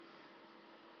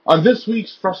On this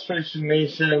week's Frustration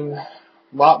Nation, a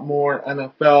lot more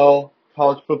NFL,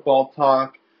 college football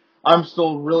talk. I'm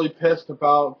still really pissed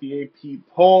about the AP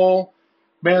poll.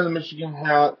 Man in the Michigan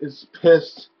hat is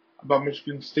pissed about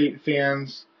Michigan State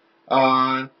fans.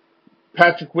 Uh,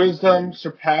 Patrick Wisdom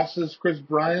surpasses Chris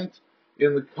Bryant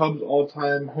in the Cubs'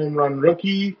 all-time home run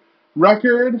rookie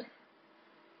record.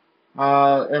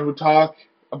 And we talk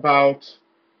about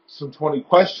some 20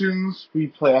 questions. We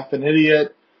play F an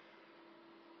Idiot.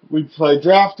 We play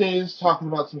draft days, talking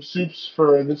about some soups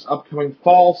for this upcoming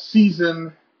fall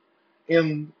season.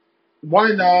 And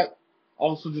why not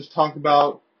also just talk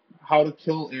about how to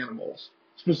kill animals,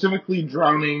 specifically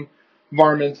drowning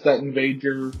varmints that invade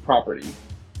your property.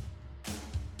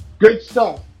 Great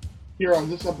stuff here on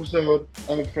this episode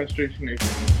of Frustration Nation.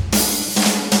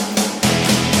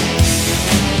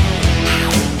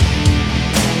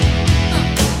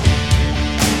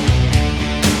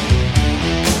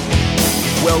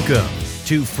 Welcome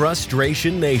to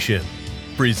Frustration Nation,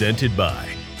 presented by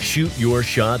Shoot Your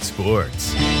Shot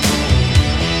Sports.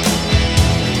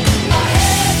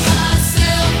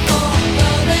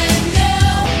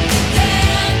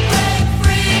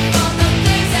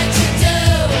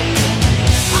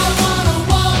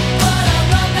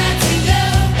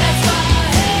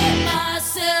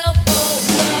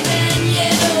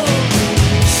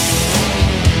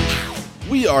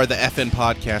 We are the FN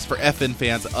podcast for FN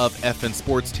fans of FN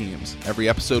sports teams. Every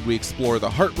episode we explore the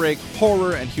heartbreak,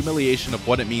 horror, and humiliation of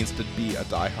what it means to be a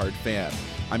diehard fan.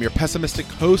 I'm your pessimistic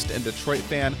host and Detroit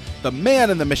fan, the man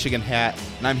in the Michigan hat,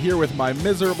 and I'm here with my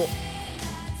miserable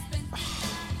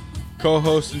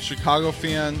co-host and Chicago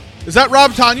fan. Is that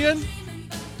Rob Tanyan?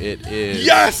 It is.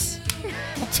 Yes!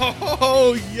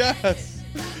 Oh, yes!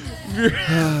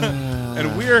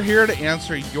 And we are here to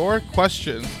answer your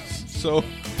questions. So,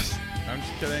 I'm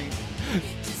just kidding.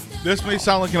 This may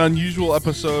sound like an unusual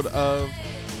episode of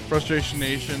Frustration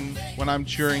Nation when I'm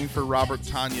cheering for Robert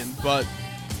Tanyan, but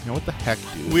You know what the heck,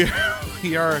 dude?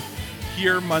 we are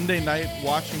here Monday night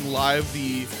watching live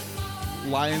the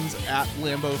Lions at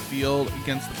Lambeau Field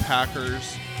against the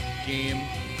Packers game.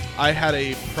 I had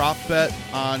a prop bet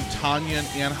on Tanyan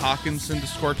and Hawkinson to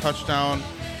score a touchdown,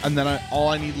 and then all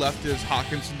I need left is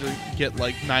Hawkinson to get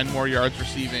like 9 more yards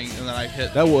receiving, and then I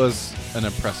hit. That was an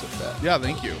impressive bet. Yeah,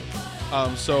 thank you.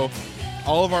 So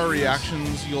all of our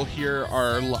reactions you'll hear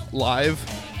are live,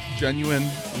 genuine,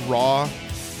 raw.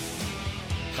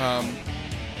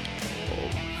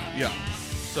 Yeah.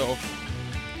 So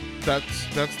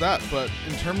that's that. But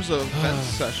in terms of vent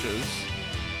sessions,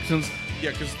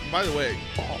 because by the way,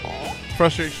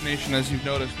 Frustration Nation, as you've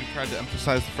noticed, we tried to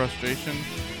emphasize the frustration,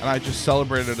 and I just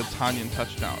celebrated a Tanyan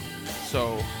touchdown.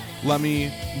 So let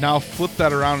me now flip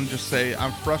that around and just say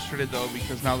I'm frustrated though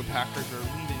because now the Packers are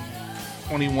leading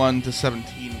 21-17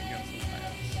 against the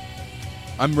Lions.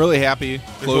 I'm really happy.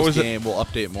 Close a- game. We'll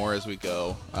update more as we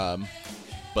go.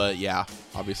 But yeah,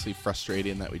 obviously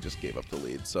frustrating that we just gave up the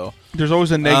lead. So There's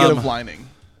always a negative lining.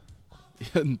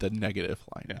 the negative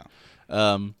line.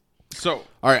 Yeah. So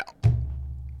All right,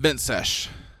 vent sesh.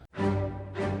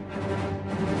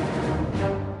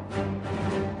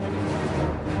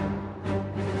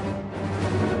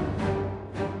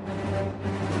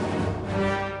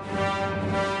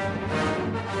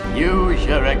 Use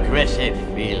your aggressive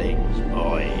feelings,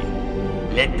 boy.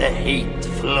 Let the hate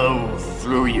flow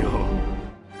through you. do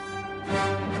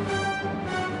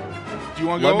you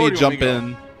want to go? Let or me do you jump want me to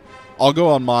in. I'll go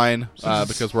on mine So just-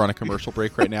 because we're on a commercial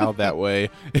break right now. That way,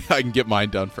 I can get mine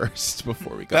done first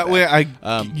before we go. That back. way, I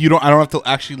don't have to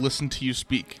actually listen to you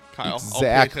speak, Kyle.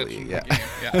 Exactly, I'll pay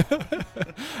yeah. attention.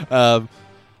 Yeah.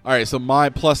 All right, so my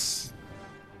plus,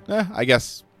 I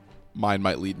guess mine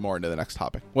might lead more into the next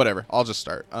topic. Whatever, I'll just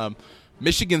start.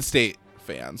 Michigan State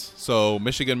fans. So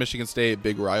Michigan State,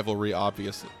 big rivalry,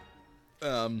 obviously.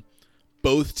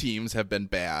 Both teams have been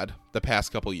bad the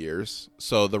past couple years,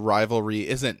 so the rivalry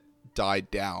isn't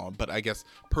died down, but I guess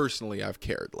personally I've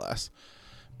cared less.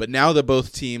 But now that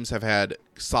both teams have had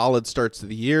solid starts to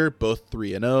the year, both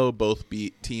 3-0, both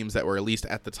beat teams that were at least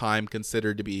at the time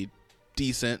considered to be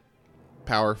decent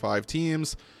Power 5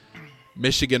 teams.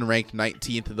 Michigan ranked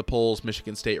 19th in the polls,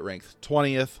 Michigan State ranked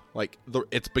 20th.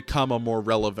 It's become a more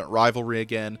relevant rivalry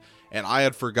again, and I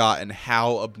had forgotten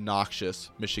how obnoxious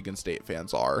Michigan State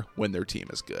fans are when their team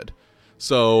is good.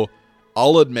 So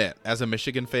I'll admit, as a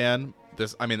Michigan fan,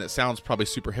 it sounds probably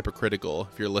super hypocritical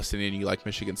if you're listening and you like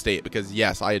Michigan State, because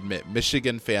yes, I admit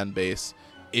Michigan fan base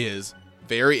is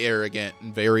very arrogant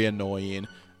and very annoying.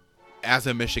 As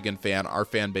a Michigan fan, our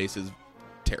fan base is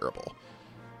terrible.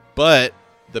 But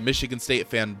the Michigan State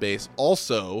fan base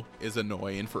also is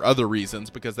annoying for other reasons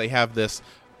because they have this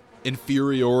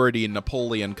inferiority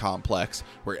Napoleon complex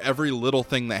where every little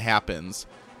thing that happens,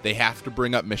 they have to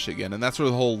bring up Michigan. And that's where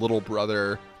the whole little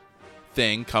brother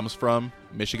thing comes from.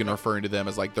 Michigan referring to them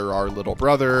as like they're our little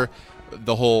brother,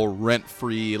 the whole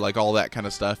rent-free, like all that kind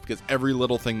of stuff, because every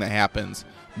little thing that happens,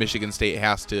 Michigan State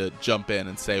has to jump in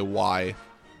and say why.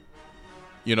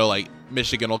 You know, like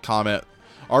Michigan will comment,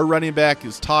 our running back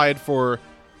is tied for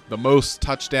the most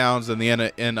touchdowns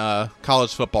in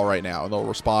college football right now. And they'll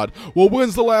respond, well,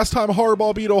 when's the last time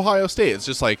Harbaugh beat Ohio State? It's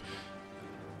just like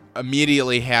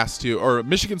immediately has to, or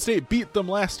Michigan State beat them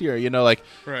last year, you know, like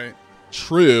right.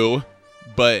 True,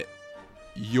 but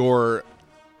your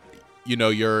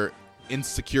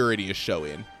insecurity is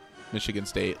showing. Michigan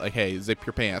State, like, hey, zip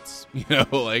your pants, you know,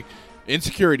 like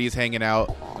insecurity is hanging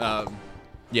out.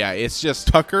 Yeah, it's just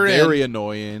Tucker very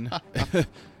annoying.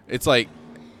 It's like,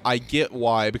 I get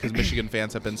why, because Michigan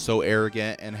fans have been so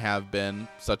arrogant and have been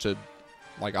such a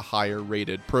higher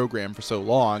rated program for so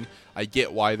long. I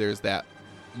get why there's that.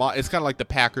 It's kind of like the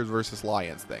Packers versus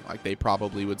Lions thing. Like, they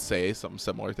probably would say some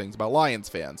similar things about Lions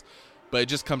fans, but it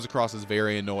just comes across as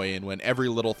very annoying when every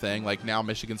little thing, like now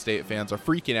Michigan State fans are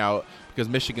freaking out because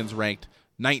Michigan's ranked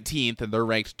 19th and they're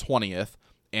ranked 20th,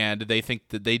 and they think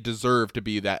that they deserve to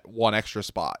be that one extra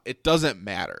spot. It doesn't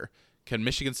matter. Can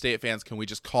Michigan State fans, can we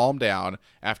just calm down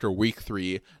after week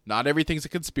 3? Not everything's a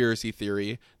conspiracy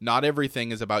theory. Not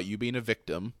everything is about you being a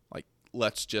victim. Like,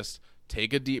 let's just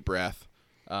take a deep breath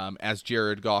as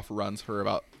Jared Goff runs for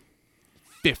about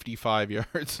 55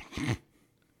 yards.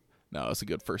 No, it's a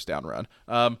good first down run.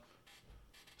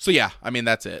 So, yeah, I mean,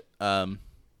 that's it.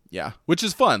 Yeah, which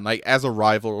is fun. Like, as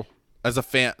a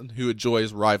fan who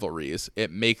enjoys rivalries,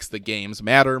 it makes the games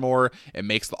matter more. It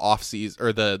makes the offseason,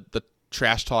 or the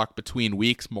trash talk between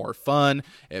weeks more fun.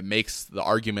 It makes the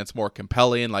arguments more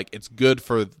compelling. Like, it's good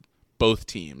for both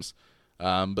teams.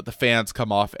 But the fans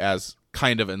come off as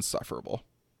kind of insufferable.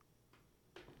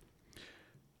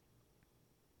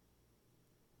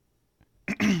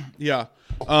 Yeah.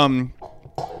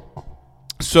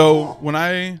 So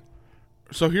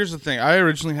here's the thing. I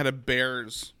originally had a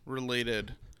Bears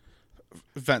related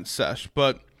event sesh,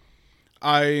 but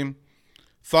I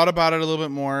thought about it a little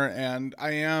bit more, and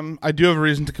I do have a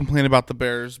reason to complain about the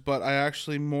Bears, but I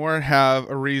actually more have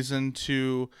a reason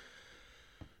to.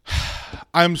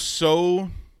 This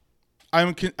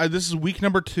is week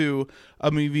number 2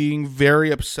 of me being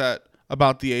very upset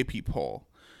about the AP poll.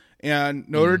 And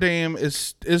Notre Dame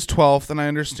is 12th, and I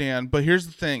understand. But here's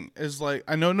the thing, is like,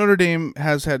 I know Notre Dame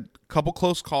has had a couple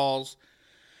close calls,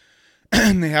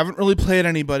 and they haven't really played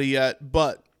anybody yet,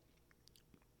 but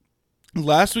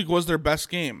last week was their best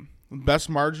game, best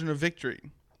margin of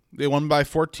victory. They won by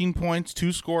 14 points,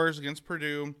 2 scores against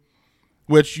Purdue,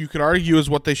 which you could argue is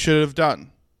what they should have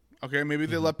done. Okay, maybe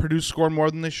they let Purdue score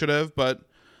more than they should have, but,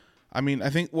 I mean,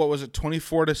 I think, what was it,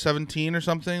 24-17 or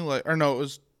something? It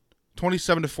was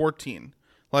 27-14.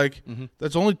 Like,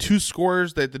 that's only 2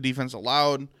 scores that the defense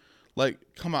allowed. Like,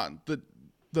 come on.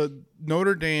 The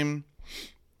Notre Dame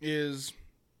is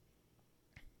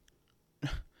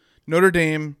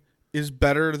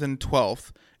better than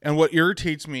 12th. And what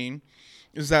irritates me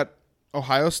is that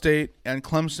Ohio State and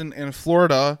Clemson and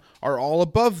Florida are all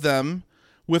above them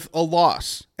with a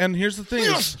loss. And here's the thing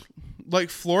is, like,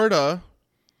 Florida,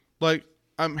 like,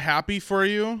 I'm happy for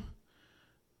you.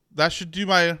 That should do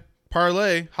my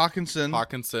parlay. Hawkinson,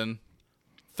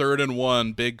 3rd and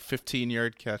 1, big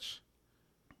 15-yard catch.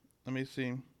 Let me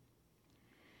see.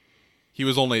 He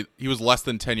was less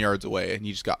than 10 yards away, and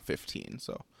he just got 15.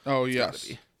 So. Oh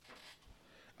yes.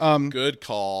 Good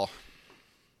call.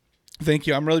 Thank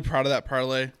you. I'm really proud of that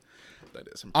parlay. That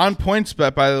is impressive. On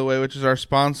PointsBet, by the way, which is our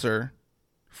sponsor.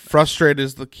 Frustrate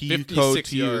is the key code 56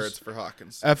 to yards use. for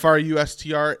Hawkins.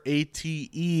 FRUSTRATE,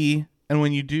 and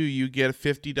when you do, you get a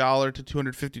 $50 to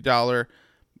 $250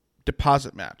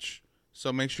 deposit match.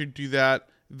 So make sure you do that.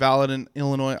 Valid in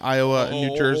Illinois, Iowa, and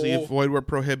New Jersey. Void where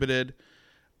prohibited.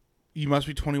 You must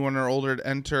be 21 or older to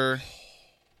enter.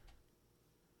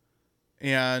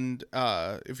 And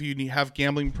if you have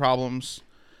gambling problems,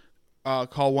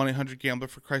 call 1-800-GAMBLER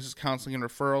for crisis counseling and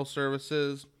referral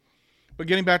services. But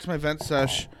getting back to my event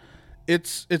sesh,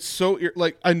 it's so,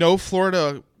 like, I know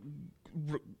Florida,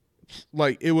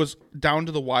 like, it was down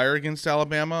to the wire against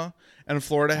Alabama, and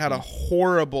Florida had a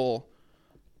horrible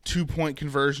 2-point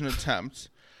conversion attempt.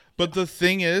 But the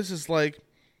thing is like,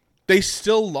 they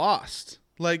still lost.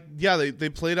 Like, yeah, they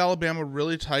played Alabama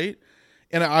really tight,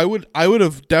 and I would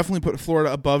have definitely put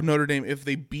Florida above Notre Dame if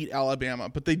they beat Alabama,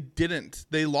 but they didn't.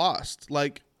 They lost.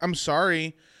 Like, I'm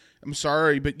sorry,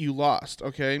 but you lost,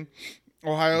 okay?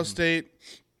 Ohio State,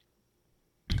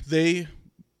 they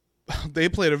they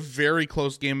played a very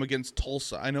close game against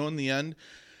Tulsa. I know in the end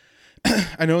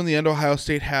Ohio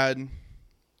State had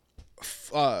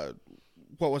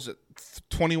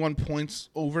 21 points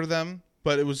over them,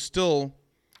 but it was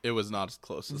not as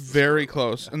close as very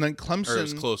close. Yeah. And then Clemson, or it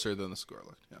was closer than the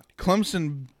scorebook. Yeah.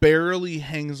 Clemson barely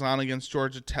hangs on against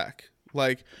Georgia Tech.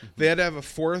 Like they had to have a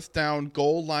 4th down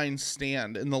goal line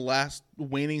stand in the last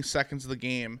waning seconds of the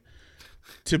game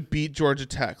to beat Georgia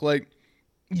Tech. Like,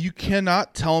 you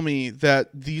cannot tell me that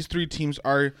these 3 teams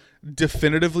are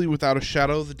definitively, without a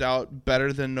shadow of a doubt,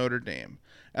 better than Notre Dame.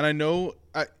 And I know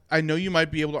you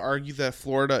might be able to argue that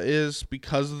Florida is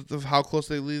because of how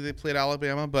closely they played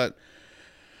Alabama, but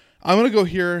I'm going to go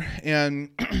here and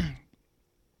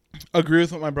agree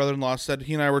with what my brother-in-law said.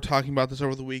 He and I were talking about this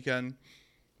over the weekend.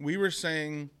 We were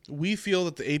saying we feel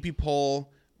that the AP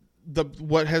poll,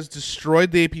 what has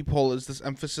destroyed the AP poll is this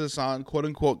emphasis on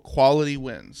quote-unquote quality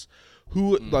wins.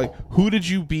 Who did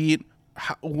you beat?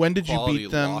 When did quality you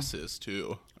beat them? Losses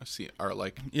too. I see. Are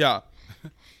like yeah.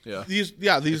 These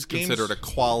games considered a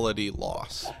quality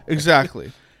loss.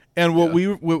 Exactly. And what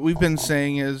we've been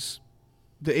saying is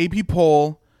the AP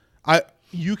poll.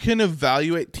 You can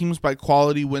evaluate teams by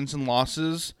quality wins and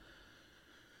losses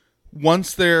when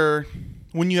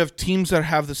you have teams that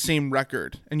have the same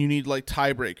record and you need like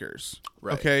tiebreakers.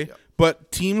 Right. Okay. Yep.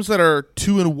 But teams that are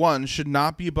 2-1 should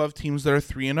not be above teams that are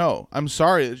 3-0. I'm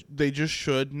sorry, they just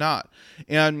should not.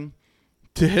 And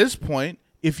to his point,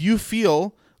 if you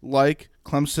feel like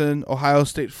Clemson, Ohio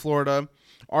State, Florida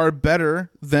are better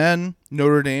than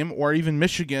Notre Dame or even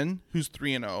Michigan, who's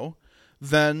 3-0,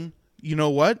 then you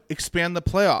know what? Expand the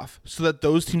playoff so that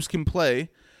those teams can play,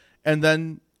 and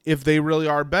then if they really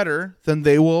are better, then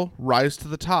they will rise to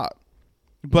the top.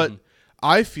 But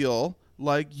I feel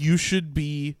like you should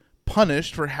be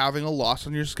punished for having a loss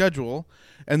on your schedule,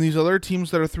 and these other teams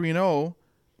that are 3-0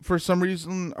 for some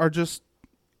reason are just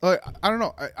I don't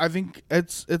know. I think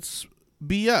it's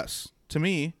BS to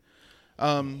me.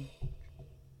 I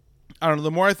don't know.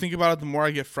 The more I think about it, the more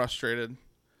I get frustrated.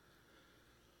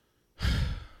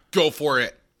 Go for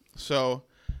it. So,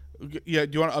 yeah,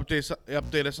 do you want to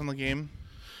update us on the game?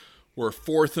 We're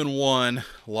 4th and 1.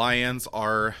 Lions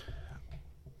are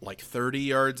like 30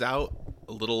 yards out,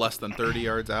 a little less than 30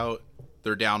 yards out.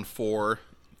 They're down 4.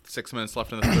 6 minutes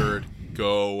left in the third.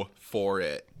 Go for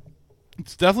it.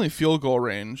 It's definitely field goal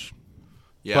range.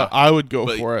 Yeah, but I would go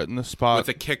for it in the spot. With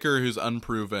a kicker who's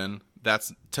unproven,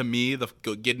 that's, to me,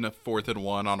 getting a 4th and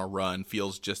 1 on a run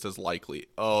feels just as likely.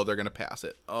 Oh, they're going to pass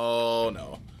it. Oh,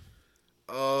 no.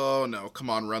 Oh, no. Come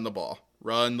on, run the ball.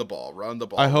 Run the ball. Run the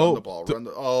ball. I run hope. The ball.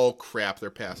 Oh, crap. They're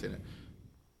passing it.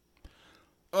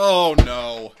 Oh,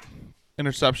 no.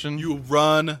 Interception? You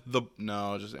run the...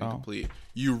 No, just incomplete. Oh.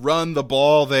 You run the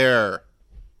ball there.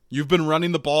 You've been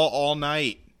running the ball all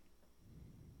night.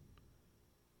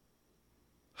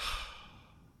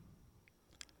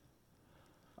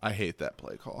 I hate that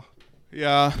play call.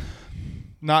 Yeah.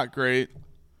 Not great.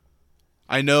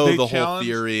 I know the whole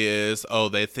theory is,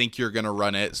 they think you're going to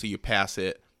run it, so you pass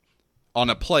it. On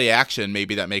a play action,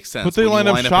 maybe that makes sense. But they line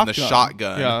up in the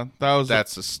shotgun. Yeah,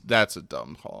 that's a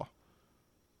dumb call.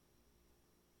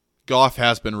 Goff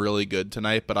has been really good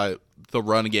tonight, but the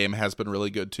run game has been really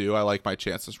good too. I like my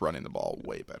chances running the ball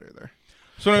way better there.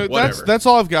 So that's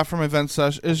all I've got from event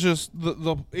sesh. It's just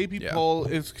the AP poll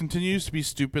continues to be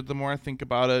stupid the more I think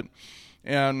about it,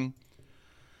 and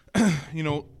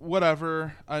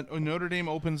whatever. Notre Dame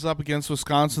opens up against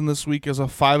Wisconsin this week as a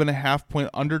 5.5 point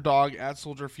underdog at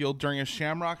Soldier Field during a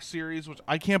Shamrock series, which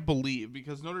I can't believe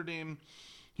because Notre Dame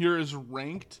here is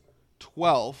ranked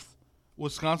 12th.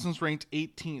 Wisconsin's ranked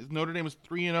 18th. Notre Dame is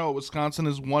 3-0. Wisconsin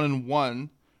is 1-1,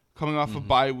 coming off a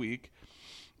bye week.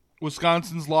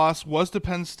 Wisconsin's loss was to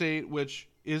Penn State, which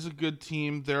is a good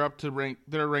team. They're ranked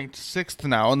 6th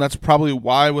now, and that's probably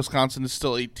why Wisconsin is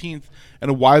still 18th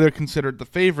and why they're considered the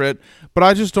favorite. But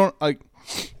I just don't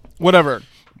whatever.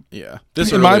 Yeah.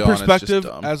 In my perspective,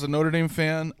 as a Notre Dame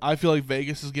fan, I feel like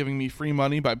Vegas is giving me free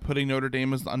money by putting Notre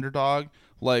Dame as the underdog.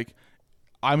 Like,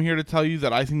 I'm here to tell you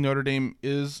that I think Notre Dame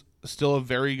is still a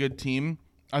very good team.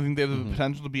 I think they have the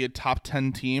potential to be a top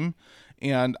 10 team.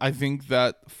 And I think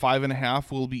that 5.5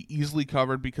 will be easily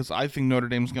covered because I think Notre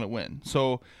Dame's going to win.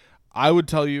 So I would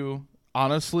tell you,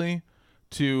 honestly,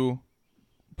 to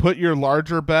put your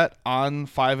larger bet on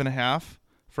 5.5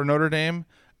 for Notre Dame,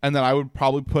 and then I would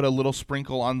probably put a little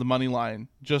sprinkle on the money line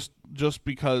just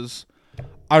because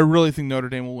I really think Notre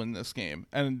Dame will win this game.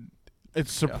 And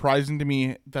it's surprising to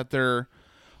me that they're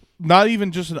not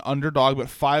even just an underdog, but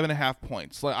 5.5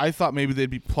 points. Like, I thought maybe they'd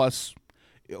be plus...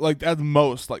 Like at the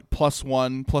most, like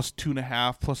 +1,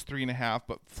 +2.5, +3.5,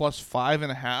 but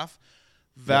 +5.5.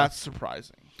 That's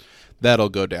surprising. that'll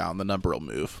go down. The number will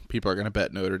move. People are going to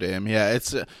bet Notre Dame. Yeah,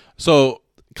 it's so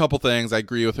a couple things. I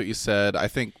agree with what you said. I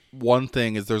think one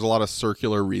thing is there's a lot of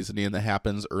circular reasoning that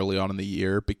happens early on in the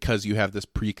year because you have this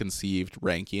preconceived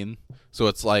ranking. So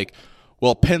it's like,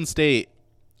 well, Penn State,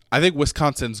 I think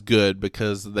Wisconsin's good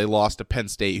because they lost to Penn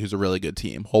State, who's a really good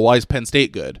team. Well, why is Penn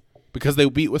State good? Because they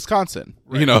beat Wisconsin.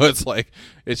 Right.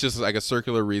 It's just like a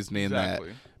circular reasoning that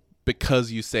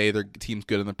because you say their team's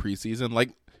good in the preseason,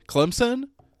 like Clemson,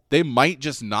 they might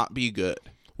just not be good.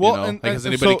 Well, has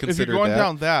anybody so considered if you're going that?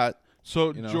 down that,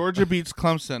 so Georgia beats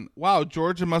Clemson. Wow,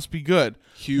 Georgia must be good.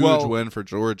 Huge win for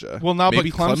Georgia. Well, now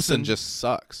maybe but Clemson just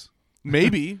sucks.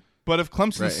 Maybe, but if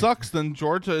Clemson sucks, then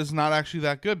Georgia is not actually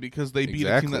that good because they beat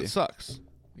a team that sucks.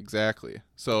 Exactly.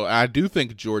 So I do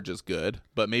think Georgia's good,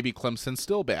 but maybe Clemson's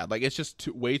still bad. Like it's just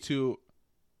way too.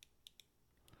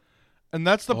 And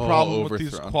that's the problem with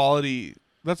these quality.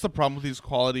 That's the problem with these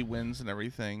quality wins and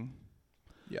everything.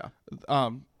 Yeah.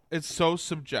 It's so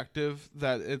subjective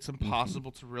that it's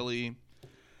impossible to really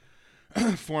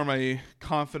form a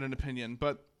confident opinion.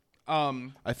 But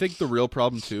I think the real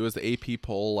problem too is the AP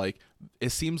poll. Like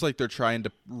it seems like they're trying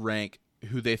to rank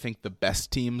who they think the best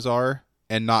teams are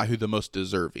and not who the most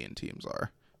deserving teams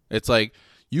are. It's like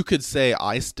you could say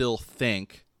I still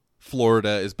think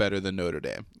Florida is better than Notre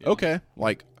Dame. Yeah. Okay,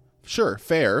 like sure,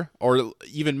 fair, or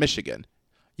even Michigan.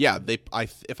 Yeah, if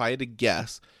I had to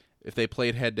guess, if they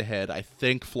played head to head, I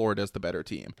think Florida's the better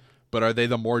team. But are they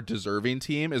the more deserving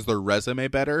team? Is their resume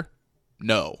better?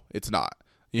 No, it's not.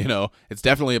 It's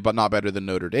definitely not better than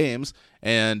Notre Dame's.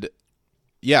 And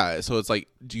yeah, so it's like,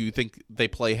 do you think they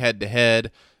play head to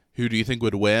head? Who do you think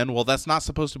would win? Well, that's not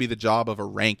supposed to be the job of a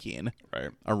ranking. Right.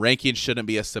 A ranking shouldn't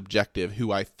be a subjective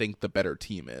who I think the better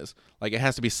team is. Like it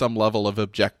has to be some level of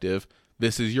objective.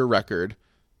 This is your record.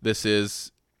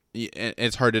 It's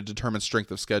hard to determine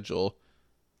strength of schedule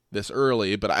this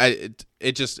early, but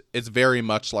it's very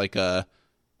much like a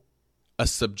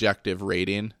subjective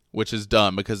rating, which is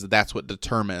dumb because that's what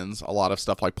determines a lot of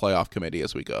stuff like playoff committee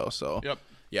as we go. So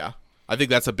yeah, I think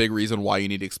that's a big reason why you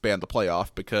need to expand the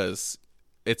playoff because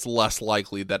it's less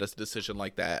likely that a decision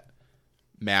like that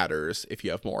matters if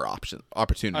you have more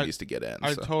opportunities to get in.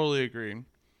 I totally agree.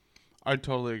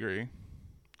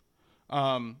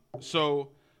 So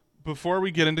before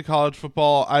we get into college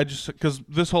football, because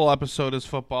this whole episode is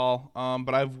football,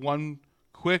 but I have one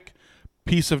quick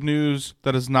piece of news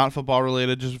that is not football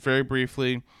related, just very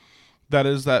briefly. That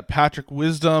is that Patrick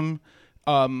Wisdom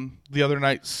the other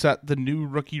night set the new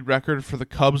rookie record for the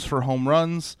Cubs for home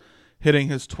runs, hitting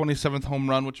his 27th home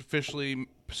run, which officially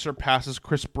surpasses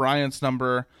Chris Bryant's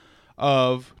number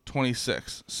of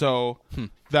 26. So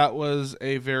that was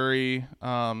a very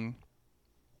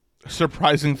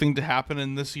surprising thing to happen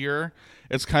in this year.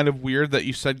 It's kind of weird that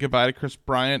you said goodbye to Chris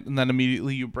Bryant and then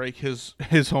immediately you break his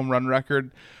home run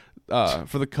record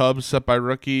for the Cubs set by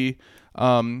rookie.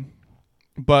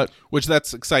 But which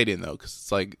that's exciting though, because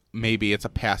it's like maybe it's a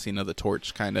passing of the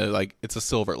torch, kind of like it's a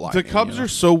silver lining. The Cubs are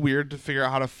so weird to figure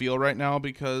out how to feel right now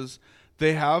because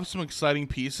they have some exciting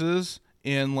pieces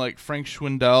in like Frank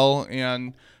Schwindel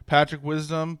and Patrick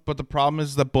Wisdom, but the problem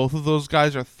is that both of those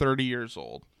guys are 30 years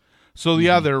old. So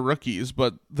yeah, they're rookies,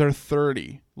 but they're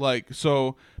 30. Like,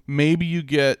 so maybe you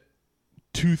get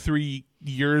 2-3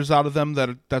 years out of them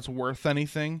that's worth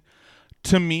anything.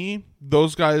 To me,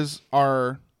 those guys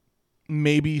are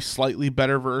maybe slightly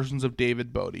better versions of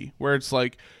David Bodie, where it's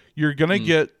like you're gonna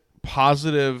get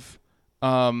positive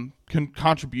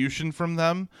contribution from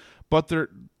them, but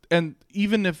and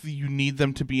even if you need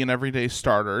them to be an everyday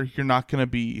starter, you're not gonna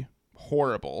be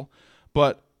horrible.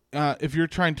 But if you're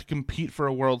trying to compete for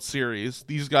a World Series,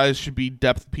 these guys should be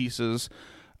depth pieces,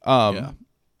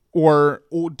 or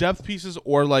depth pieces,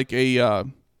 or like a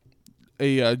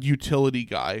utility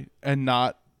guy, and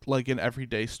not like an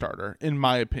everyday starter, in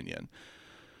my opinion.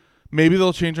 Maybe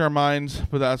they'll change our minds,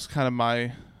 but that's kind of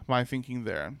my thinking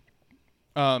there.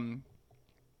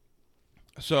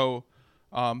 So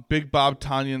Big Bob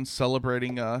Tanyan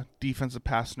celebrating defensive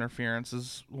pass interference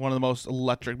is one of the most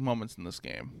electric moments in this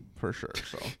game, for sure.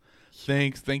 So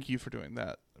thank you for doing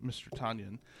that, Mr.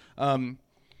 Tanyan.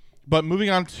 But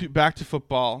moving on back to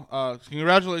football,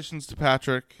 congratulations to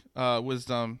Patrick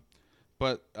Wisdom,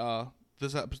 but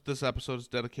this episode is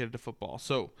dedicated to football.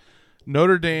 So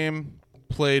Notre Dame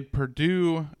played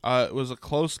Purdue. It was a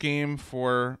close game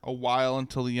for a while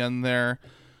until the end there.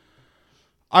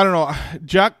 I don't know.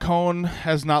 Jack Cohn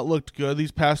has not looked good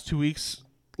these past 2 weeks.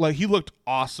 Like, he looked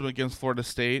awesome against Florida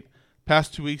State.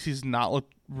 Past 2 weeks, he's not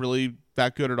looked really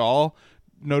that good at all.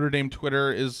 Notre Dame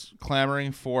Twitter is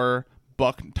clamoring for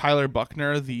Tyler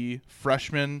Buckner, the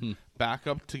freshman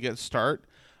backup, to get start.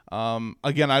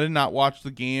 Again, I did not watch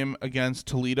the game against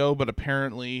Toledo, but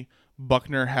apparently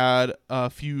Buckner had a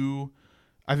few.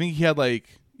 I think he had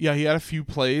he had a few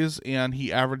plays, and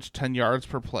he averaged 10 yards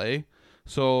per play.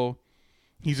 So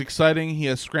he's exciting. He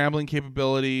has scrambling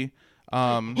capability.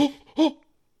 So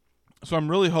I'm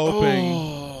really hoping.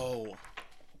 Oh.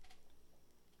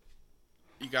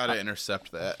 You got to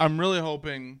intercept that. I'm really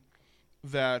hoping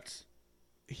that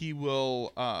he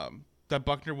will, that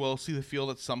Buckner will see the field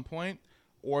at some point,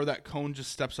 or that Cone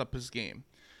just steps up his game.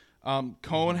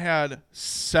 Cone had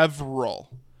several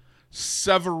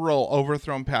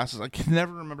overthrown passes. I can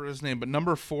never remember his name, but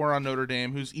number 4 on Notre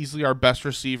Dame, who's easily our best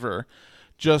receiver,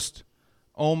 just,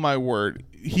 oh my word,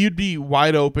 he'd be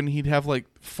wide open. He'd have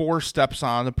 4 steps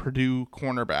on the Purdue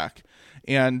cornerback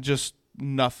and just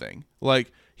nothing.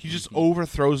 He just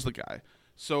overthrows the guy.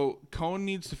 So Cone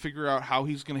needs to figure out how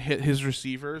he's going to hit his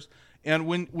receivers. And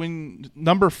when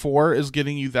number 4 is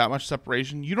getting you that much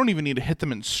separation, you don't even need to hit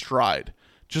them in stride.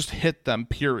 Just hit them,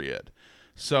 period.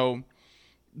 So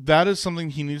that is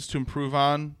something he needs to improve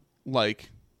on,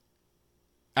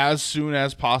 as soon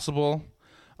as possible.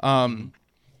 And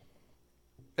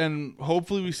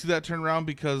hopefully we see that turn around,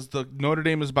 because the Notre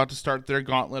Dame is about to start their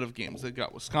gauntlet of games. They've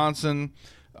got Wisconsin.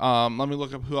 Let me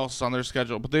look up who else is on their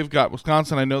schedule. But they've got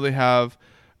Wisconsin. I know they have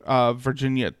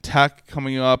Virginia Tech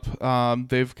coming up.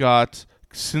 They've got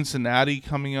Cincinnati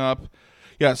coming up.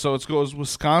 Yeah, so it goes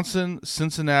Wisconsin,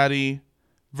 Cincinnati,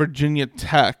 Virginia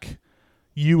Tech,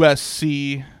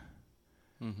 USC.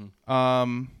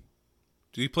 Mm-hmm.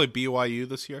 Do you play BYU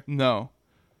this year? No.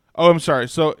 Oh, I'm sorry.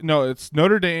 So no, it's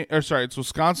Notre Dame. Or sorry, it's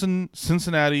Wisconsin,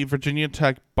 Cincinnati, Virginia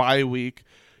Tech bye week,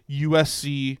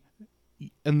 USC,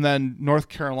 and then North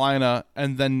Carolina,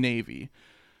 and then Navy.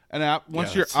 And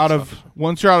once you're out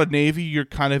of Navy, you're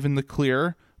kind of in the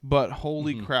clear. But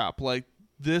holy crap,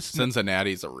 this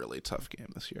Cincinnati's a really tough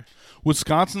game this year.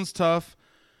 Wisconsin's tough.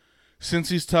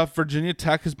 Cincy's tough. Virginia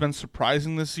Tech has been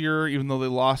surprising this year, even though they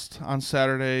lost on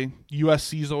Saturday.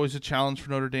 USC is always a challenge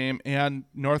for Notre Dame, and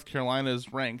North Carolina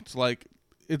is ranked.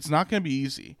 It's not going to be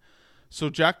easy. So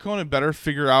Jack Cohn had better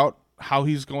figure out how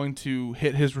he's going to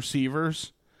hit his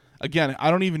receivers. Again,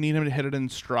 I don't even need him to hit it in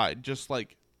stride. Just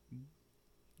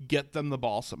get them the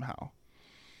ball somehow.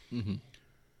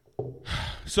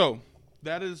 So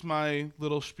that is my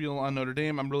little spiel on Notre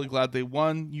Dame. I'm really glad they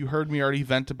won. You heard me already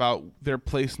vent about their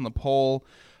place in the poll.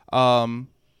 Not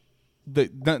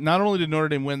only did Notre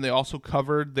Dame win, they also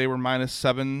covered. They were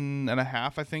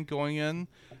 -7.5, I think, going in.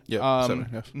 Yeah,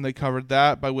 7.5. And they covered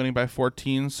that by winning by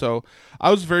 14. So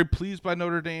I was very pleased by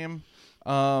Notre Dame.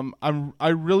 I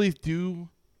really do.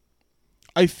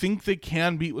 I think they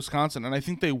can beat Wisconsin, and I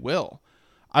think they will.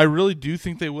 I really do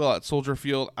think they will at Soldier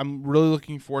Field. I'm really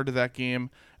looking forward to that game.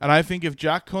 And I think if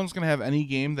Jack Cohn's going to have any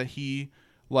game that he,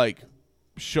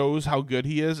 shows how good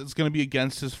he is, it's going to be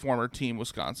against his former team,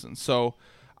 Wisconsin. So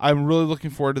I'm really looking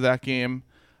forward to that game.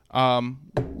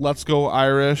 Let's go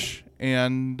Irish.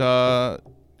 And, what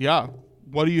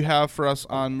do you have for us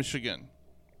on Michigan?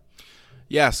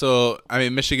 Yeah, so,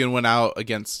 Michigan went out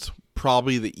against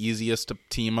probably the easiest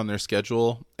team on their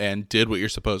schedule and did what you're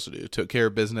supposed to do. Took care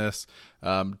of business,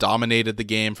 dominated the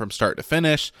game from start to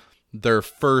finish. Their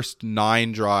first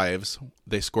 9 drives,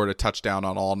 they scored a touchdown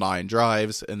on all 9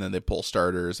 drives, and then they pull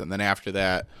starters. And then after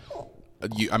that,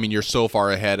 you're so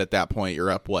far ahead at that point. You're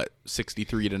up,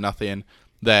 63-0,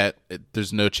 that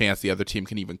there's no chance the other team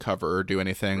can even cover or do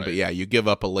anything. Right. But yeah, you give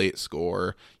up a late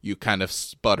score. You kind of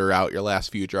sputter out your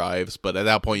last few drives. But at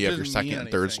that point, you have your second and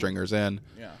third stringers in.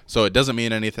 Yeah. So it doesn't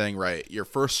mean anything, right? Your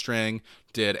first string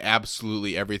did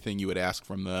absolutely everything you would ask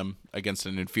from them against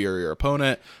an inferior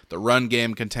opponent. The run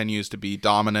game continues to be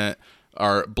dominant.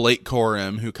 Our Blake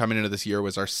Corum, who coming into this year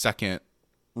was our second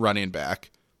running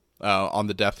back on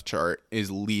the depth chart,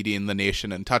 is leading the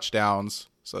nation in touchdowns.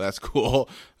 So that's cool.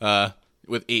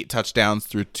 With 8 touchdowns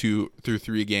through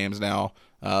 3 games now.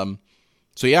 The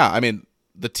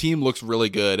team looks really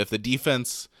good. If the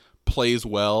defense plays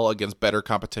well against better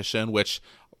competition, which,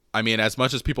 as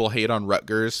much as people hate on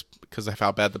Rutgers because of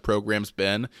how bad the program's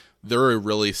been, they're a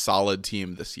really solid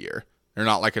team this year. They're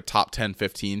not like a top 10,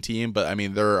 15 team, but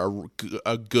they're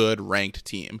a good ranked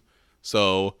team.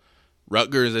 So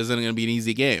Rutgers isn't going to be an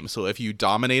easy game. So if you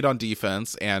dominate on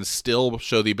defense and still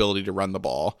show the ability to run the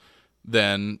ball,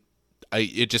 then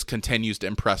it just continues to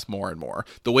impress more and more.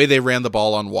 The way they ran the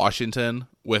ball on Washington,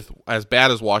 with as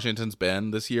bad as Washington's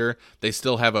been this year, they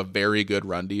still have a very good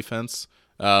run defense.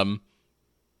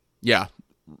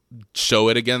 Show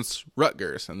it against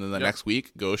Rutgers, and then the next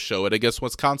week, go show it against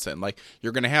Wisconsin.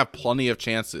 You're going to have plenty of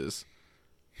chances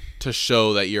to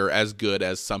show that you're as good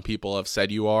as some people have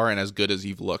said you are and as good as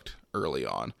you've looked early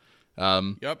on.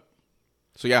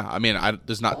 So yeah, I mean,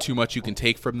 there's not too much you can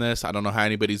take from this. I don't know how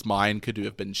anybody's mind could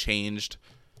have been changed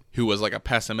who was like a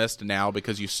pessimist now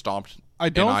because you stomped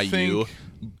NIU,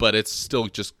 but it's still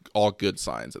just all good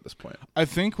signs at this point. I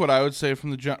think what I would say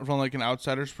from like an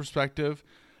outsider's perspective,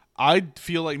 I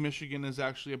feel like Michigan is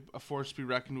actually a force to be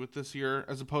reckoned with this year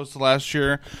as opposed to last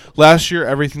year. Last year,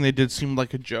 everything they did seemed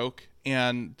like a joke,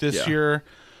 and this year,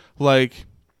 like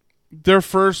their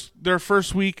first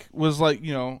week was like,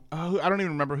 you know, I don't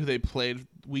even remember who they played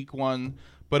week 1,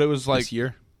 but it was like this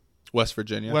year, West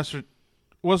Virginia,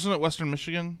 wasn't it Western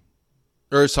Michigan?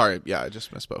 Or sorry, yeah, I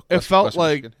just misspoke. It felt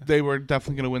like Michigan. They were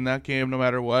definitely going to win that game no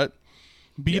matter what.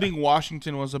 Beating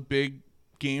Washington was a big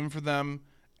game for them.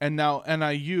 And now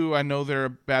NIU, I know they're a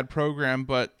bad program,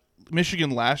 but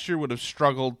Michigan last year would have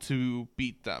struggled to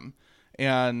beat them.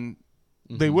 And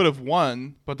they would have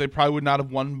won, but they probably would not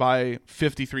have won by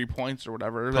 53 points or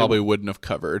whatever. Probably wouldn't have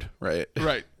covered, right?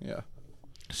 Right. Yeah.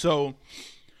 So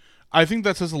I think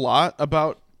that says a lot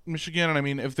about Michigan. And I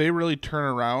mean, if they really turn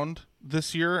around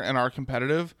this year and are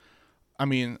competitive, I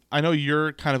mean, I know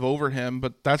you're kind of over him,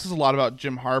 but that says a lot about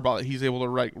Jim Harbaugh that he's able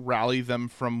to rally them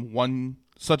from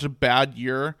such a bad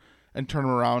year and turn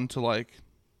them around to like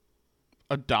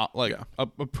a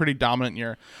pretty dominant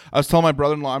year. I was telling my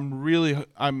brother-in-law,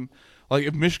 I'm like,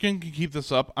 if Michigan can keep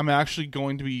this up, I'm actually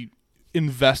going to be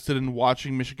invested in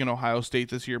watching Michigan-Ohio State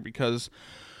this year because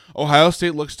Ohio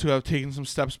State looks to have taken some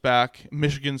steps back.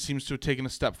 Michigan seems to have taken a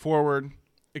step forward.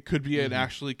 It could be an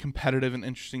actually competitive and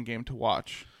interesting game to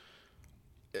watch.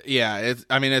 Yeah,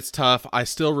 it's tough. I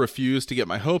still refuse to get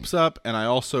my hopes up, and I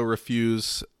also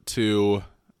refuse to.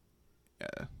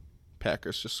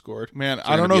 Packers just scored. Man,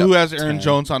 I don't know who has Aaron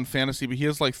Jones on fantasy, but he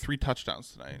has like 3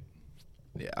 touchdowns tonight.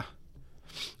 Yeah.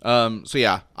 So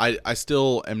yeah, I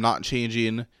still am not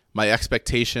changing my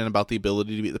expectation about the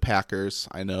ability to beat the Packers.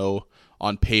 I know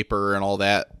on paper and all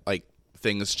that, like,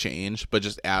 things change, but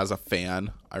just as a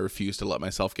fan, I refuse to let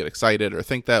myself get excited or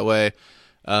think that way.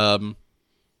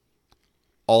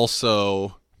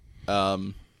 Also,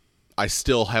 I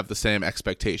still have the same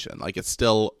expectation. Like, it's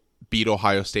still beat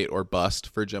Ohio State or bust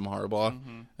for Jim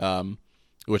Harbaugh,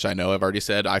 which I know I've already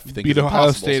said I think beat is Ohio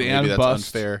impossible, State so maybe and that's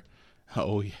bust. Unfair.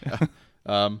 Oh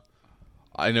yeah.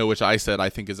 I know which I said I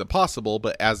think is impossible,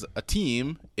 but as a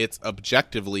team, it's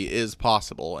objectively is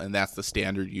possible, and that's the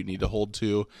standard you need to hold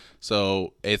to.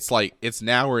 So it's like it's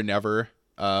now or never.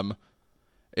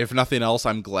 If nothing else,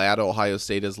 I'm glad Ohio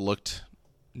State has looked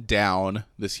down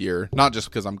this year, not just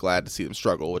because I'm glad to see them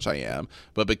struggle, which I am,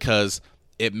 but because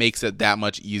it makes it that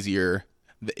much easier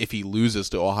if he loses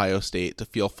to Ohio State to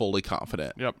feel fully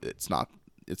confident. Yep. It's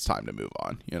time to move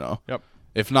on, you know? Yep.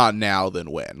 If not now, then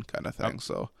when, kind of thing. Yep.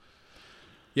 So,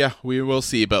 yeah, we will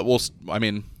see, but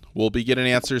we'll be getting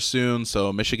answers soon.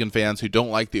 So Michigan fans who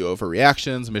don't like the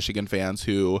overreactions, Michigan fans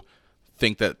who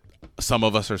think that some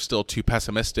of us are still too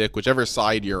pessimistic, whichever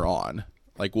side you're on,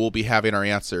 like, we'll be having our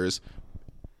answers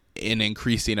in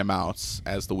increasing amounts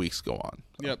as the weeks go on.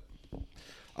 So. Yep.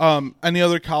 Any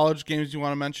other college games you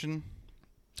want to mention?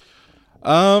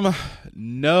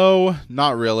 No,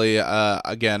 not really.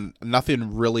 Again,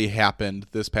 nothing really happened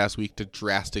this past week to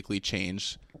drastically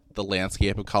change the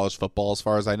landscape of college football, as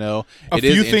far as I know. A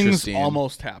few things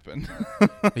almost happened.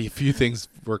 A few things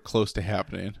were close to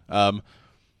happening.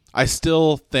 I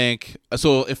still think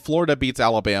so. If Florida beats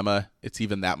Alabama, it's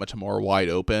even that much more wide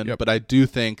open. Yep. But I do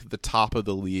think the top of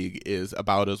the league is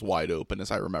about as wide open as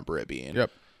I remember it being.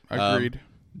 Yep, agreed.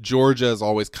 Georgia is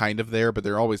always kind of there, but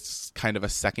they're always kind of a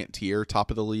second tier top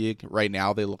of the league. Right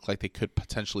now, they look like they could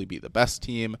potentially be the best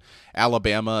team.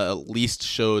 Alabama at least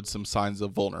showed some signs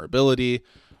of vulnerability.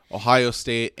 Ohio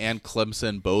State and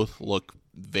Clemson both look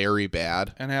very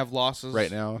bad and have losses right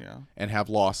now. Yeah. And have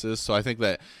losses. So I think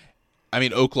that,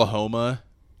 Oklahoma,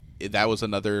 that was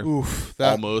another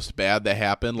almost bad that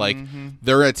happened. Like,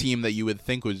 they're a team that you would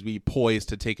think would be poised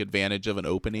to take advantage of an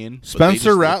opening.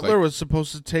 Spencer Rattler was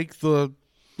supposed to take the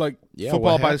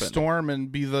football by storm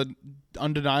and be the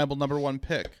undeniable number 1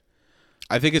 pick.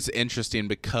 I think it's interesting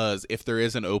because if there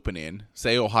is an opening,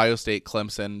 say Ohio State,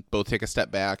 Clemson both take a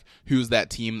step back, who's that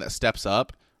team that steps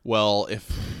up? Well,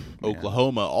 if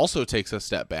Oklahoma also takes a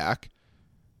step back,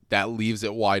 that leaves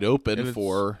it wide open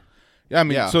for...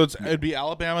 So it'd be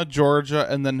Alabama, Georgia,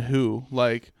 and then who?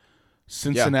 Like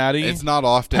Cincinnati? Yeah, it's not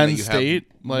often Penn that you State,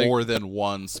 have more than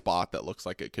one spot that looks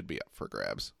like it could be up for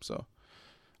grabs. So,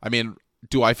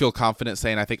 do I feel confident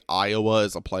saying I think Iowa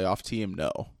is a playoff team?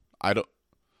 No. I don't.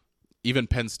 Even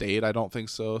Penn State, I don't think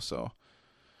so. So,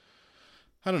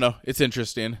 I don't know. It's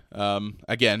interesting.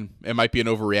 Again, it might be an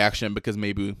overreaction because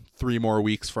maybe 3 more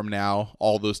weeks from now,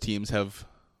 all those teams have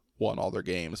won all their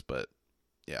games. But,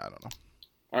 yeah, I don't know.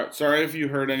 All right. Sorry if you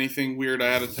heard anything weird.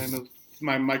 I had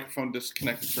my microphone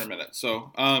disconnected for a minute.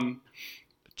 So,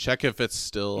 check if it's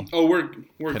still we're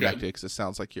connected, good. because it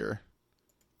sounds like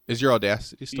is your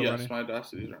Audacity still running? Yes, my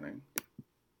Audacity is running.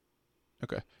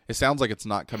 Okay. It sounds like it's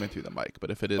not coming through the mic, but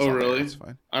if it is, really? It's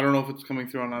fine. I don't know if it's coming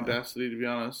through on Audacity, to be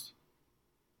honest.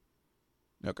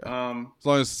 Okay. As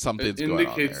long as something's going on there. It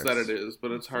indicates that it is,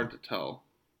 but it's hard to tell.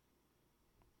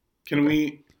 Can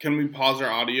we pause our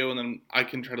audio and then I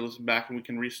can try to listen back and we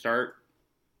can restart?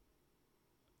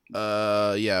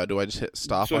 Yeah. Do I just hit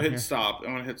stop? So hit stop.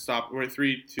 I'm gonna hit stop. Wait,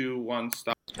 3, 2, 1,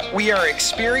 stop. We are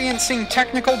experiencing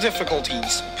technical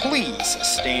difficulties. Please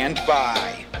stand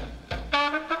by.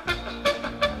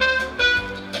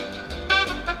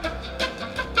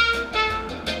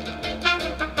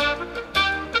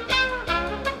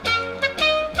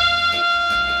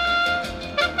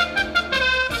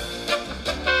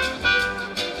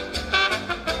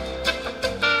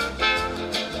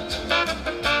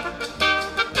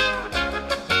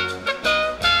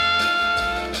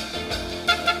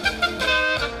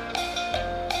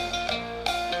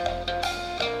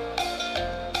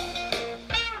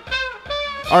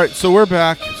 All right, so we're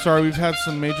back. Sorry, we've had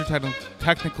some major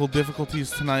technical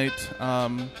difficulties tonight.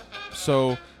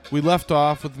 So we left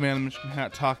off with the man in the Michigan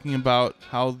hat talking about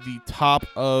how the top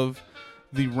of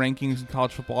the rankings in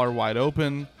college football are wide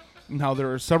open, and how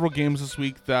there are several games this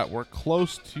week that were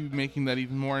close to making that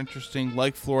even more interesting,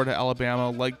 like Florida, Alabama,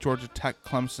 like Georgia Tech,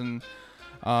 Clemson,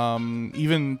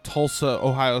 even Tulsa,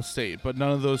 Ohio State. But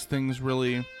none of those things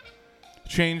really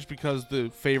changed because the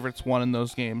favorites won in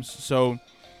those games.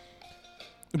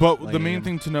 But the main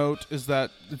thing to note is that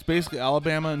it's basically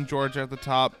Alabama and Georgia at the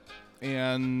top,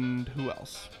 and who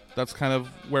else? That's kind of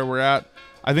where we're at.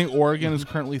 I think Oregon is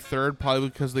currently third, probably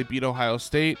because they beat Ohio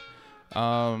State.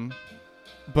 But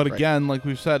again, like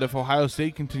we've said, if Ohio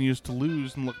State continues to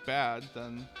lose and look bad,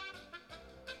 then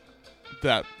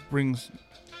that brings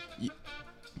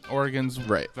Oregon's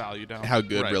value down. How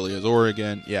good really is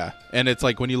Oregon? Yeah. And it's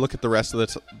like when you look at the rest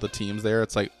of the teams there,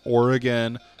 it's like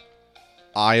Oregon,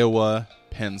 Iowa,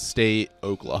 Penn State,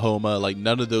 Oklahoma, like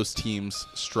none of those teams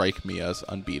strike me as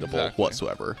unbeatable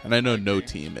whatsoever. And I know no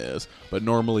team is, but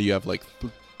normally you have like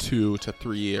 2 to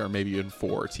 3 or maybe even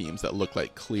 4 teams that look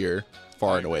like clear,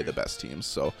 far and away the best teams.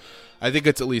 So I think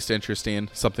it's at least interesting,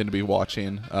 something to be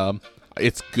watching.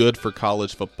 It's good for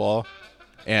college football,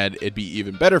 and it'd be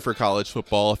even better for college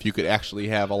football if you could actually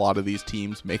have a lot of these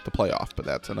teams make the playoff, but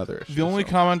that's another issue. The only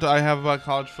comment I have about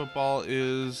college football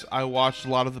is I watched a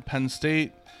lot of the Penn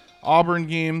State Auburn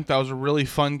game. That was a really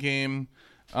fun game.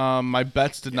 My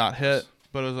bets did not hit,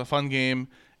 but it was a fun game.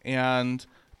 And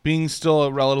being still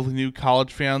a relatively new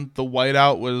college fan, the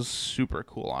whiteout was super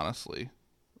cool, honestly.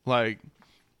 Like,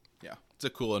 yeah, it's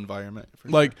a cool environment.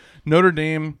 Like, Notre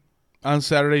Dame on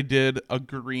Saturday did a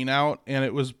green out, and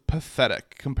it was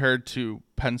pathetic compared to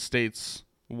Penn State's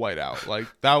whiteout. Like,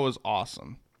 that was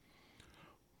awesome.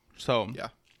 So, yeah,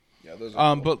 those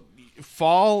are cool. But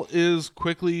fall is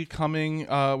quickly coming.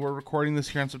 We're recording this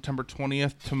here on September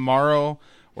 20th. Tomorrow,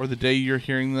 or the day you're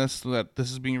hearing this, that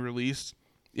this is being released,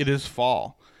 it is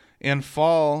fall. And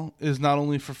fall is not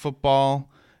only for football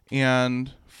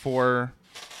and for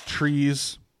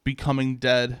trees becoming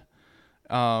dead,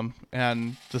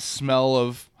 and the smell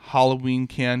of Halloween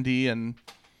candy and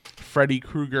Freddy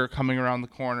Krueger coming around the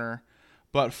corner,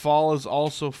 but fall is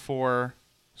also for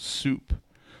soup.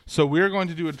 So we're going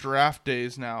to do a draft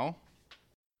days now.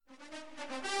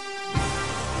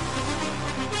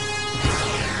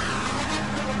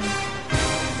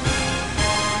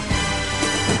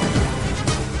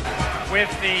 With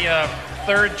the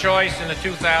third choice in the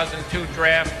 2002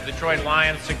 draft, the Detroit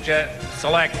Lions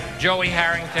select Joey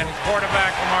Harrington,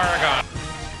 quarterback from Oregon.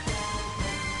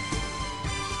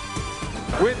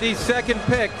 With the second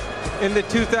pick in the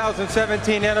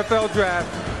 2017 NFL Draft,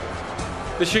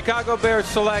 the Chicago Bears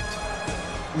select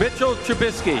Mitchell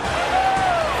Trubisky.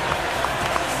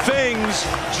 Things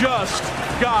just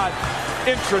got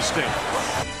interesting.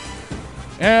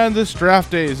 And this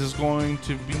draft days is going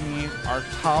to be our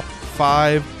top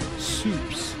 5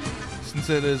 soups, since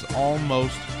it is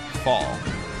almost fall.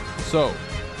 So,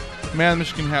 man,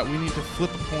 Michigan hat, we need to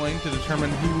flip a coin to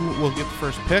determine who will get the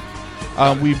first pick.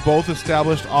 We both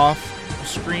established off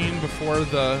screen before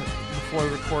the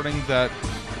recording that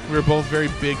we were both very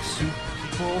big soup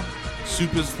people.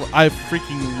 Soup is, I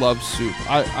freaking love soup.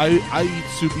 I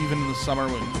eat soup even in the summer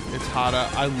when it's hot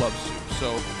out. I love soup.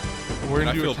 So we're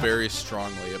gonna I do feel very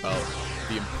strongly about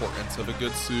the importance of a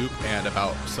good soup and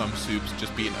about some soups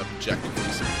just being objectively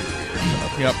superior to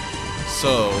others. Yep.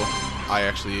 So I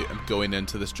actually am going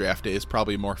into this draft day is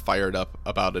probably more fired up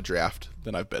about a draft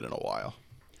than I've been in a while.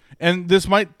 And this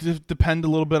might depend a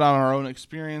little bit on our own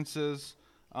experiences,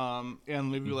 and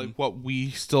maybe like what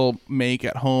we still make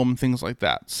at home, things like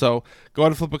that. So go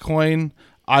ahead and flip a coin.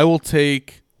 I will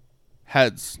take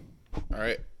heads. All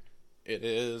right. It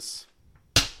is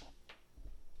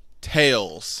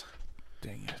tails.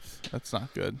 Dang it. That's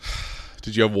not good.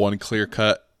 Did you have one clear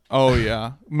cut? Oh,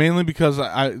 yeah. Mainly because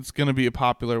it's going to be a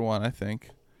popular one, I think.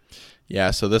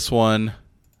 Yeah, so this one,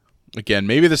 again,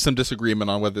 maybe there's some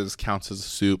disagreement on whether this counts as a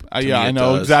soup. Yeah, I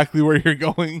know exactly where you're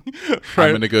going. Right. I'm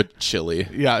going to go chili.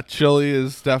 Yeah, chili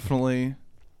is definitely...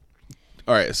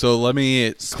 All right, so let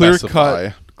me specify.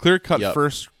 Clear cut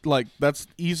first, like, that's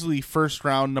easily first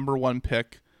round, number 1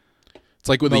 pick. It's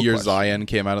like when the year Zion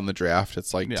came out in the draft.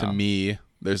 It's like, to me,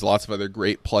 there's lots of other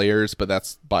great players, but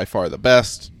that's by far the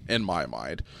best in my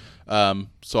mind.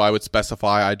 So I would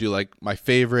specify I do like my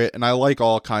favorite, and I like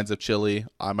all kinds of chili.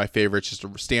 My favorite's just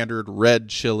a standard red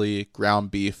chili,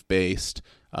 ground beef based,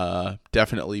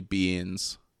 definitely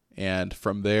beans. And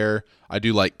from there, I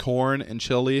do like corn and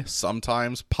chili,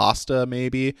 sometimes pasta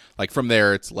maybe. Like from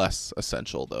there, it's less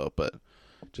essential though, but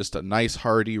just a nice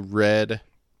hearty red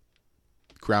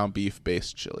ground beef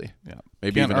based chili. Yeah,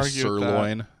 maybe even a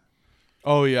sirloin.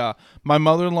 Oh, yeah. My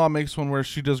mother-in-law makes one where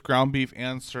she does ground beef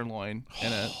and sirloin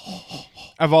in it.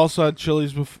 I've also had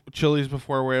chilies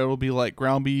before where it'll be like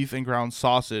ground beef and ground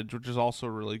sausage, which is also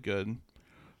really good.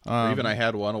 Or even I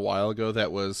had one a while ago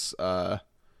that was,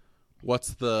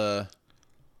 what's the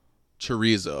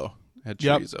chorizo? It had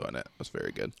chorizo in it. It was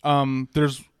very good.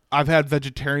 I've had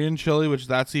vegetarian chili, which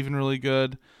that's even really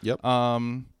good. Yep. A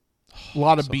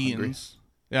lot of beans. Hungry.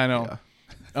 Yeah, I know.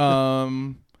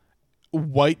 Yeah.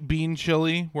 White bean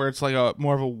chili, where it's like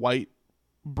more of a white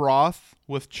broth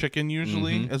with chicken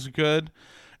usually is good.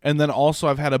 And then also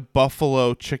I've had a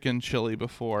buffalo chicken chili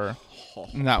before.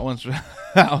 And that one's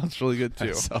really good too.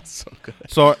 That sounds so good.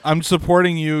 So I'm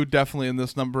supporting you definitely in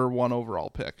this number 1 overall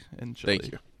pick in chili.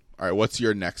 Thank you. All right, what's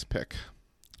your next pick?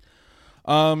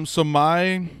 So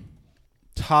my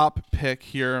top pick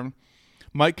here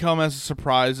might come as a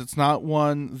surprise. It's not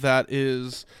one that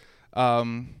is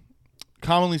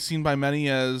commonly seen by many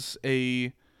as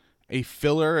a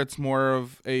filler. It's more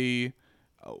of a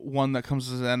one that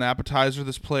comes as an appetizer.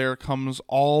 This player comes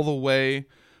all the way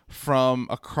from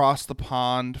across the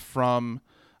pond from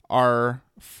our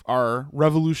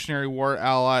Revolutionary War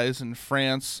allies in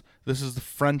France. This is the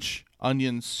French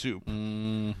onion soup.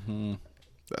 Mm-hmm.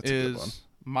 That's a good one.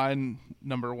 My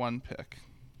number 1 pick.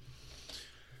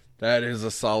 That is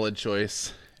a solid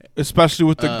choice, especially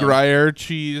with the Gruyere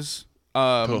cheese.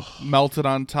 Melted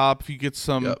on top. If you get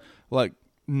some like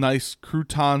nice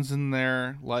croutons in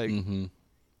there, like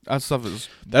that stuff is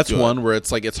good. One where it's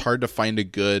like it's hard to find a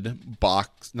good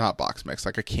not box mix,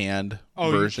 like a canned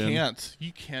version.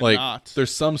 You cannot. Like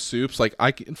there's some soups like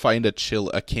I can find a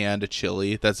canned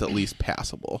chili that's at least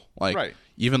passable. Like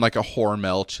even like a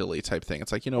Hormel chili type thing.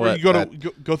 It's like, you know what? You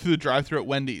go through the drive-thru at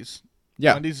Wendy's.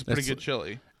 Yeah, Wendy's is pretty good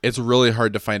chili. It's really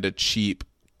hard to find a cheap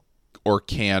or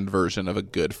canned version of a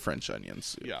good French onion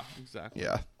soup. Yeah, exactly.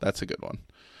 Yeah, that's a good one.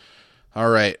 All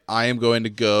right, I am going to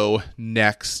go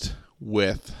next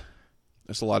with,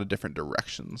 there's a lot of different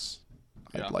directions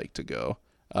I'd like to go.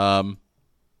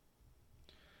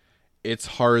 It's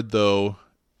hard, though,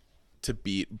 to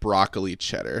beat broccoli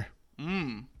cheddar.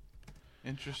 Interesting.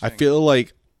 I feel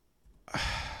like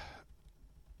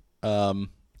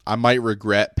I might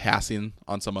regret passing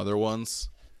on some other ones.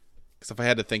 Because if I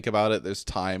had to think about it, there's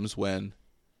times when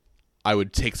I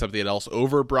would take something else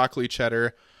over broccoli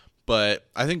cheddar. But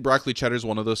I think broccoli cheddar is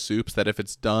one of those soups that if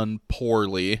it's done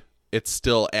poorly, it's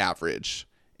still average.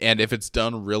 And if it's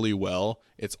done really well,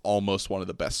 it's almost one of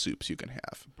the best soups you can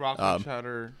have. Broccoli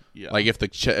cheddar, yeah. Like if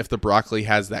the broccoli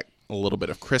has that a little bit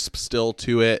of crisp still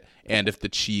to it, and if the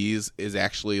cheese is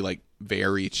actually like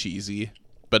very cheesy,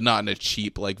 but not in a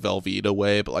cheap like Velveeta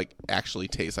way, but like actually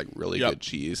tastes like really good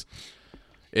cheese.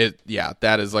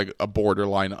 That is like a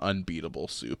borderline unbeatable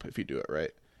soup if you do it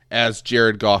right. As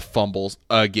Jared Goff fumbles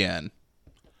again.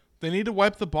 They need to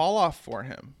wipe the ball off for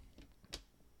him.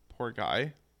 Poor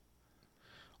guy.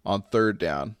 On 3rd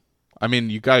down. I mean,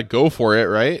 you got to go for it,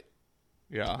 right?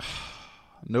 Yeah.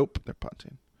 Nope, they're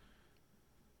punting.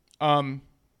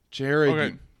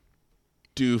 Jared,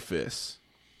 you doofus.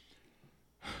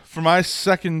 For my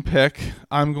second pick,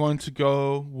 I'm going to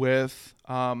go with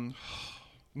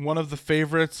one of the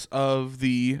favorites of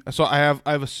the. So I have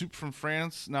a soup from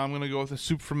France. Now I'm going to go with a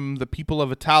soup from the people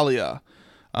of Italia.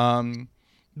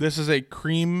 This is a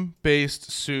cream-based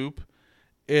soup.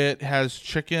 It has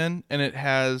chicken and it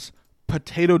has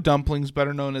potato dumplings,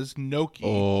 better known as gnocchi.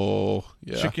 Oh,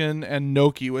 yeah. Chicken and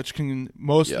gnocchi, which can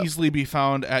most easily be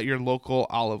found at your local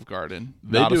Olive Garden.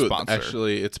 They Not do a sponsor.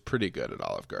 actually. It's pretty good at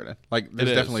Olive Garden. Like, there's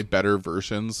It is. definitely better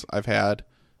versions I've had,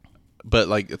 but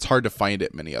like it's hard to find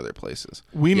it many other places.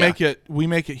 We make it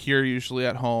here usually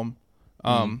at home.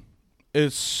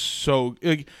 It's so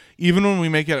even when we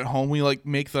make it at home, we like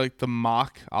make the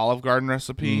mock Olive Garden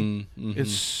recipe.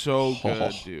 It's so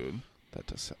good, dude. That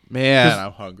does. Man,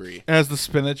 I'm hungry. It has the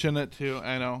spinach in it too.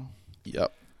 I know.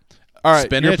 Yep. All right,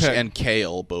 spinach and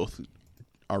kale both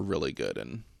are really good,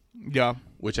 and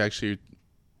which actually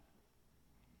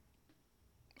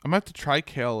I'm gonna have to try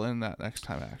kale in that next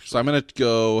time. Actually, so I'm gonna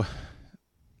go.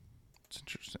 It's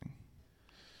interesting.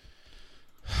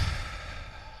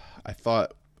 I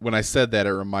thought when I said that,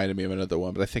 it reminded me of another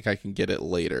one, but I think I can get it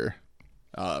later,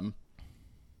 in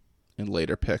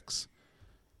later picks.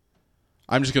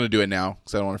 I'm just gonna do it now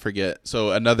because I don't want to forget.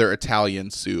 So another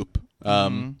Italian soup,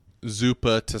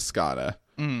 zuppa Toscana,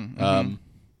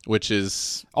 which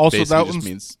is also basically that just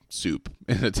means soup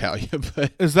in Italian.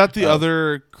 But is that the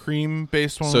other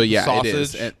cream-based one? So with yeah, sausage? it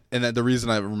is, and then the reason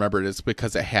I remember it is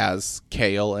because it has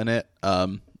kale in it.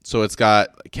 So it's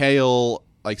got kale,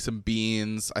 like some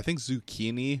beans, I think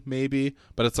zucchini maybe,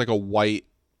 but it's like a white.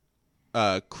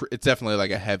 It's definitely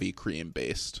like a heavy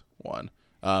cream-based one.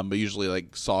 But usually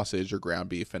like sausage or ground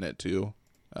beef in it too.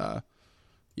 Yeah,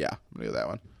 I'm gonna do that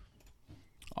one.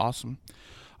 Awesome.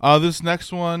 This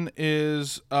next one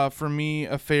is for me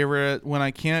a favorite. When I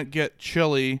can't get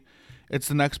chili, it's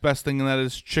the next best thing, and that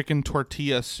is chicken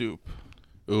tortilla soup.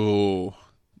 Ooh,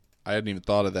 I hadn't even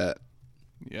thought of that.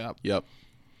 Yep.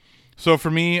 So for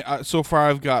me, so far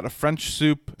I've got a French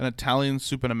soup, an Italian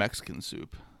soup, and a Mexican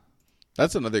soup.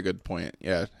 That's another good point.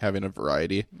 Yeah, having a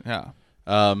variety. Yeah.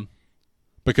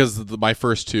 Because my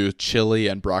first two, chili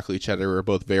and broccoli cheddar, were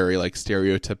both very like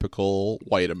stereotypical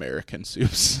white American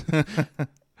soups.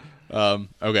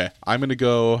 Okay, I'm gonna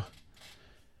go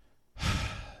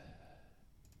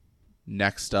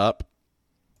next up.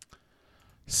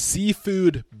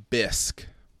 Seafood bisque.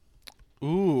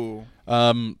 Ooh.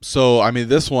 So I mean,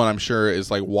 this one I'm sure is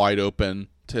like wide open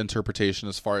to interpretation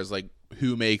as far as like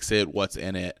who makes it, what's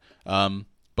in it. But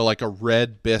like a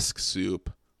red bisque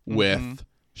soup with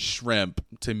shrimp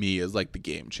to me is like the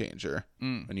game changer.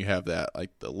 When you have that,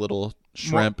 like the little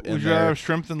shrimp in would you there. have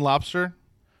shrimp than lobster?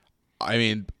 I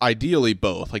mean, ideally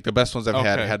both. Like the best ones I've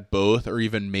had both, or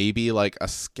even maybe like a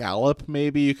scallop.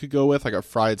 Maybe you could go with like a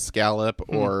fried scallop,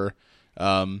 or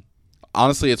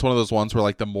honestly, it's one of those ones where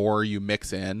like the more you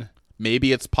mix in,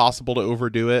 maybe it's possible to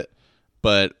overdo it,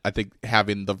 but I think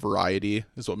having the variety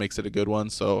is what makes it a good one.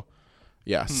 So,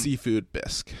 yeah, seafood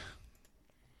bisque.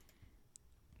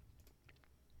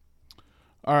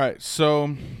 All right,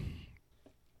 so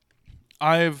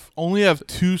only have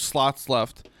 2 slots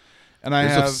left, and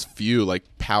There's have a few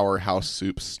like powerhouse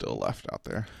soups still left out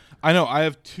there. I know I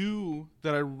have 2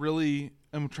 that I really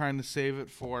am trying to save it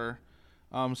for.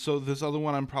 So this other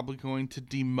one I'm probably going to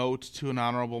demote to an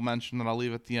honorable mention that I'll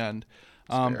leave at the end.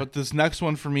 But this next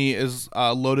one for me is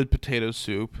loaded potato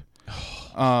soup.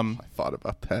 I thought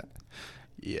about that.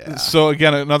 Yeah. So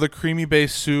again, another creamy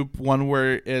based soup, one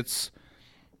where it's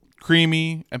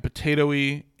creamy and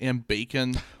potatoey and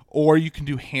bacon, or you can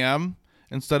do ham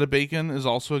instead of bacon is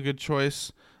also a good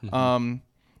choice. I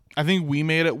think we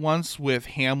made it once with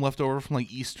ham left over from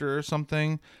like Easter or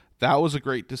something. That was a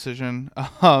great decision.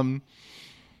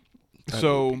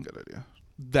 So would be a good idea.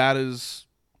 that is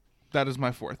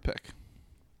my 4th pick.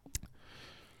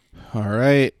 All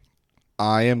right.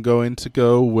 I am going to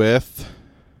go with.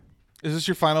 Is this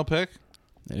your final pick?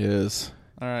 It is.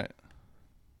 All right.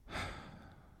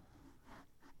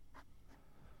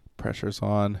 Pressure's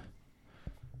on.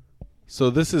 So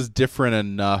this is different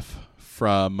enough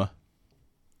from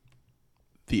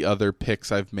the other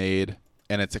picks I've made,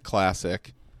 and it's a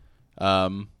classic.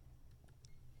 I'm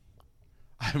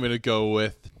going to go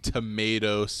with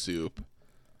tomato soup.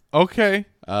 Okay.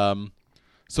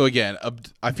 So again,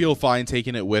 I feel fine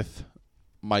taking it with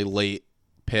my late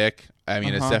pick. I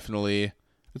mean, it's definitely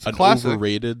an classic.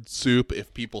 overrated soup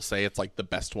if people say it's like the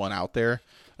best one out there.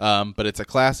 But it's a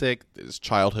classic. There's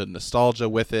childhood nostalgia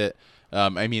with it.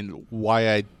 I mean,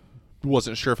 why I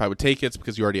wasn't sure if I would take it's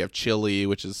because you already have chili,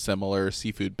 which is similar.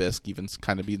 Seafood bisque even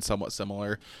kind of being somewhat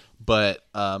similar. But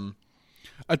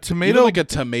a tomato, like a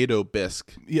tomato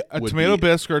bisque. Yeah, a tomato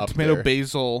bisque or a tomato there.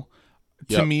 basil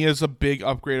to me is a big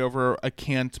upgrade over a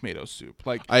canned tomato soup.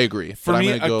 Like I agree. For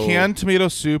me, a canned tomato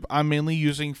soup I'm mainly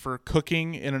using for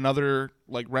cooking in another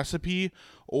like recipe,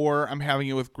 or I'm having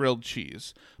it with grilled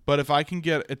cheese. But if I can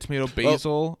get a tomato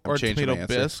basil or a tomato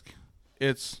bisque,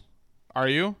 it's. Are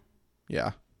you?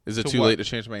 Yeah. Is it too late to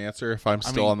change my answer if I'm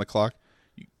still on the clock?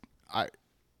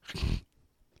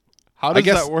 How does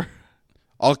that work?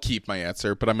 I'll keep my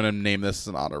answer, but I'm going to name this as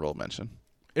an honorable mention.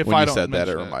 If when I you don't said that,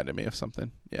 it mention reminded me of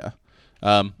something. Yeah.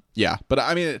 Yeah, but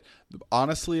I mean,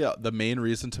 honestly, the main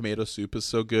reason tomato soup is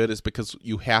so good is because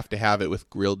you have to have it with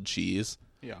grilled cheese.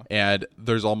 Yeah. And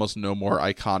there's almost no more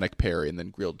iconic pairing than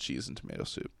grilled cheese and tomato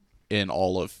soup in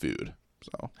all of food.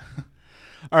 So,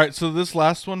 all right. So this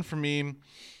last one for me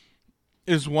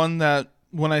is one that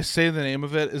when I say the name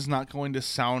of it is not going to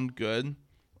sound good,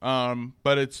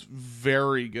 but it's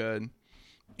very good,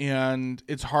 and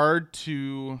it's hard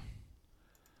to.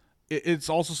 It's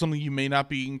also something you may not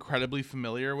be incredibly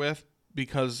familiar with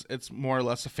because it's more or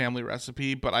less a family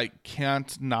recipe, but I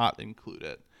can't not include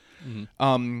it.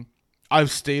 Mm-hmm.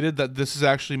 I've stated that this is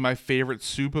actually my favorite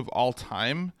soup of all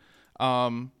time.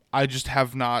 I just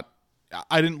have not.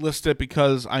 I didn't list it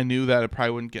because I knew that it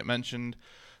probably wouldn't get mentioned.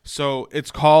 So it's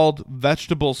called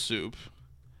vegetable soup,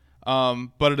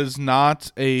 but it is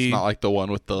not a. It's not like the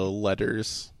one with the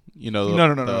letters. No.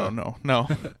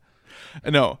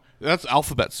 No, that's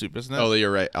alphabet soup, isn't it? Oh,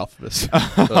 you're right, alphabet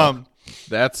soup.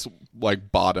 That's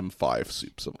like bottom 5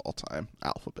 soups of all time.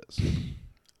 Alphabet soup.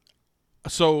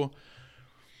 So,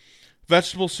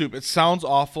 vegetable soup. It sounds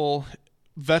awful.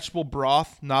 Vegetable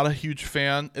broth. Not a huge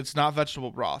fan. It's not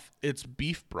vegetable broth. It's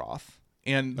beef broth,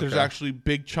 and there's actually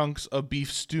big chunks of beef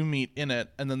stew meat in it,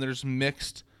 and then there's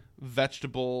mixed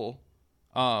vegetable.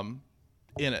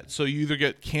 In it. So you either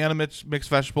get can of mixed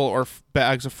vegetable or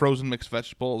bags of frozen mixed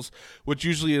vegetables, which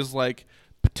usually is like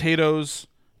potatoes,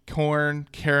 corn,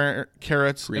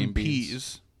 carrots, and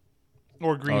peas.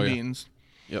 Or green beans.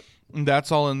 Yep. And that's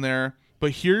all in there.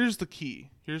 But here's the key.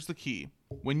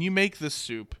 When you make this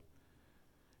soup,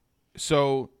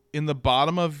 so in the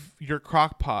bottom of your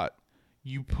crock pot,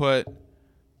 you put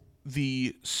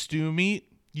the stew meat,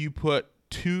 you put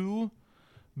 2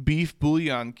 beef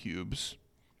bouillon cubes,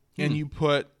 and you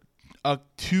put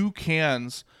 2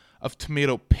 cans of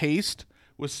tomato paste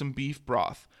with some beef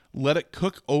broth. Let it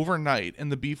cook overnight,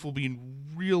 and the beef will be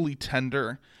really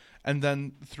tender. And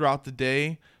then throughout the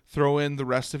day, throw in the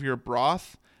rest of your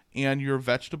broth and your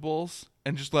vegetables,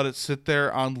 and just let it sit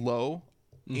there on low.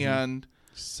 Mm-hmm. And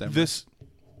this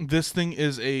thing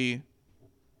is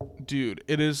dude,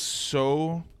 it is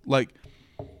so like.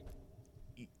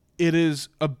 It is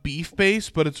a beef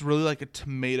base, but it's really like a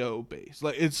tomato base.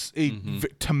 Like it's a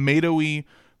tomatoey,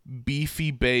 beefy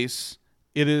base.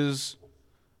 It is.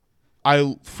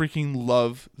 I freaking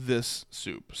love this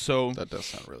soup. So that does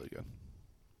sound really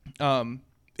good.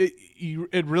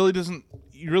 It really doesn't.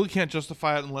 You really can't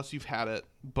justify it unless you've had it.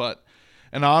 But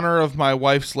in honor of my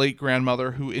wife's late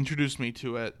grandmother, who introduced me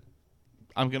to it,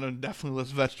 I'm gonna definitely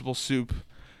list vegetable soup.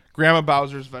 Grandma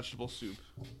Bowser's vegetable soup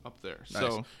up there. Nice.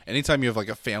 So anytime you have like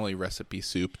a family recipe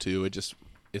soup too, it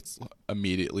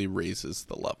immediately raises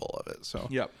the level of it. So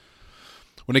yep.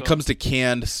 When it comes to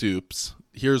canned soups,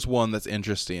 here's one that's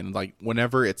interesting. Like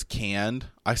whenever it's canned,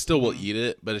 I still will eat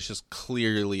it, but it's just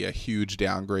clearly a huge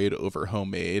downgrade over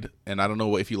homemade. And I don't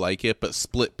know if you like it, but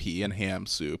split pea and ham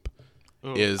soup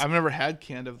I've never had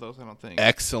canned of those, I don't think.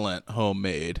 Excellent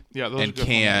homemade. Yeah, those and are good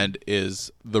canned homemade.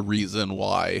 Is the reason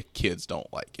why kids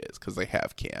don't like it, is because they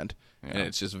have canned, and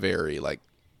it's just very like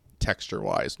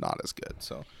texture-wise not as good.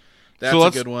 So that's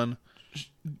a good one.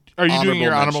 Are you doing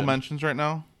your honorable mentions right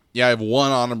now? Yeah, I have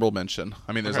one honorable mention.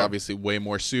 I mean, there's obviously way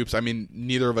more soups. I mean,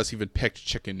 neither of us even picked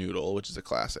chicken noodle, which is a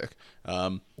classic.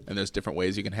 And there's different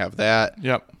ways you can have that.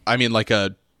 Yep. I mean, like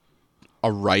a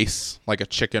rice, like a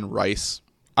chicken rice.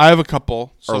 I have a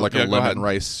couple. Or like a lemon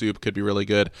rice soup could be really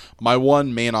good. My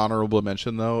one main honorable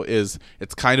mention, though, is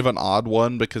it's kind of an odd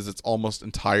one because it's almost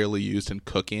entirely used in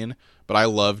cooking. But I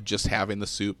love just having the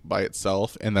soup by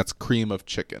itself, and that's cream of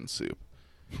chicken soup.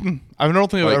 I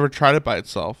don't think I've ever tried it by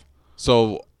itself.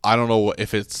 So I don't know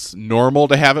if it's normal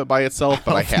to have it by itself,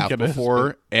 but I have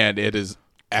before, and it is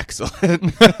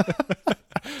excellent.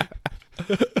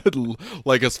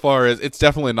 Like as far as it's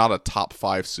definitely not a top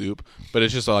 5 soup, but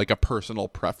it's just like a personal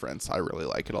preference. I really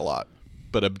like it a lot,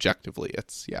 but objectively,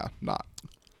 it's not.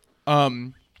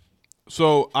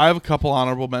 So I have a couple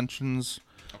honorable mentions.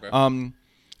 Okay.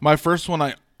 My first one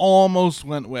I almost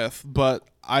went with, but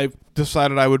I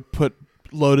decided I would put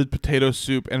loaded potato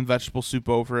soup and vegetable soup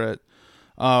over it.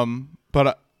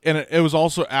 But it was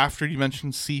also after you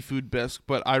mentioned seafood bisque,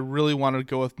 but I really wanted to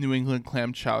go with New England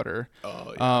clam chowder.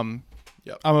 Oh yeah.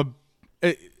 Yep.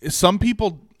 Some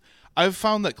people, I've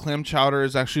found that clam chowder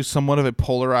is actually somewhat of a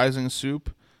polarizing soup.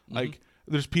 Mm-hmm. Like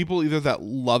there's people either that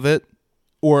love it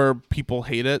or people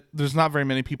hate it. There's not very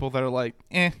many people that are like,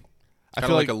 eh. I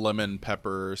feel like a lemon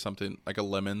pepper or something, like a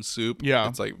lemon soup. Yeah.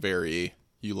 It's like very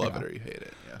You love it or you hate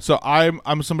it. Yeah. So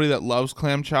I'm somebody that loves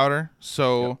clam chowder.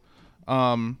 So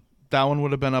that one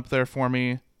would have been up there for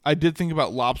me. I did think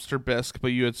about lobster bisque, but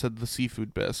you had said the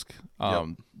seafood bisque.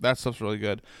 That stuff's really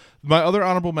good. My other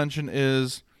honorable mention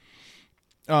is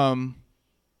my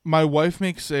wife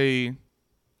makes a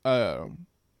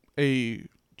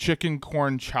chicken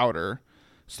corn chowder.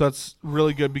 So that's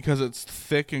really good because it's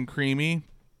thick and creamy.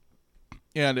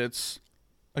 And it's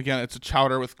a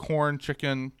chowder with corn,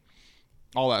 chicken,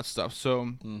 all that stuff.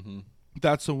 So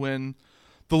that's a win.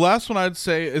 The last one I'd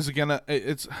say is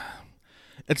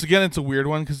it's a weird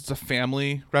one because it's a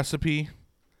family recipe.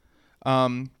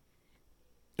 But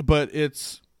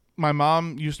my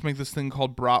mom used to make this thing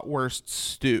called bratwurst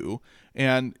stew,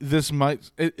 and this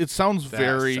it sounds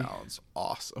sounds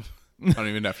awesome. I don't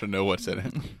even have to know what's in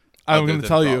it. I'm going to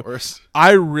tell you,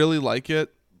 I really like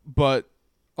it, but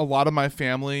a lot of my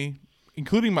family,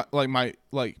 including my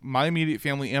immediate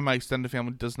family and my extended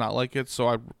family, does not like it. So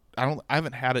I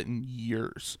haven't had it in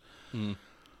years.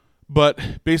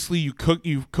 But basically, you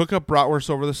cook up bratwurst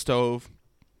over the stove,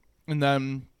 and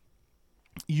then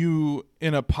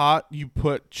in a pot you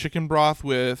put chicken broth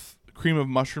with cream of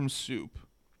mushroom soup,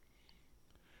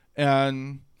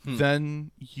 and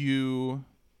then you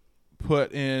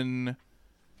put in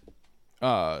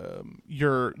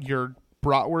your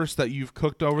bratwurst that you've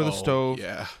cooked over the stove,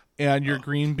 and your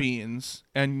green beans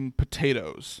and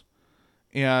potatoes,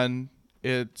 and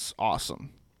it's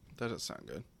awesome. That does sound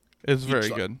good. It's very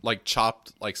good. Like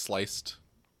chopped, like sliced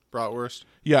bratwurst?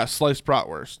 Yeah, sliced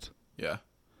bratwurst. Yeah.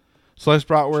 Sliced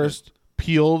bratwurst,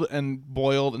 peeled and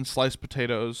boiled and sliced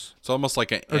potatoes. It's almost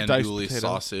like an andouille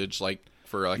sausage, like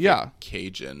for like a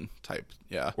Cajun type.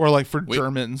 Yeah. Or like for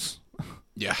Germans.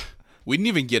 Yeah. We didn't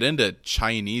even get into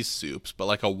Chinese soups, but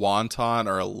like a wonton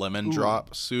or a lemon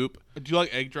drop soup. Do you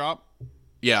like egg drop?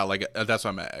 Yeah, like that's why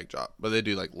I'm at egg drop. But they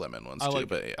do like lemon ones too.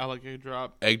 But yeah. I like egg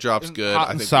drop. Egg drop's good. Hot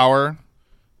and sour.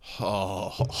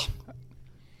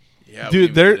 Yeah,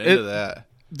 dude, that.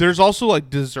 There's also like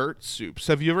dessert soups.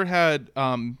 Have you ever had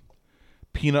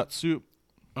peanut soup?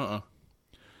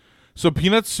 So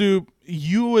peanut soup,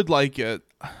 you would like it.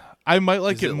 I might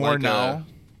like it more now.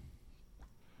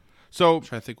 So I'm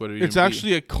trying to think what it's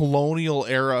actually a colonial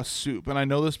era soup, and I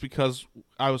know this because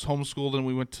I was homeschooled and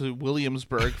we went to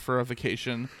Williamsburg for a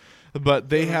vacation. But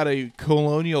they had a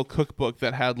colonial cookbook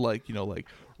that had like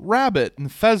rabbit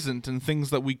and pheasant and things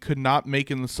that we could not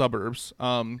make in the suburbs.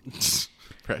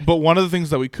 Right. But one of the things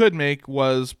that we could make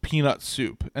was peanut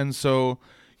soup, and so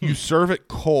you serve it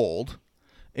cold,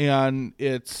 and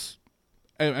it's,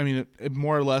 I mean, it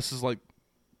more or less is like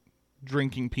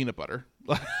drinking peanut butter.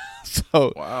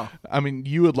 So, wow. I mean,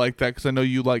 you would like that because I know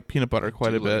you like peanut butter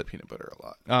quite a bit. Like peanut butter a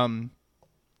lot.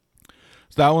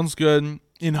 So that one's good.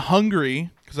 In Hungary,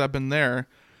 because I've been there,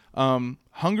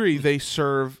 Hungary, they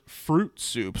serve fruit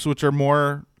soups, which are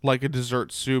more like a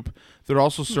dessert soup. They're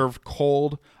also served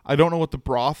cold. I don't know what the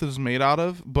broth is made out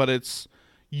of, but it's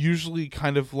usually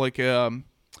kind of like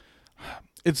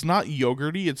it's not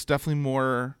yogurty. It's definitely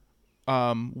more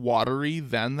watery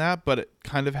than that, but it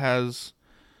kind of has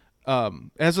a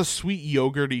sweet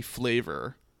yogurty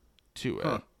flavor to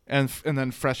it, and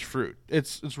then fresh fruit.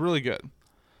 It's really good.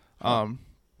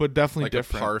 But definitely like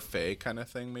different. A parfait kind of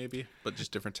thing, maybe, but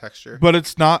just different texture. But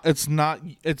it's not.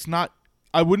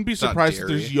 I wouldn't be surprised if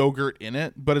there's yogurt in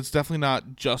it, but it's definitely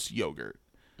not just yogurt.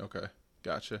 Okay,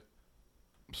 gotcha.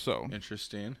 So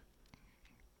interesting.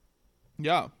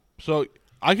 Yeah. So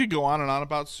I could go on and on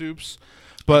about soups,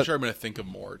 but I'm sure I'm gonna think of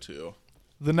more too.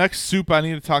 The next soup I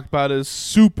need to talk about is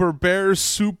Super Bears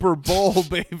Super Bowl,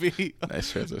 baby.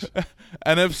 Nice transition.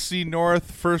 NFC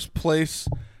North, first place,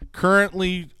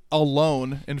 currently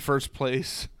alone in first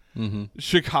place,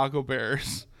 Chicago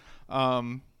Bears.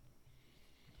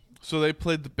 So they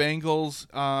played the Bengals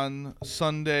on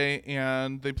Sunday,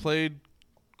 and they played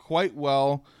quite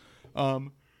well.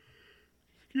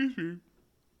 Excuse me.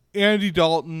 Andy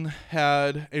Dalton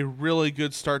had a really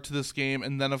good start to this game,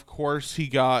 and then, of course, he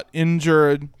got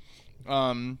injured,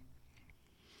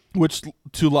 which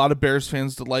to a lot of Bears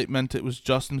fans' delight meant it was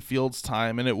Justin Fields'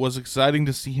 time, and it was exciting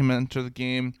to see him enter the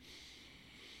game.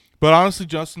 But honestly,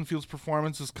 Justin Fields'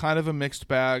 performance is kind of a mixed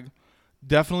bag.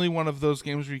 Definitely one of those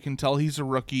games where you can tell he's a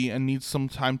rookie and needs some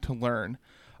time to learn.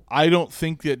 I don't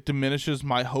think that diminishes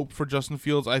my hope for Justin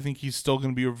Fields. I think he's still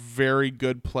going to be a very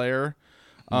good player.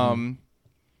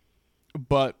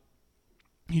 But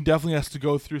he definitely has to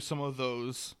go through some of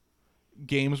those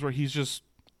games where he's just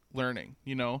learning,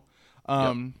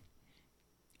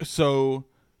 So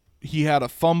he had a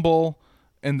fumble,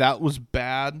 and that was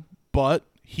bad, but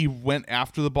he went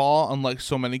after the ball, unlike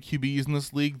so many QBs in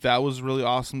this league. That was really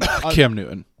awesome. Cam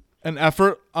Newton. An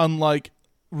effort unlike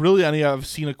really any I've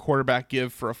seen a quarterback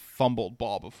give for a fumbled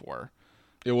ball before.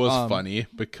 It was funny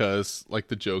because, like,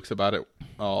 the jokes about it.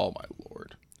 Oh my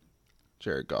Lord,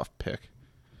 Jared Goff pick.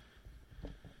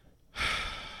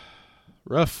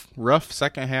 rough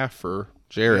second half for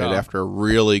Jared after a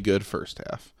really good first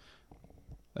half.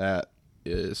 That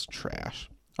is trash.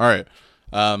 All right.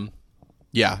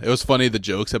 Yeah, it was funny, the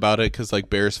jokes about it, because, like,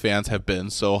 Bears fans have been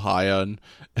so high on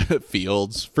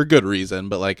Fields for good reason,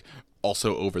 but, like,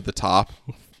 also over the top,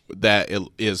 that it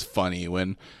is funny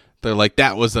when they're like,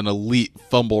 that was an elite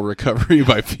fumble recovery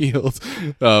by Fields.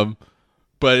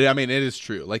 But, I mean, it is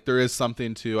true. Like, there is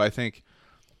something to, I think,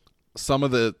 some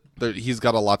of he's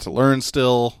got a lot to learn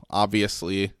still,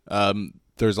 obviously.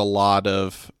 There's a lot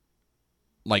of,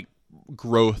 like,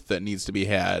 growth that needs to be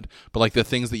had, but, like, the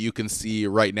things that you can see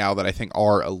right now that I think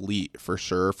are elite for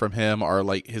sure from him are,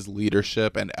 like, his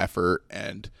leadership and effort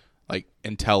and, like,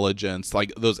 intelligence,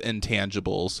 like those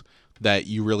intangibles that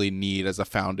you really need as a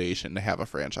foundation to have a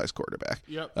franchise quarterback.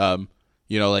 Yep.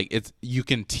 You know, like, you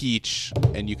can teach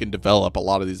and you can develop a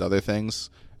lot of these other things,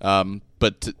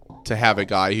 but to have a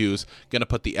guy who's going to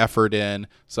put the effort in,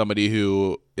 somebody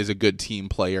who is a good team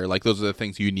player, like, those are the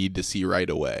things you need to see right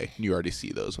away. You already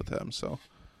see those with him. So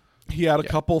he had a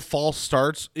couple false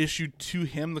starts issued to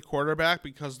him, the quarterback,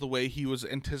 because the way he was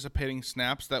anticipating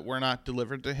snaps that were not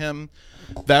delivered to him.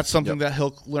 That's something that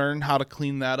he'll learn how to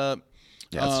clean that up.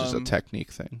 Yeah, it's just a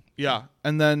technique thing. Yeah,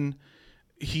 and then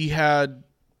he had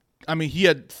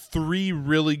 3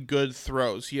 really good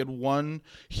throws. He had one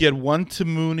to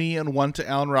Mooney and one to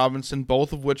Allen Robinson,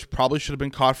 both of which probably should have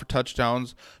been caught for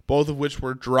touchdowns, both of which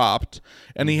were dropped.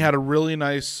 And he had a really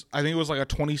nice, I think it was like a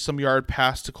 20-some yard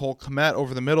pass to Cole Kmet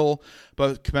over the middle,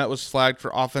 but Kmet was flagged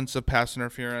for offensive pass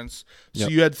interference. So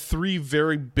you had 3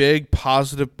 very big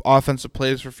positive offensive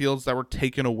plays for Fields that were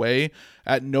taken away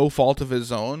at no fault of his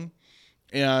own.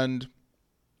 And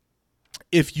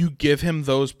if you give him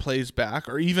those plays back,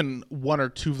 or even 1 or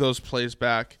 2 of those plays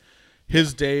back,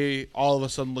 his day all of a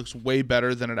sudden looks way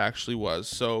better than it actually was.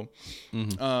 So,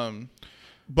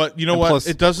 but you know what? Plus,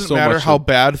 it doesn't matter how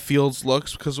bad Fields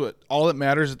looks, because all that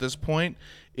matters at this point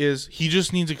is he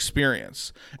just needs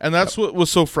experience. And that's what was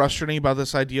so frustrating about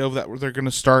this idea of that they're going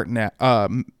to start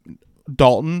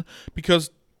Dalton, because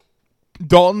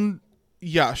Dalton,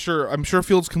 yeah, sure, I'm sure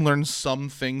Fields can learn some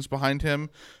things behind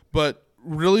him, but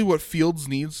really what Fields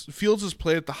has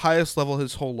played at the highest level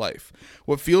his whole life.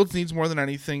 What Fields needs more than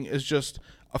anything is just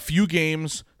a few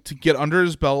games to get under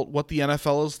his belt what the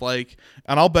NFL is like.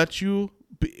 And I'll bet you,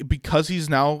 because he's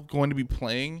now going to be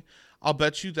playing, I'll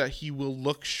bet you that he will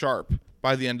look sharp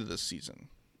by the end of this season.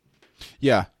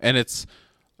 Yeah, and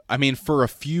for a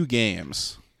few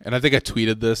games, and I think I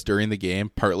tweeted this during the game,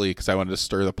 partly because I wanted to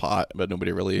stir the pot, but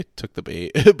nobody really took the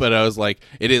bait. But I was like,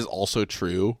 it is also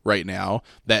true right now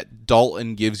that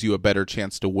Dalton gives you a better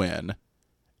chance to win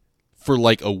for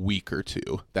like a week or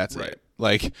 2. That's right.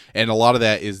 Like, and a lot of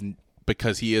that is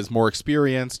because he is more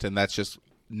experienced, and that's just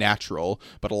natural.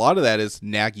 But a lot of that is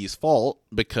Nagy's fault,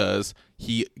 because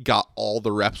he got all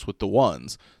the reps with the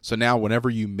ones. So now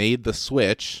whenever you made the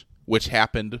switch, which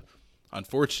happened,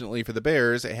 unfortunately for the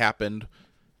Bears, it happened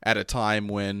at a time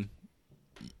when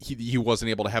he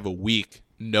wasn't able to have a week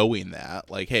knowing that,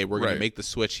 like, hey, we're going to make the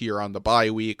switch here on the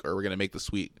bye week, or we're going to make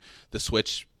the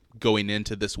switch going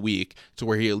into this week, to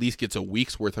where he at least gets a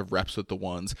week's worth of reps with the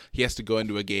ones. He has to go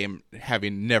into a game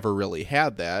having never really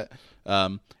had that.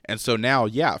 And so now,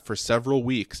 for several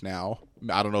weeks now,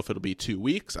 I don't know if it'll be 2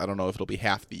 weeks. I don't know if it'll be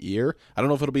half the year. I don't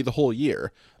know if it'll be the whole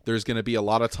year. There's going to be a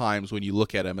lot of times when you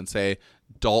look at him and say,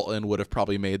 Dalton would have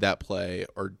probably made that play,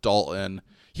 or Dalton,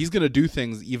 he's going to do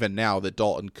things even now that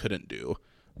Dalton couldn't do.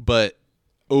 But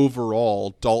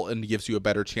overall, Dalton gives you a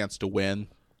better chance to win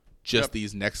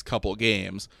these next couple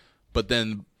games. But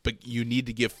you need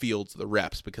to give Fields the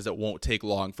reps, because it won't take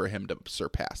long for him to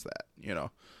surpass that, you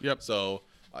know? Yep. So,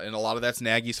 and a lot of that's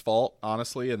Nagy's fault,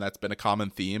 honestly, and that's been a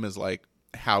common theme, is like,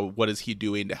 what is he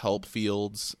doing to help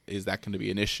Fields? Is that going to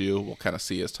be an issue? We'll kind of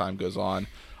see as time goes on.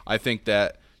 I think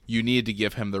that you need to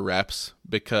give him the reps,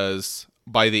 because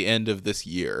by the end of this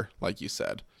year, like you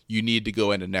said, you need to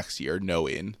go into next year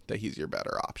knowing that he's your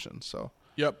better option. So,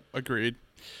 yep, agreed.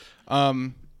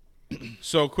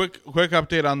 So quick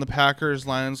update on the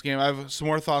Packers-Lions game. I have some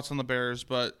more thoughts on the Bears,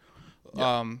 but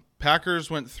Packers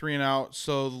went 3-and-out,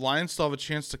 so the Lions still have a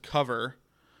chance to cover.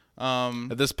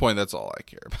 At this point, that's all I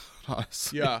care about,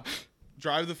 honestly. Yeah.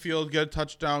 Drive the field, get a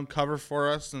touchdown, cover for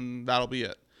us, and that'll be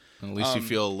it. And at least you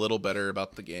feel a little better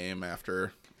about the game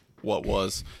after what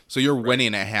was. So you're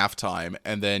winning at halftime,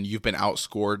 and then you've been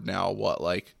outscored now,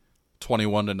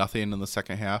 21-0 in the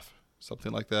second half?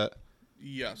 Something like that?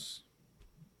 Yes.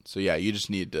 So, yeah, you just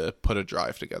need to put a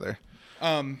drive together.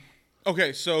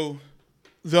 Okay, so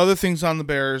the other things on the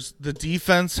Bears, the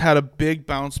defense had a big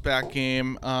bounce back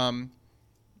game.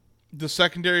 The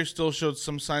secondary still showed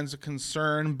some signs of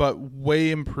concern, but way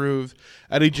improved.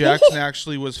 Eddie Jackson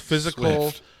actually was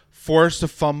physical, forced a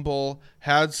fumble,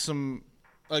 had some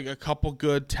a couple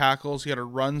good tackles. He had to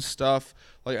run stuff.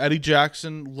 Like Eddie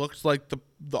Jackson looked like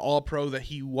the All-Pro that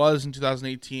he was in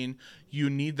 2018. You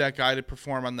need that guy to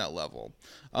perform on that level.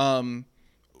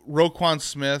 Roquan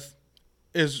Smith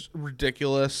is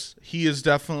ridiculous. He is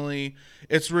definitely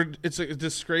it's a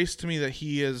disgrace to me that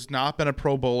he has not been a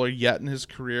Pro Bowler yet in his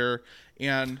career,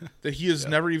 and that he is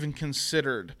never even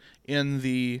considered in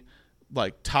the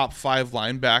top 5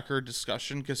 linebacker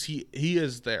discussion, because he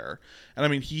is there. And I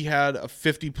mean, he had a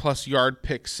 50+ yard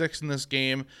pick 6 in this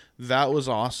game. That was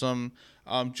awesome.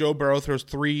 Joe Burrow throws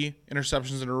 3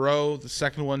 interceptions in a row. The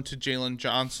second one to Jalen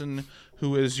Johnson,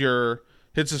 who is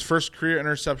hits his first career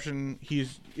interception.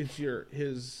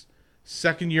 His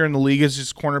second year in the league as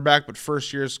his cornerback, but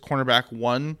first year as cornerback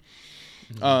 1.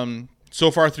 So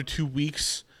far through 2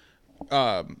 weeks,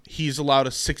 he's allowed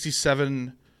a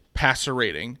 67 passer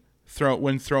rating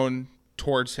when thrown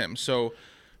towards him. So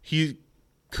he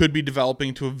could be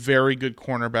developing to a very good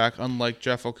cornerback, unlike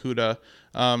Jeff Okudah.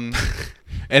 And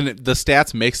the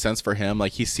stats make sense for him.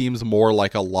 Like, he seems more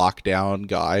like a lockdown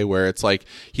guy, where it's like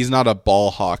he's not a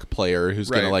ball hawk player who's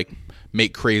going to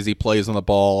make crazy plays on the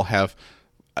ball, have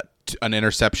an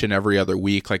interception every other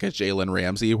week like a Jalen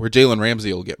Ramsey, where Jalen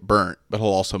Ramsey will get burnt, but he'll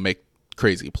also make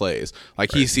crazy plays.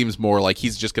 He seems more like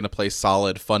he's just going to play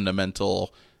solid,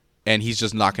 fundamental, and he's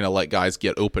just not going to let guys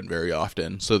get open very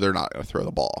often, so they're not going to throw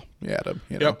the ball at him.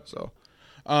 So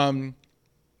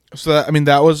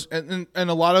that was and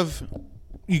a lot of,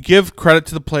 you give credit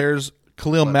to the players.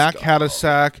 Khalil Mack had a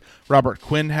sack. Robert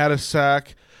Quinn had a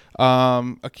sack.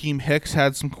 Akeem Hicks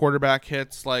had some quarterback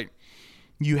hits.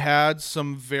 You had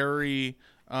some very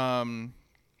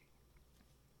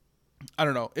I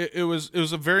don't know. It was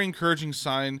a very encouraging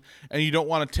sign, and you don't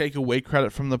want to take away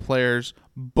credit from the players.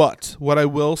 But what I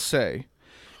will say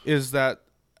is that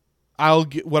I'll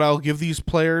give these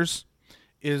players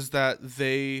is that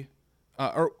they.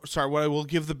 What I will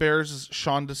give the Bears is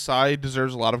Sean Desai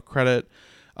deserves a lot of credit.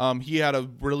 He had a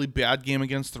really bad game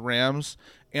against the Rams,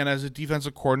 and as a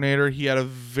defensive coordinator, he had a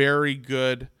very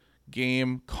good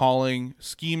game calling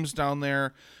schemes down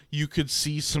there. You could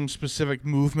see some specific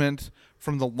movement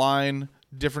from the line,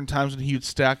 different times when he would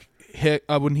stack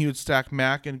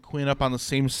Mack and Quinn up on the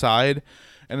same side,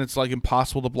 and it's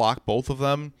impossible to block both of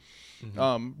them.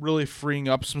 Really freeing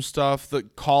up some stuff. The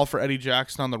call for Eddie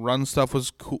Jackson on the run stuff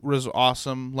was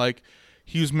awesome.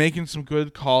 He was making some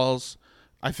good calls.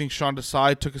 I think Sean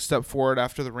Desai took a step forward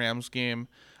after the Rams game.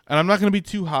 And I'm not going to be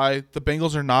too high. The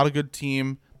Bengals are not a good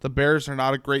team. The Bears are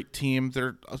not a great team.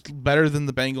 They're better than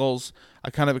the Bengals.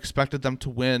 I kind of expected them to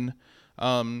win.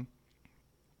 And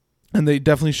they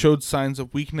definitely showed signs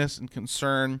of weakness and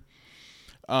concern.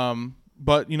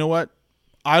 But you know what?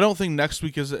 I don't think next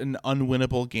week is an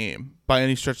unwinnable game by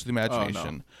any stretch of the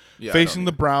imagination. Facing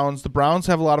the Browns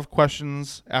have a lot of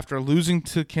questions after losing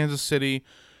to Kansas City,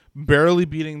 barely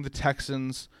beating the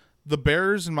Texans. The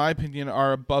Bears, in my opinion,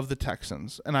 are above the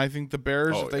Texans. And I think the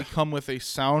Bears, if they come with a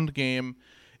sound game,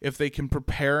 if they can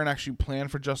prepare and actually plan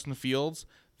for Justin Fields,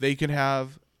 they can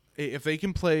have, if they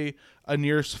can play a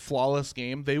near flawless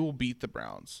game, they will beat the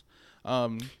Browns.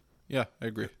 Yeah, I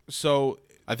agree. So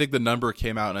I think the number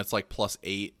came out and it's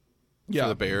 +8 for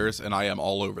the Bears, and I am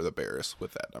all over the Bears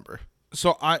with that number.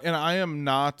 So I am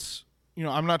not,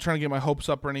 I'm not trying to get my hopes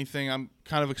up or anything. I'm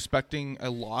kind of expecting a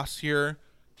loss here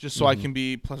just so I can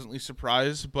be pleasantly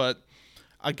surprised, but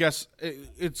I guess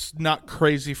it's not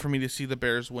crazy for me to see the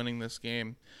Bears winning this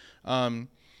game.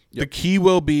 The key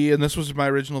will be, and this was my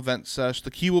original event sesh,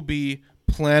 the key will be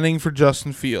planning for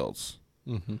Justin Fields.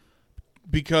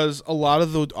 Because a lot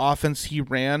of the offense he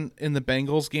ran in the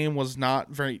Bengals game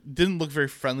didn't look very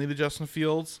friendly to Justin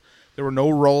Fields. There were no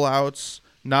rollouts,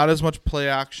 not as much play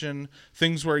action,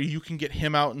 things where you can get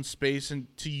him out in space and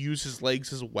to use his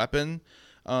legs as a weapon.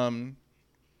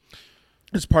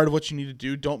 Is part of what you need to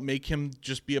do. Don't make him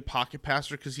just be a pocket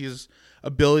passer, because his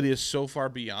ability is so far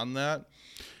beyond that.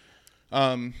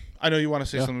 I know you want to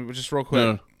say something, but just real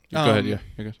quick. No. Go ahead. Yeah,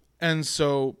 you're good. And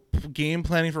so game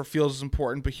planning for Fields is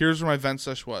important, but here's where my vent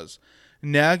sesh was.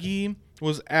 Nagy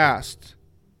was asked,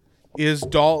 is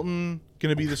Dalton going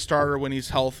to be the starter when he's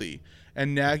healthy?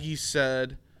 And Nagy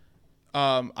said,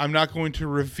 I'm not going to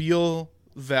reveal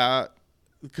that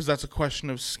because that's a question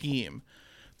of scheme.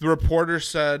 The reporter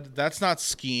said, that's not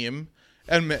scheme.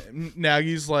 And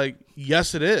Nagy's like,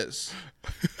 yes, it is.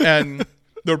 And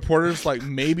the reporter's like,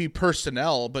 maybe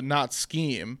personnel, but not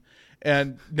scheme.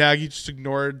 And Nagy just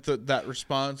ignored that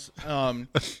response. And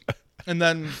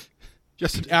then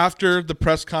just after the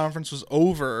press conference was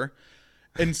over,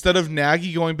 instead of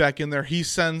Nagy going back in there, he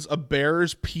sends a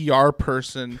Bears PR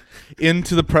person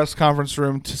into the press conference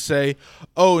room to say,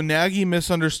 oh, Nagy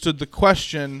misunderstood the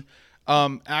question.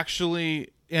 Actually,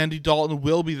 Andy Dalton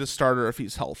will be the starter if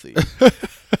he's healthy.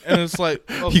 And it's like,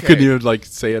 okay. He couldn't even like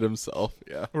say it himself.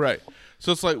 Yeah. Right.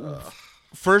 So it's like,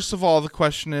 first of all, the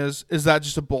question is that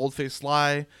just a bold-faced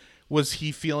lie? Was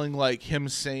he feeling like him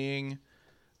saying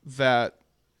that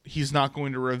he's not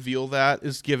going to reveal that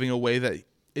is giving away that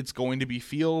it's going to be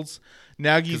Fields?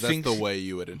 Nagy thinks that's the way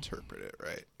you would interpret it,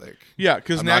 right? Like, yeah,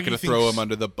 because I'm Nagy not going to throw him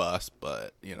under the bus,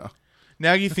 but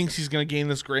Nagy thinks he's going to gain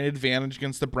this great advantage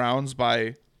against the Browns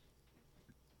by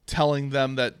telling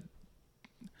them that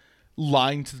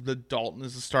lying to the Dalton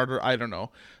is the starter. I don't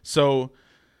know. So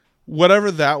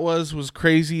whatever that was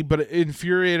crazy, but it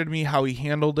infuriated me how he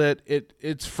handled it.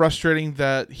 It's frustrating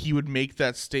that he would make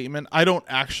that statement. I don't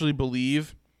actually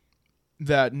believe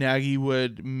that Nagy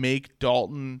would make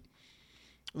Dalton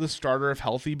the starter if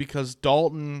healthy, because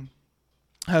Dalton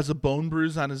has a bone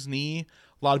bruise on his knee.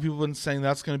 A lot of people have been saying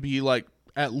that's going to be like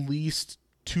at least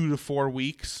 2 to 4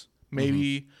 weeks,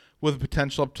 maybe with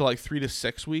potential up to like 3 to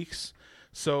 6 weeks.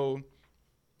 So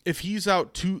if he's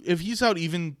out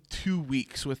even 2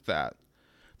 weeks with that,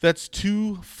 that's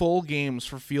 2 full games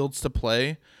for Fields to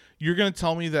play. You're going to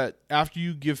tell me that after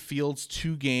you give Fields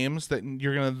 2 games that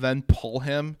you're going to then pull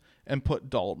him and put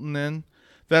Dalton in?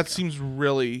 That seems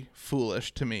really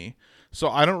foolish to me. So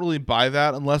I don't really buy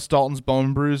that unless Dalton's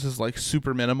bone bruise is like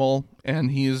super minimal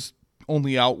and he's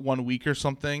only out 1 week or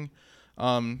something.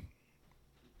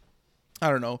 I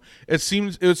don't know.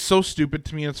 It's so stupid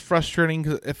to me. It's frustrating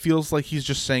because it feels like he's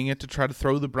just saying it to try to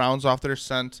throw the Browns off their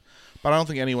scent, but I don't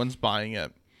think anyone's buying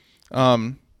it.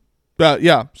 But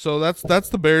yeah, so that's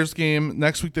the Bears game.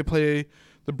 Next week they play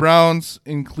the Browns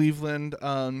in Cleveland.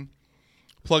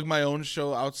 Plug my own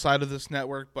show outside of this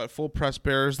network, but Full Press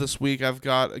Bears this week. I've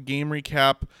got a game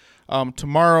recap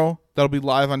tomorrow that'll be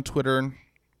live on Twitter.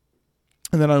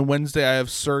 And then on Wednesday, I have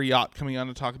Sir Yacht coming on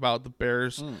to talk about the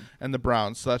Bears and the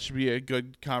Browns. So that should be a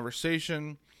good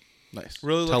conversation. Nice.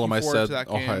 Really Tell him I looking forward said to that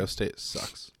game. Ohio State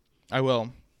sucks. I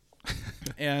will.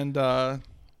 And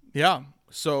yeah,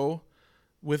 so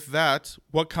with that,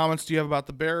 what comments do you have about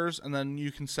the Bears? And then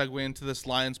you can segue into this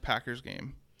Lions-Packers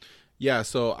game. Yeah,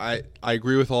 so I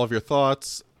agree with all of your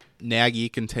thoughts. Nagy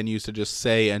continues to just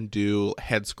say and do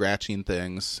head-scratching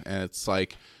things, and it's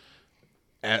like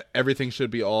everything should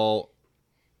be all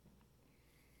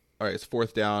right, it's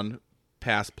 4th down,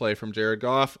 pass play from Jared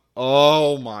Goff.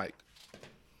 Oh, my.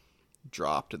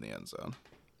 Dropped in the end zone.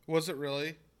 Was it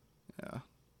really? Yeah.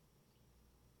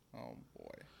 Oh,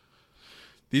 boy.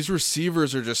 These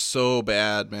receivers are just so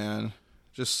bad, man.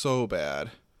 Just so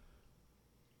bad.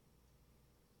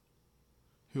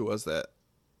 Who was that?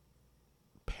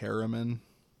 Perriman?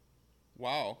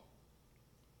 Wow.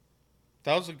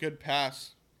 That was a good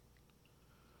pass.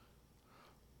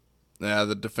 Yeah,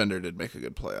 the defender did make a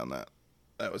good play on that.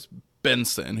 That was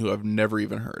Benson, who I've never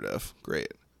even heard of.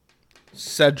 Great.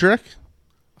 Cedric?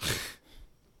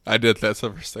 I did. That's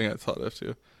the first thing I thought of,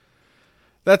 too.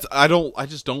 I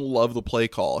just don't love the play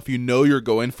call. If you know you're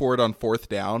going for it on 4th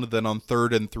down, then on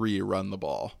 3rd and 3, run the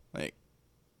ball. Like,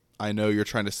 I know you're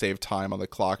trying to save time on the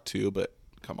clock too, but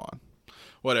come on.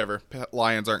 Whatever.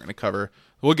 Lions aren't going to cover.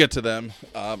 We'll get to them.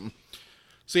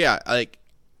 So yeah, like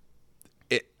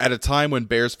at a time when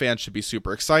Bears fans should be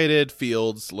super excited,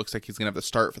 Fields looks like he's going to have the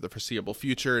start for the foreseeable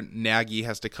future. Nagy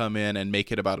has to come in and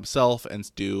make it about himself and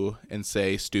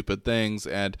say stupid things.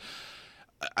 And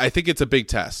I think it's a big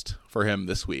test for him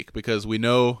this week because we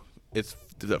know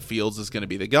that Fields is going to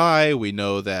be the guy. We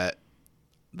know that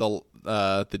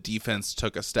the defense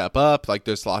took a step up. Like,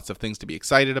 there's lots of things to be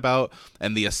excited about,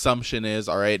 and the assumption is,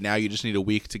 all right, now you just need a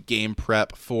week to game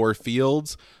prep for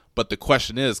Fields. But the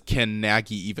question is, can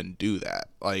Nagy even do that?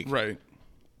 Like, right.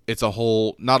 It's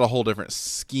not a whole different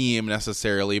scheme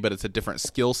necessarily, but it's a different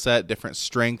skill set, different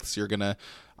strengths. You're gonna,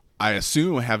 I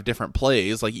assume, have different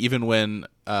plays. Like, even when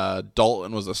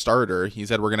Dalton was a starter, he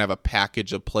said we're gonna have a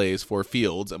package of plays for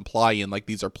Fields, implying like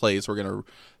these are plays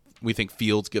we think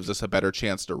Fields gives us a better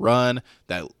chance to run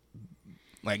that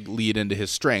like lead into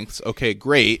his strengths. Okay,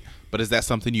 great. But is that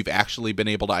something you've actually been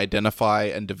able to identify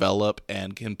and develop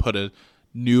and can put a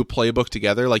new playbook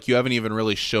together? Like, you haven't even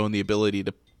really shown the ability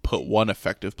to put one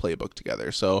effective playbook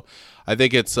together. So I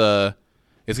think it's going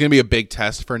to be a big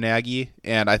test for Nagy,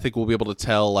 and I think we'll be able to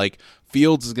tell, like,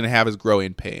 Fields is going to have his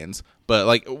growing pains. But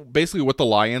like basically what the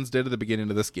Lions did at the beginning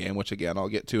of this game, which again I'll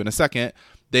get to in a second,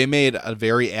 they made a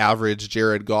very average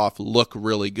Jared Goff look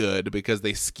really good because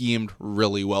they schemed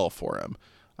really well for him.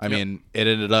 I mean, it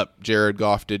ended up Jared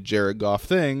Goff did Jared Goff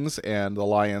things, and the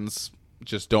Lions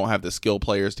just don't have the skill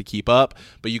players to keep up.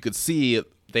 But you could see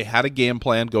they had a game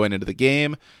plan going into the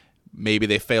game. Maybe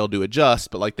they failed to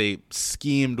adjust, but like they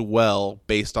schemed well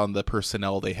based on the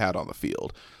personnel they had on the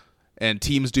field. And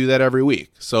teams do that every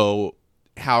week. So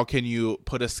how can you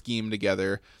put a scheme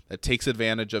together that takes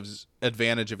advantage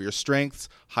of your strengths,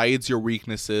 hides your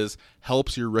weaknesses,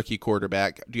 helps your rookie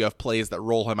quarterback? Do you have plays that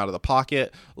roll him out of the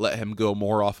pocket, let him go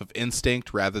more off of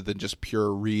instinct rather than just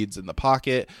pure reads in the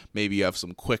pocket? Maybe you have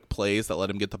some quick plays that let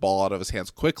him get the ball out of his hands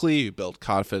quickly. You build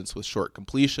confidence with short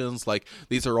completions. Like,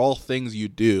 these are all things you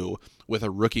do with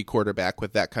a rookie quarterback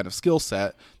with that kind of skill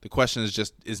set. The question is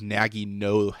just, is Nagy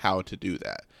know how to do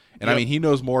that? And I mean, he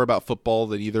knows more about football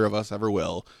than either of us ever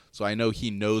will. So I know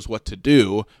he knows what to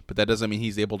do, but that doesn't mean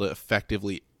he's able to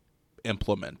effectively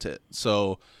implement it.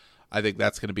 So I think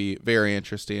that's going to be very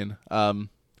interesting. But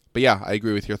yeah, I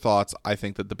agree with your thoughts. I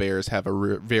think that the Bears have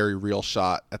a very real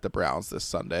shot at the Browns this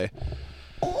Sunday.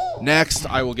 Next,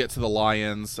 I will get to the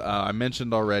Lions. I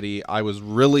mentioned already, I was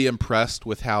really impressed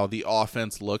with how the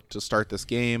offense looked to start this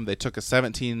game. They took a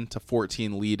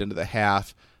 17-14 lead into the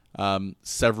half.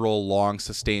 Several long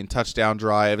sustained touchdown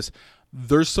drives.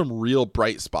 There's some real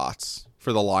bright spots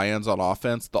for the Lions on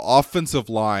offense. The offensive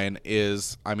line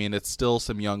is, I mean, it's still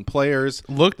some young players.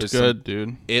 Looked good,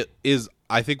 dude. It is,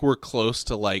 I think we're close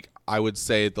to, like, I would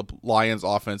say the Lions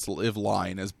offensive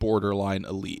line is borderline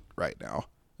elite right now.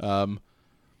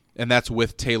 And that's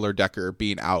with Taylor Decker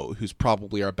being out, who's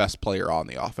probably our best player on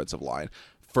the offensive line.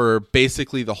 For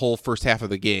basically the whole first half of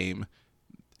the game,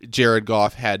 Jared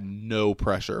Goff had no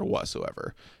pressure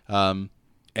whatsoever. And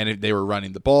they were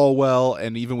running the ball well.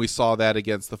 And even we saw that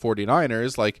against the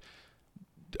 49ers, like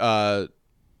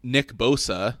Nick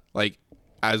Bosa, like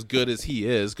as good as he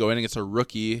is, going against a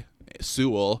rookie,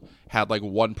 Sewell, had like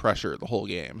one pressure the whole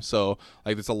game. So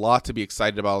like there's a lot to be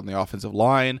excited about on the offensive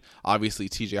line. Obviously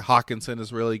TJ Hawkinson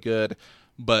is really good,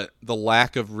 but the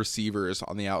lack of receivers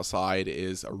on the outside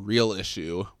is a real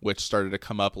issue, which started to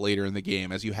come up later in the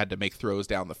game as you had to make throws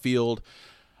down the field.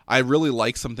 I really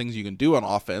like some things you can do on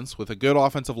offense. With a good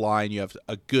offensive line, you have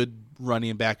a good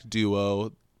running back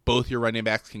duo. Both your running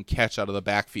backs can catch out of the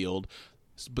backfield.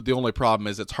 But the only problem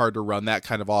is it's hard to run that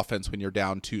kind of offense when you're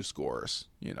down 2 scores,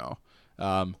 you know.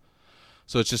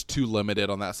 So it's just too limited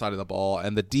on that side of the ball.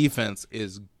 And the defense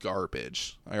is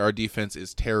garbage. Our defense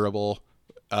is terrible.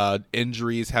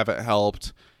 Injuries haven't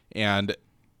helped. And,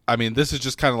 I mean, this is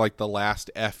just kind of like the last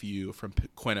FU from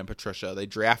Quinn and Patricia. They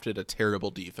drafted a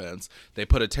terrible defense. They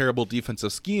put a terrible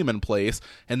defensive scheme in place.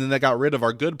 And then they got rid of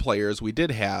our good players we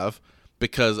did have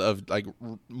because of, like,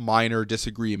 minor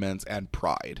disagreements and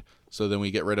pride. So then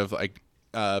we get rid of, like,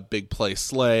 Big Play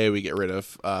Slay. We get rid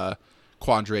of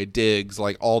Quandre Diggs.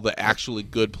 Like, all the actually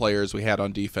good players we had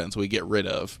on defense we get rid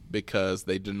of because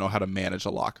they didn't know how to manage a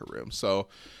locker room. So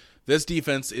this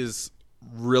defense is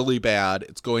really bad.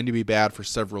 It's going to be bad for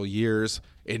several years.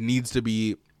 It needs to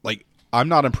be, like, I'm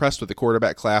not impressed with the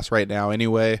quarterback class right now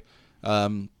anyway.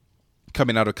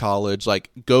 Coming out of college,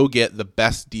 like, go get the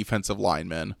best defensive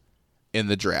linemen in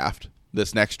the draft,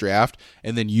 this next draft,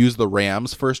 and then use the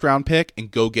Rams first round pick and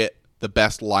go get the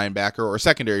best linebacker or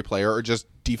secondary player or just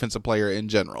defensive player in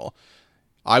general.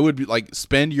 I would be like,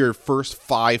 spend your first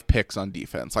 5 picks on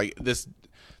defense. Like this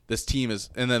team is,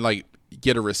 and then like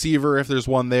get a receiver if there's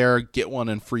one there, get one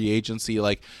in free agency.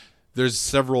 Like there's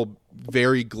several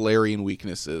very glaring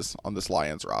weaknesses on this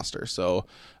Lions roster. So,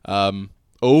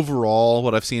 overall,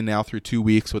 what I've seen now through 2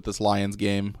 weeks with this Lions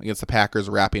game against the Packers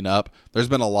wrapping up, there's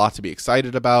been a lot to be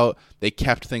excited about. They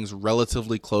kept things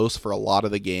relatively close for a lot of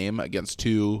the game against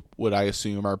 2, what I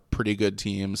assume are pretty good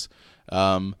teams.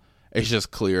 It's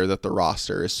just clear that the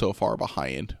roster is so far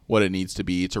behind what it needs to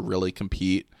be to really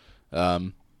compete.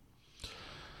 So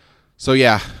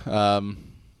yeah,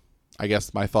 I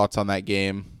guess my thoughts on that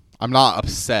game. I'm not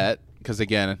upset because,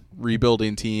 again,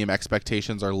 rebuilding team,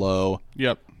 expectations are low.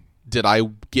 Yep. Did I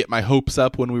get my hopes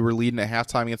up when we were leading at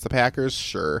halftime against the Packers?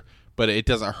 Sure, but it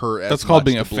doesn't hurt as much. That's called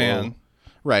being a fan.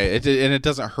 Right, and it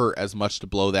doesn't hurt as much to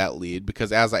blow that lead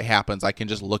because as that happens, I can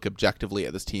just look objectively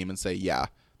at this team and say, yeah,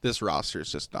 this roster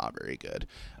is just not very good.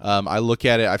 I look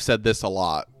at it, I've said this a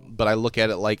lot, but I look at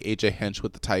it like AJ Hinch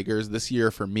with the Tigers. This year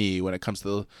for me, when it comes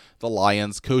to the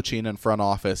Lions coaching and front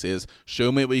office, is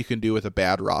show me what you can do with a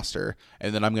bad roster,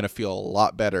 and then I'm going to feel a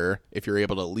lot better if you're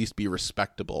able to at least be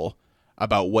respectable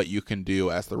about what you can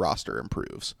do as the roster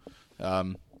improves.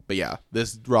 But But yeah,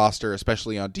 this roster,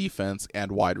 especially on defense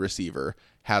and wide receiver,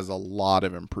 has a lot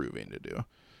of improving to do.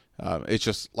 It's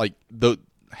just like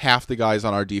half the guys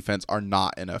on our defense are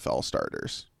not NFL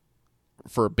starters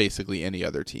for basically any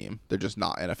other team. They're just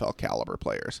not NFL caliber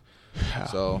players.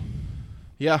 So,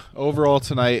 yeah, overall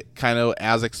tonight, kind of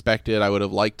as expected. I would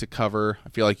have liked to cover. I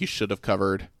feel like you should have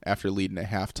covered after leading at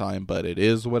halftime, but it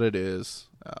is what it is.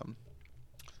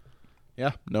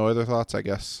 Yeah, no other thoughts, I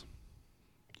guess.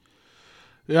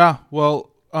 Yeah, well,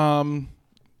 the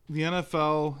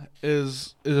NFL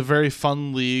is a very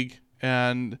fun league,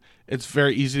 and it's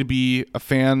very easy to be a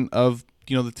fan of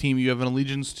the team you have an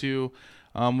allegiance to,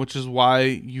 which is why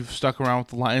you've stuck around with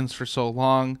the Lions for so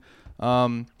long.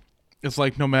 It's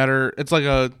like it's like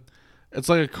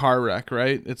a car wreck,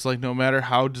 right? It's like no matter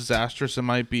how disastrous it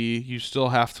might be, you still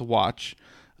have to watch.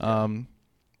 And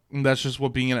that's just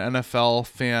what being an NFL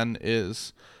fan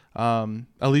is.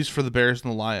 At least for the Bears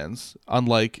and the Lions,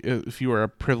 unlike if you were a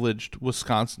privileged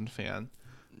Wisconsin fan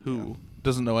who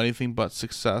doesn't know anything but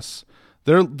success.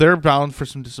 They're bound for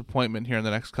some disappointment here in the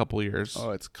next couple of years.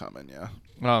 Oh, it's coming, yeah.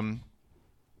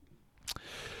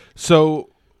 So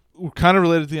we're kind of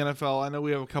related to the NFL. I know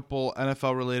we have a couple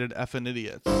NFL related effing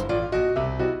idiots.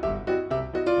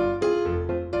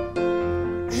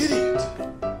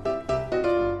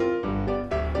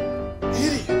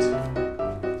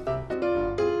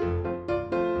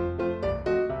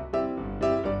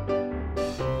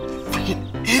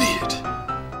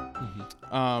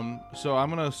 So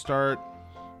I'm going to start,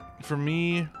 for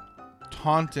me,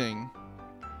 taunting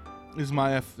is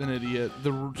my effing idiot.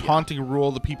 The taunting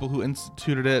rule, the people who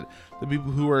instituted it, the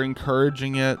people who are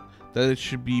encouraging it, that it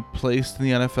should be placed in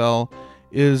the NFL,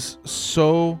 is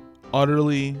so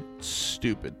utterly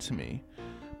stupid to me.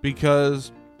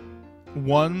 Because,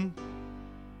 one,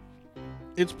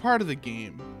 it's part of the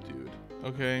game, dude,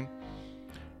 okay?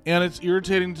 And it's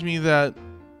irritating to me that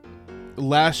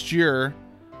last year,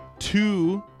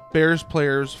 2 Bears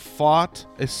players fought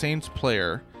a Saints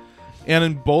player, and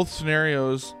in both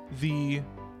scenarios the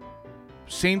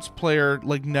Saints player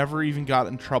never even got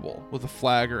in trouble with a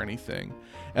flag or anything,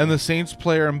 and the Saints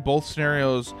player in both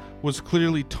scenarios was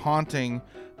clearly taunting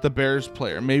the Bears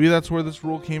player. Maybe that's where this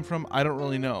rule came from, I don't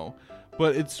really know,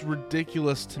 but it's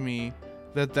ridiculous to me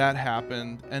that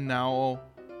happened. And now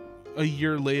a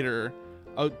year later,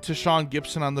 to Sean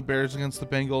Gibson on the Bears against the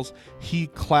Bengals, he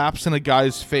claps in a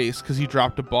guy's face because he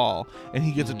dropped a ball, and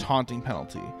he gets a taunting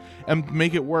penalty. And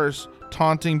make it worse,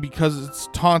 taunting, because it's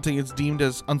taunting, it's deemed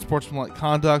as unsportsmanlike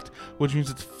conduct, which means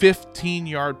it's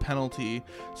 15-yard penalty.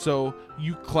 So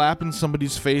you clap in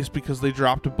somebody's face because they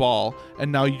dropped a ball,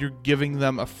 and now you're giving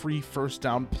them a free first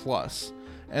down plus.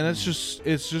 And it's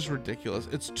just ridiculous.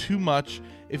 It's too much.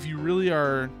 If you really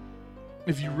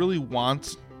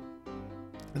want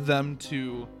them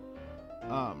to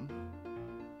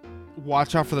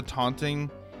watch out for the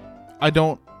taunting,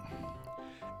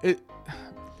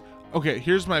 okay,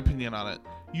 here's my opinion on it.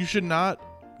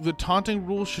 The taunting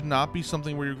rule should not be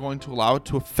something where you're going to allow it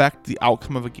to affect the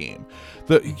outcome of a game.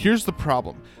 Here's the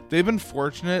problem. They've been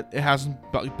fortunate it hasn't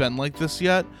been like this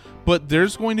yet, but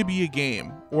there's going to be a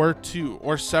game or two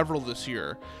or several this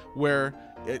year where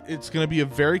it's going to be a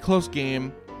very close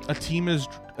game. A team is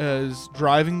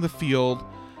driving the field.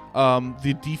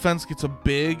 The defense gets a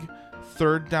big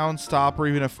 3rd down stop or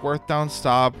even a 4th down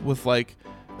stop with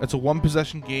it's a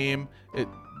 1-possession game.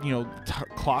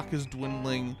 Clock is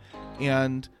dwindling,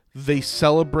 and they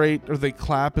celebrate or they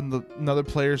clap in another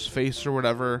player's face or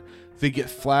whatever. They get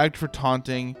flagged for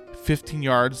taunting, 15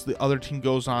 yards. The other team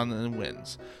goes on and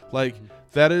wins.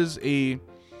 That is a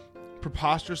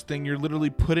preposterous thing. You're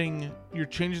literally you're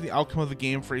changing the outcome of the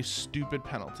game for a stupid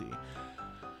penalty.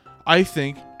 I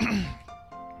think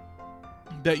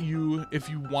that if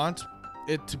you want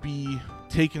it to be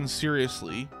taken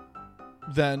seriously,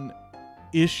 then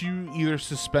issue either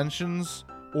suspensions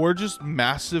or just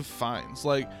massive fines.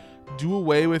 Do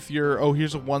away with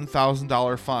here's a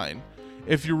 $1,000 fine.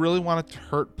 If you really want it to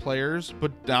hurt players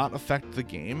but not affect the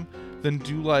game, then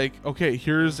do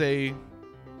here's a,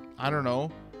 I don't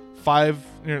know,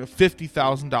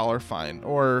 $50,000 fine,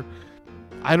 or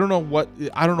I don't know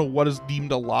what is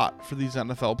deemed a lot for these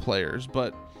NFL players,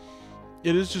 but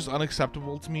it is just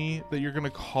unacceptable to me that you're going to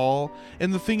call.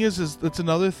 And the thing is that's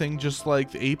another thing, just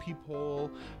like the AP poll,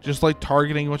 just like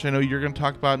targeting, which I know you're going to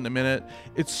talk about in a minute.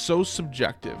 It's so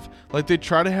subjective. They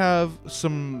try to have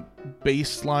some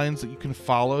baselines that you can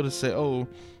follow to say, oh,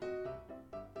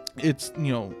 it's,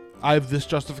 I have this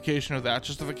justification or that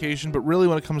justification. But really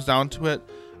when it comes down to it,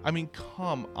 I mean,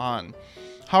 come on.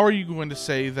 How are you going to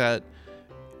say that,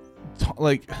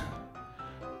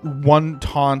 one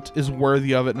taunt is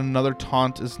worthy of it and another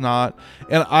taunt is not.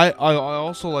 And I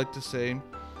also like to say,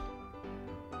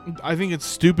 I think it's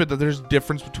stupid that there's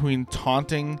difference between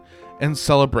taunting and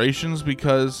celebrations,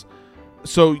 because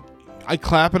so I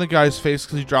clap in a guy's face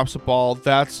because he drops a ball,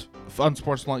 that's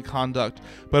unsportsmanlike conduct.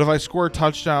 But if I score a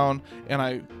touchdown and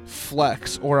I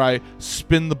flex, or I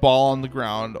spin the ball on the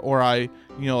ground, or I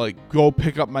like go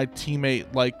pick up my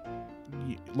teammate like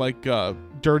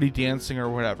dirty dancing or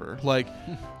whatever, like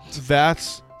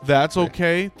that's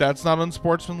okay. That's not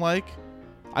unsportsmanlike.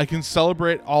 I can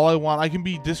celebrate all I want. I can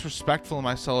be disrespectful in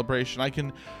my celebration.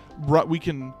 We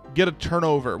can get a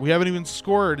turnover. We haven't even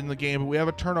scored in the game, but we have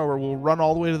a turnover. We'll run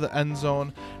all the way to the end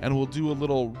zone and we'll do a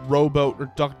little rowboat or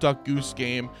duck goose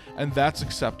game, and that's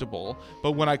acceptable.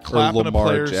 But when I clap in a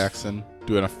player's Jackson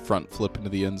doing a front flip into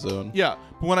the end zone. Yeah,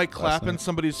 but when I clap in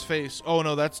somebody's face, oh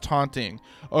no, that's taunting.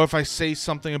 Oh, if I say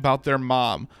something about their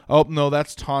mom, oh no,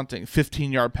 that's taunting.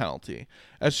 15-yard penalty.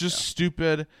 That's just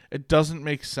stupid. It doesn't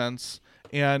make sense.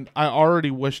 And I already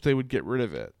wish they would get rid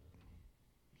of it.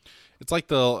 It's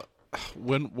like what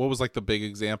was like the big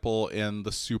example in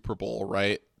the Super Bowl,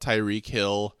 right? Tyreek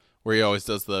Hill, where he always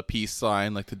does the peace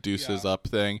sign, like the deuces up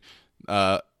thing.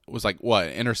 Was like what,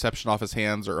 an interception off his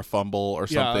hands or a fumble or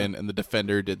something, and the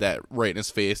defender did that right in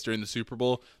his face during the Super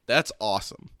Bowl. That's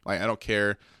awesome. Like, I don't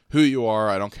care who you are,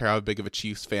 I don't care how big of a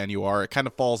Chiefs fan you are. It kind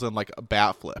of falls in like a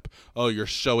bat flip. Oh, you're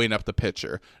showing up the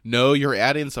pitcher. No, you're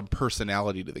adding some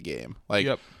personality to the game. Like,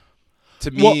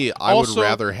 to me, I would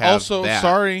rather have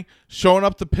that. Showing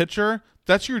up the pitcher,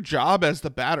 that's your job as the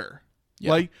batter.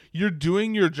 Yeah. Like, you're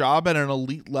doing your job at an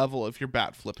elite level if you're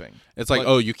bat flipping. It's like,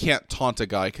 oh, you can't taunt a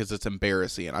guy because it's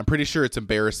embarrassing. I'm pretty sure it's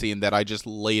embarrassing that I just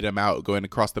laid him out going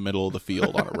across the middle of the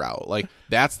field on a route. Like,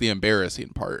 that's the embarrassing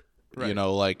part. Right.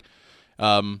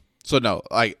 So no,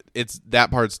 like, that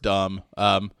part's dumb.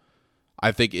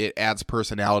 I think it adds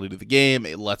personality to the game.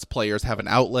 It lets players have an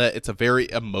outlet. It's a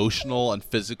very emotional and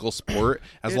physical sport.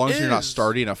 As long as you're not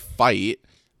starting a fight,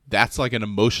 that's like an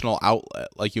emotional outlet.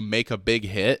 Like, you make a big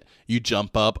hit, you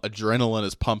jump up, adrenaline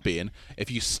is pumping.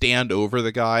 If you stand over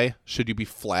the guy, should you be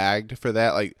flagged for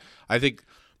that? Like, I think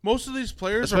most of these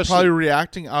players are probably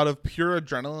reacting out of pure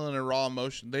adrenaline and raw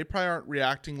emotion. They probably aren't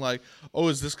reacting like, oh,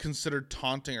 is this considered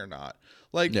taunting or not?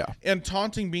 Like, and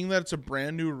taunting being that it's a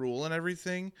brand new rule and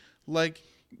everything, like,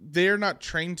 they're not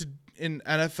trained in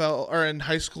NFL or in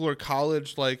high school or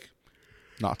college, like,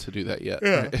 not to do that yet.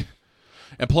 Yeah. Right?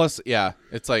 And plus,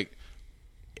 it's like,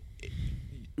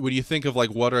 when you think of like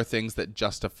what are things that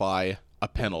justify a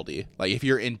penalty, like if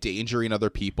you're endangering other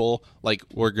people, like,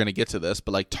 we're going to get to this,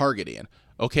 but like targeting.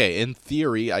 Okay, in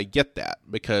theory, I get that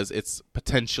because it's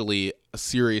potentially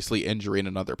seriously injuring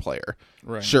another player.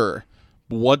 Right. Sure.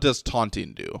 What does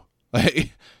taunting do?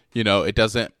 Like,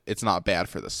 it's not bad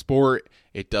for the sport.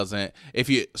 It doesn't, if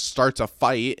you starts a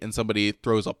fight and somebody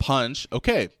throws a punch,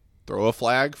 okay, throw a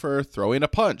flag for throwing a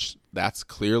punch. That's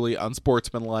clearly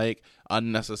unsportsmanlike,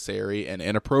 unnecessary, and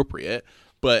inappropriate.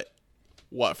 But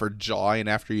what, for jawing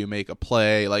after you make a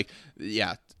play? Like,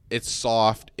 it's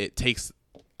soft. It takes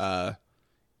the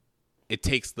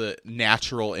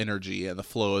natural energy and the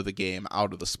flow of the game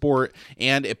out of the sport,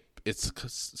 and it's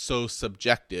so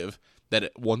subjective that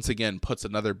it once again puts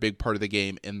another big part of the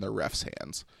game in the ref's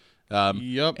hands.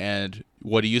 And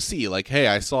what do you see? Like, hey,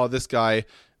 I saw this guy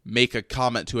make a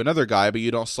comment to another guy, but you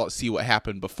don't see what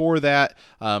happened before that.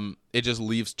 It just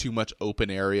leaves too much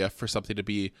open area for something to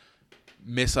be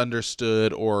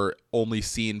misunderstood or only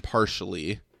seen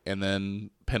partially, and then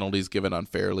penalties given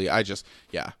unfairly.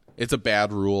 It's a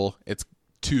bad rule. It's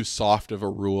too soft of a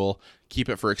rule. Keep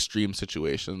it for extreme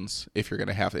situations if you're going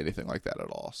to have anything like that at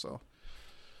all. So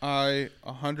I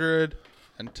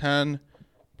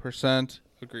 110%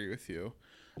 agree with you.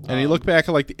 And you look back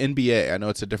at like the NBA. I know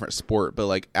it's a different sport, but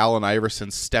like Allen Iverson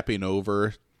stepping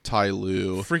over Ty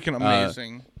Lue, freaking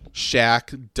amazing.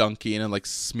 Shaq dunking and like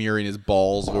smearing his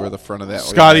balls over the front of that.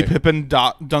 Scottie Pippen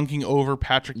dunking over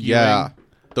Patrick Ewing. Yeah,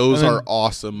 those are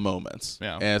awesome moments.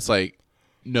 Yeah, and it's like,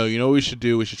 no, you know what we should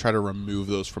do? We should try to remove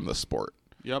those from the sport.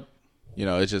 Yep.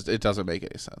 It doesn't make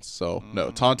any sense. So,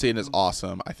 no, taunting is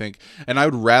awesome, I think. And I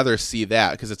would rather see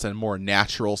that because it's a more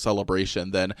natural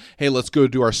celebration than, hey, let's go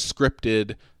do our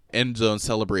scripted end zone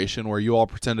celebration where you all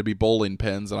pretend to be bowling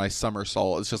pins and I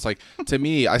somersault. It's just like, to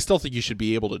me, I still think you should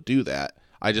be able to do that.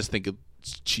 I just think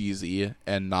it's cheesy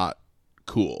and not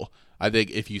cool. I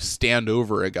think if you stand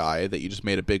over a guy that you just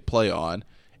made a big play on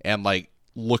and, like,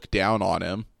 look down on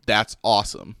him, that's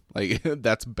awesome. Like,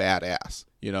 that's badass.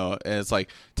 And it's like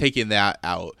taking that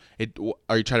out.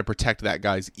 Are you trying to protect that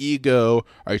guy's ego?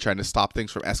 Are you trying to stop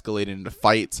things from escalating into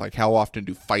fights? Like, how often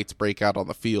do fights break out on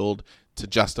the field to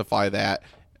justify that?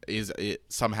 Is it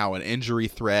somehow an injury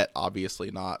threat?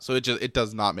 Obviously not. So it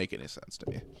does not make any sense to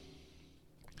me.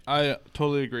 I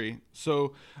totally agree.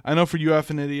 So I know for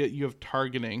UF and Idiot, you have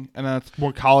targeting, and that's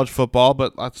more college football,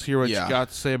 but let's hear what you got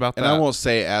to say about that. And I won't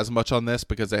say as much on this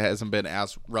because it hasn't been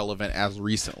as relevant as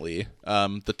recently.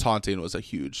 The taunting was a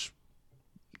huge,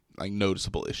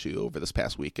 noticeable issue over this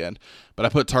past weekend. But I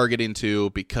put targeting too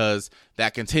because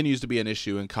that continues to be an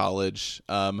issue in college.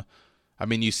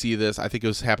 You see this. I think it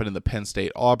was happening in the Penn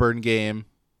State-Auburn game.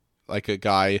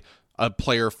 A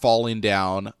player falling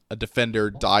down, a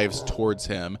defender dives towards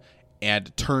him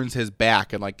and turns his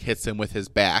back and hits him with his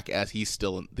back as he's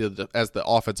still as the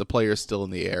offensive player is still in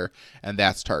the air, and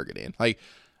that's targeting. I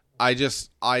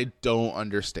don't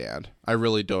understand. I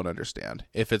really don't understand.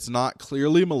 If it's not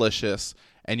clearly malicious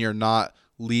and you're not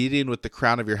leading with the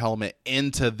crown of your helmet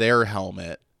into their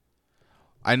helmet,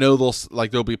 I know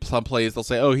there'll be some plays they'll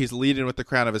say, "Oh, he's leading with the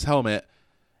crown of his helmet,"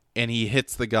 and he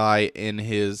hits the guy in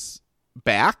his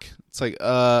back. It's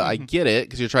I get it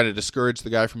because you're trying to discourage the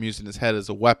guy from using his head as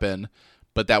a weapon,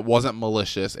 but that wasn't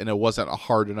malicious and it wasn't a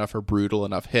hard enough or brutal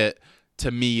enough hit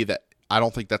to me that I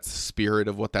don't think that's the spirit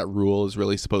of what that rule is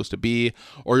really supposed to be.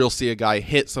 Or you'll see a guy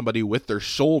hit somebody with their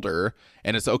shoulder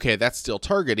and it's okay, that's still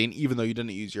targeting even though you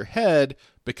didn't use your head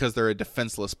because they're a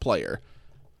defenseless player.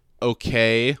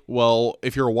 Okay, well,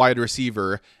 if you're a wide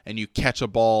receiver and you catch a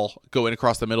ball going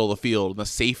across the middle of the field and the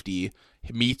safety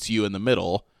meets you in the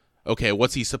middle, okay,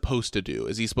 what's he supposed to do?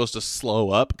 Is he supposed to slow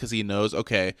up because he knows,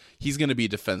 okay, he's going to be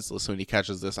defenseless when he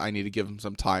catches this. I need to give him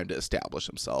some time to establish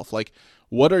himself.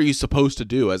 What are you supposed to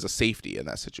do as a safety in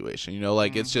that situation?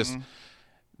 It's just,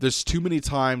 there's too many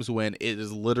times when it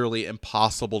is literally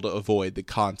impossible to avoid the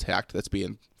contact that's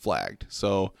being flagged.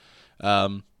 So,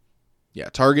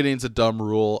 targeting's a dumb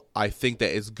rule. I think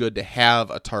that it's good to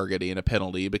have a targeting and a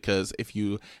penalty because if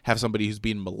you have somebody who's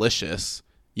being malicious,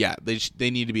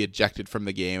 they need to be ejected from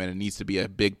the game, and it needs to be a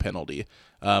big penalty.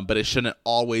 But it shouldn't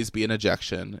always be an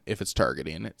ejection if it's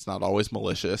targeting. It's not always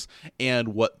malicious. And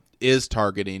what is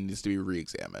targeting needs to be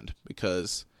re-examined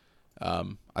because I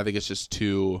think it's just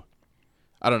too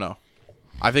 – I don't know.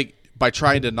 I think by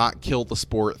trying to not kill the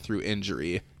sport through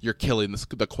injury, you're killing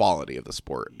the quality of the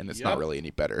sport, and it's not really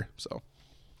any better. So,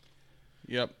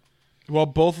 Yep. Well,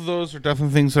 both of those are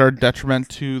definitely things that are detriment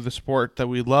to the sport that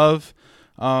we love.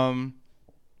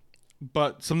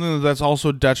 But something that's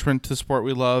also detriment to the sport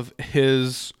we love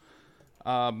is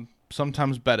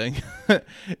sometimes betting.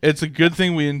 It's a good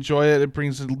thing. We enjoy it. It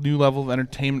brings a new level of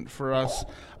entertainment for us.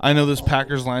 I know this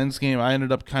Packers-Lions game I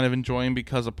ended up kind of enjoying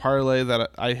because a parlay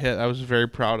that I hit I was very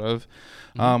proud of,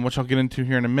 which I'll get into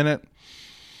here in a minute.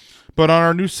 But on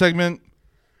our new segment,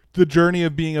 The Journey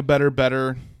of Being a Better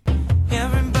Better.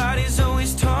 Everybody's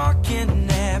always talking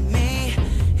at me.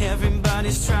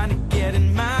 Everybody's trying to get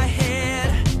in my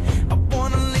head.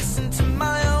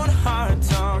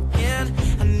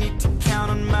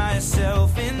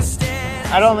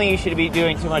 I don't think you should be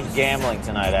doing too much gambling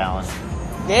tonight, Alan.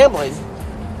 Gambling?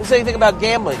 Who said anything about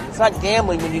gambling? It's not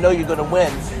gambling when you know you're going to win.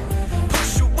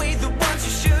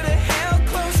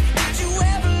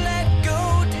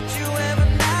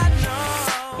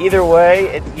 Either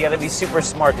way, you got to be super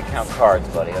smart to count cards,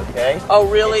 buddy, okay? Oh,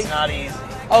 really? It's not easy.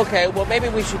 Okay, well, maybe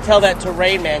we should tell that to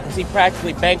Rain Man because he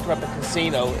practically bankrupted a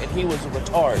casino and he was a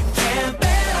retard.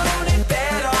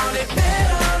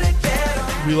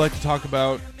 We like to talk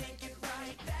about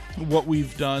what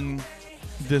we've done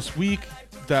this week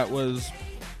that was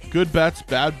good bets,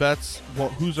 bad bets,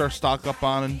 who's our stock up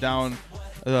on and down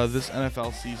this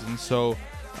NFL season. So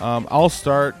I'll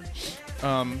start.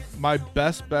 My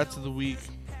best bets of the week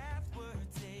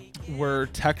were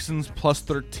Texans plus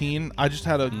 13. I just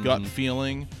had a gut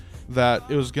feeling that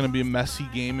it was going to be a messy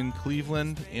game in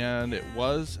Cleveland, and it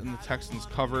was, and the Texans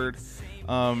covered.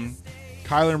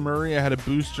 Kyler Murray, I had a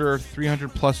booster,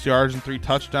 300-plus yards and 3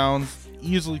 touchdowns.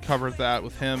 Easily covered that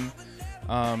with him.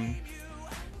 I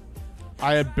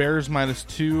had Bears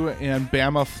 -2 and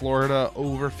Bama, Florida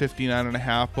over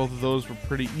 59.5. Both of those were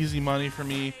pretty easy money for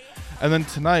me. And then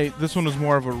tonight, this one was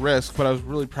more of a risk, but I was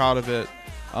really proud of it.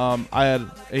 I had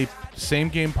a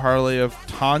same-game parlay of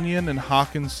Tanyan and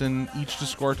Hawkinson each to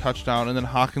score a touchdown, and then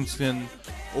Hawkinson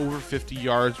over 50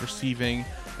 yards receiving.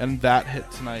 And that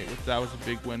hit tonight. That was a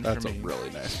big win for me. That's a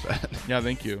really nice bet. Yeah,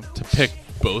 thank you. To pick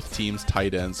both teams'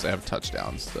 tight ends to have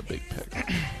touchdowns is a big pick.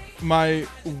 My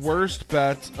worst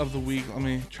bet of the week. Let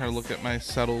me try to look at my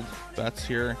settled bets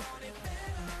here.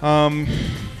 One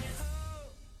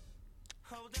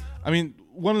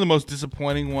of the most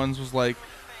disappointing ones was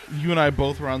you and I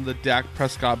both were on the Dak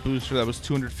Prescott booster that was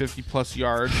 250 plus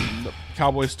yards, and the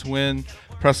Cowboys to win.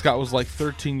 Prescott was like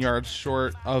 13 yards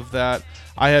short of that.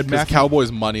 I had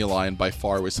Cowboys money line by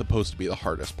far was supposed to be the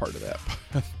hardest part of that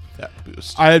that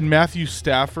boost. I had Matthew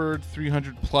Stafford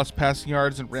 300 plus passing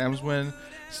yards and Rams win.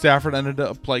 Stafford ended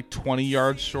up like 20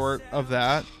 yards short of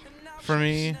that for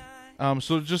me.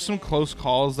 So just some close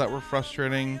calls that were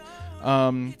frustrating.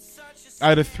 I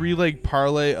had a 3-leg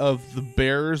parlay of the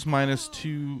Bears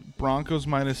 -2, Broncos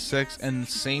 -6, and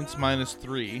Saints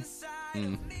 -3.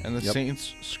 And the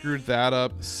Saints screwed that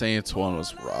up. Saints one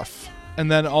was rough. And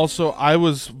then also I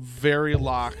was very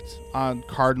locked on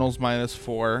Cardinals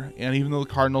 -4. And even though the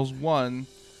Cardinals won,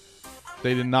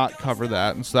 they did not cover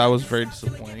that. And so that was very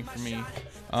disappointing for me.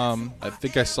 I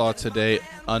think I saw today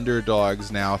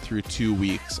underdogs now through 2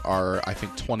 weeks are, I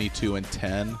think,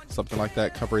 22-10, something like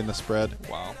that, covering the spread.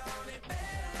 Wow.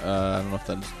 I don't know if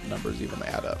the numbers even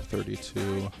add up.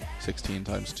 32, 16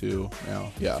 times 2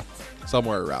 now. Yeah,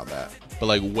 somewhere around that. But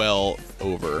like well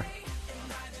over,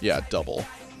 double.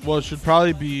 Well, it should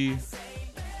probably be,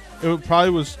 it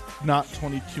probably was not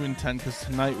 22-10 because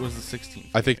tonight was the 16th.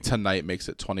 I think tonight makes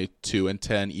it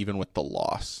 22-10 even with the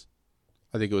loss.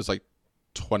 I think it was like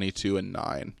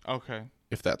 22-9. Okay.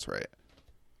 If that's right.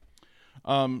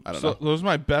 I don't know. Those are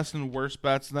my best and worst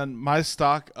bets. And then my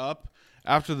stock up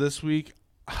after this week.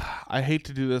 I hate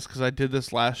to do this because I did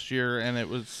this last year and it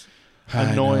was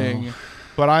annoying.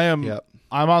 But I'm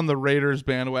on the Raiders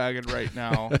bandwagon right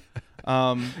now.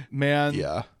 Man.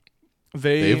 Yeah.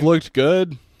 They've looked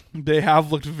good. They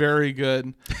have looked very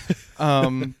good.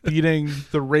 Beating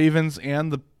the Ravens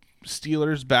and the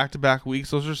Steelers back-to-back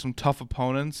weeks. Those are some tough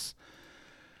opponents.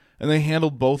 And they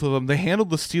handled both of them. They handled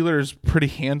the Steelers pretty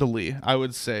handily, I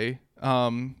would say.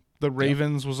 The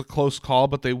Ravens was a close call,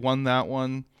 but they won that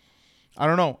one. I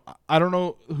don't know. I don't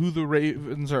know who the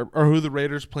Ravens are or who the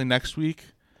Raiders play next week.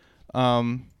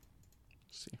 Let's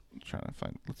see.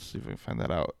 Let's see if I can find that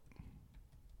out.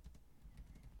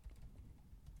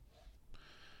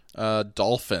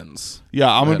 Dolphins. Yeah,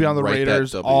 I'm gonna be on the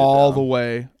Raiders all the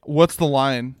way. What's the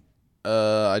line?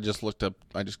 I just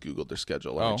Googled their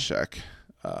schedule. Let me check.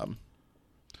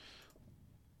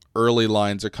 Early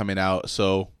lines are coming out,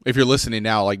 so if you're listening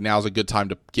now, like now's a good time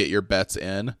to get your bets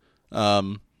in,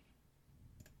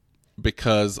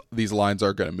 because these lines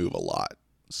are going to move a lot.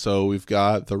 So we've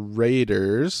got the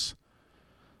Raiders.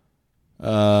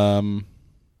 Are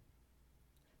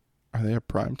they a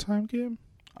primetime game?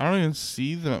 I don't even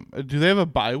see them. Do they have a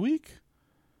bye week?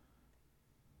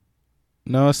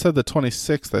 No, I said the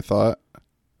 26th, I thought.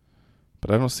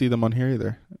 But I don't see them on here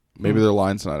either. Maybe their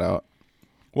line's not out.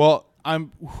 Well,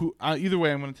 either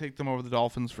way, I'm going to take them over the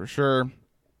Dolphins for sure.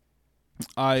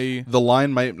 The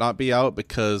line might not be out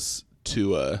because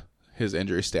Tua, his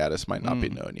injury status might not be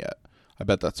known yet. I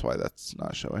bet that's why that's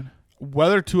not showing.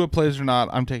 Whether Tua plays or not,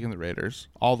 I'm taking the Raiders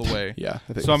all the way. Yeah,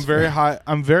 I think so I'm very high.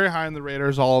 I'm very high on the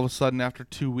Raiders all of a sudden after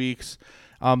 2 weeks.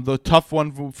 The tough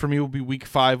one for me will be Week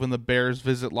 5 when the Bears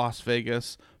visit Las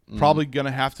Vegas. Probably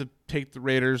gonna have to take the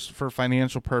Raiders for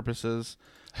financial purposes,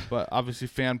 but obviously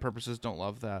fan purposes don't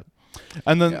love that.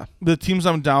 And then the teams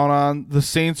I'm down on, the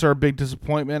Saints are a big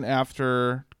disappointment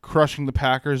after crushing the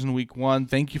Packers in Week 1.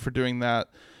 Thank you for doing that.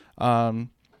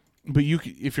 But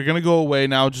if you're gonna go away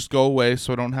now, just go away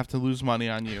so I don't have to lose money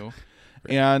on you.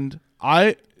 Right. And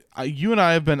you and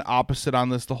I have been opposite on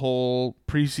this the whole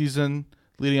preseason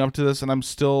leading up to this, and I'm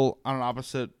still on an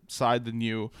opposite side than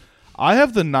you. I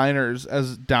have the Niners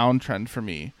as downtrend for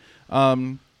me.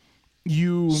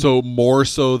 So more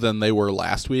so than they were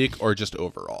last week, or just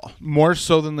overall? More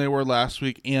so than they were last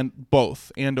week, and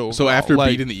both and overall. So after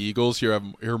beating the Eagles,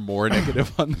 you're more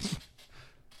negative on them,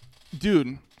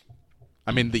 dude.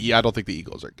 I mean, I don't think the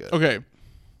Eagles are good. Okay,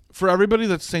 for everybody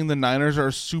that's saying the Niners are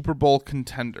a Super Bowl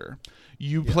contender,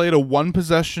 you played a one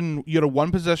possession. You had a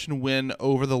one possession win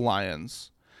over the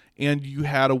Lions, and you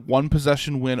had a one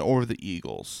possession win over the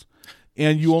Eagles.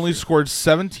 And you only scored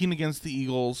 17 against the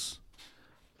Eagles.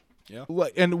 Yeah.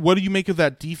 And what do you make of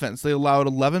that defense? They allowed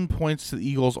 11 points to the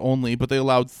Eagles only, but they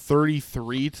allowed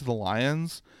 33 to the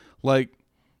Lions. Like,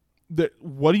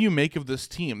 what do you make of this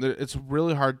team? It's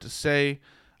really hard to say.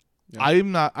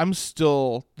 Yeah. I'm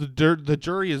still, the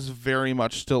jury is very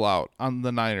much still out on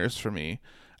the Niners for me.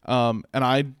 And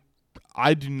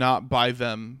I do not buy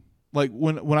them. Like,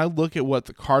 when I look at what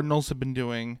the Cardinals have been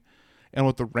doing and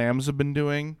what the Rams have been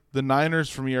doing, the Niners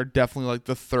for me are definitely like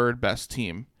the third best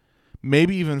team,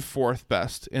 maybe even fourth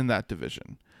best in that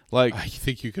division. Like, I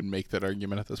think you can make that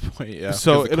argument at this point. Yeah.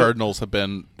 So the Cardinals have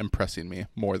been impressing me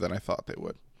more than I thought they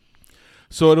would.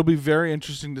 So it'll be very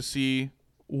interesting to see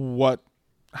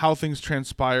how things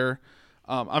transpire.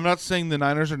 I'm not saying the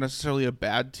Niners are necessarily a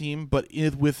bad team, but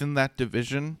within that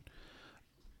division,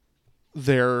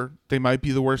 they might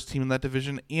be the worst team in that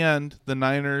division. And the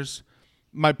Niners,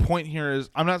 my point here is,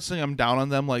 I'm not saying I'm down on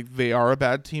them like they are a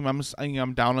bad team. I'm saying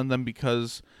I'm down on them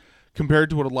because compared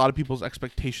to what a lot of people's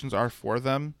expectations are for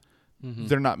them,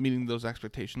 they're not meeting those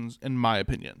expectations, in my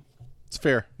opinion. It's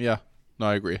fair. Yeah. No,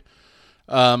 I agree.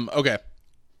 Okay.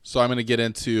 So I'm going to get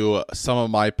into some of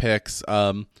my picks.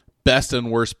 Best and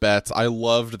worst bets. I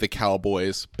loved the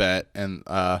Cowboys bet, and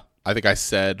I think I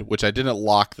said, which I didn't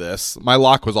lock this. My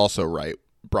lock was also right.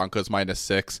 Broncos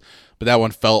 -6, but that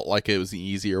one felt like it was the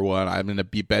easier one. I'm going to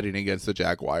be betting against the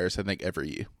Jaguars, I think,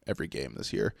 every game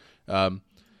this year.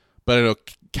 But I know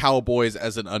Cowboys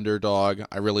as an underdog,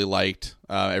 I really liked.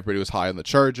 Everybody was high on the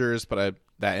Chargers, but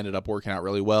that ended up working out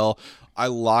really well. I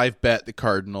live bet the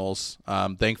Cardinals.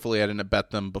 Thankfully, I didn't bet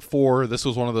them before. This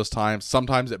was one of those times.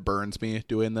 Sometimes it burns me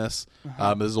doing this.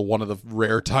 This is one of the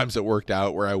rare times it worked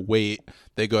out where I wait.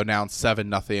 They go down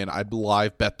 7-0. I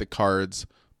live bet the Cards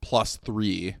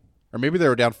 +3. Or maybe they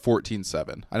were down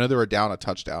 14-7. I know they were down a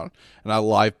touchdown. And I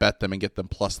live bet them and get them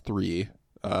 +3.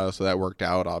 So that worked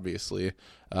out, obviously.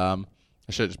 I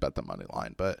should have just bet the money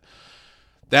line. But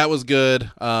that was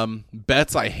good.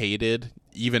 Bets I hated.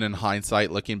 Even in hindsight,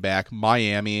 looking back,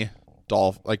 Miami,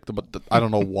 I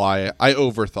don't know why. I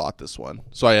overthought this one.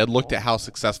 So I had looked at how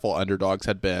successful underdogs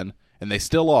had been, and they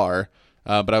still are.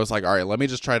 But I was like, all right, let me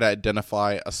just try to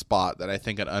identify a spot that I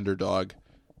think an underdog.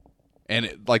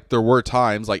 And there were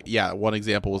times, one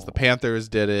example was the Panthers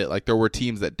did it. There were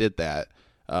teams that did that,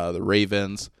 the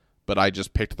Ravens. But I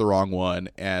just picked the wrong one,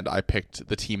 and I picked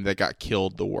the team that got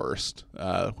killed the worst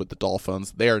with the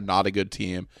Dolphins. They are not a good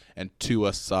team, and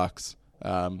Tua sucks.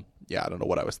 I don't know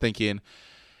what I was thinking.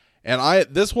 And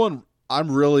this one, I'm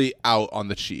really out on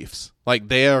the Chiefs.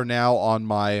 They are now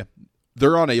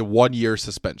they're on a 1-year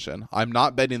suspension. I'm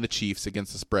not betting the Chiefs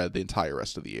against the spread the entire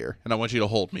rest of the year. And I want you to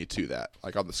hold me to that.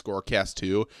 On the Scorecast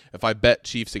too, if I bet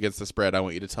Chiefs against the spread, I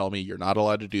want you to tell me you're not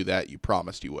allowed to do that. You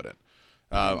promised you wouldn't.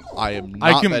 I am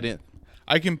not betting.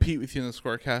 I compete with you in the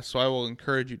Scorecast, so I will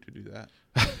encourage you to do that.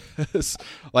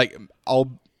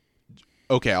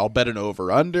 I'll bet an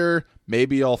over-under.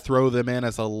 Maybe I'll throw them in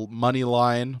as a money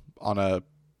line on a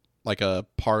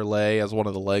parlay, as one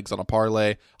of the legs on a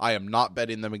parlay. I am not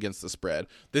betting them against the spread.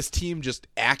 This team just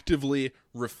actively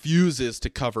refuses to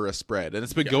cover a spread, and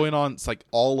it's been going on. It's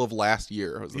all of last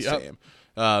year was the same.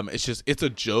 It's a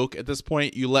joke at this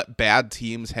point. You let bad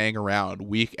teams hang around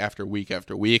week after week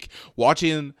after week.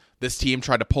 Watching this team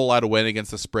try to pull out a win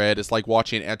against the spread is like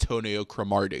watching Antonio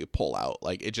Cromartie pull out.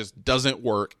 It just doesn't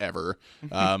work ever.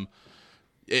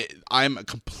 I'm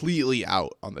completely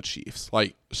out on the Chiefs.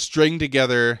 String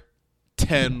together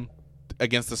 10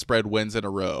 against the spread wins in a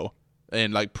row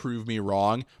and prove me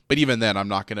wrong. But even then, I'm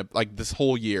not going to this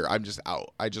whole year. I'm just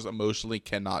out. I just emotionally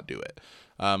cannot do it.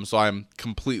 So I'm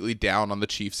completely down on the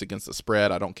Chiefs against the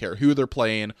spread. I don't care who they're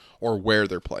playing or where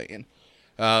they're playing.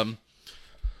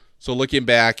 So looking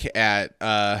back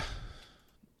at,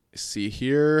 see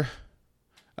here,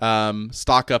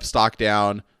 stock up, stock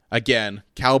down. Again,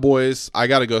 Cowboys, I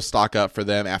got to go stock up for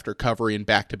them after covering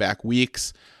back-to-back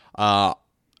weeks. I'm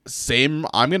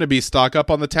going to be stock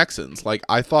up on the Texans.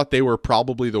 I thought they were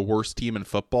probably the worst team in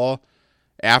football.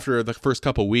 After the first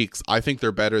couple weeks, I think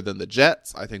they're better than the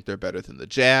Jets. I think they're better than the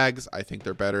Jags. I think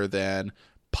they're better than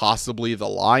possibly the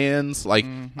Lions.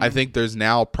 I think there's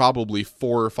now probably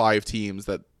 4 or 5 teams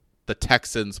that the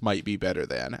Texans might be better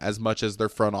than, as much as their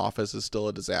front office is still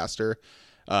a disaster.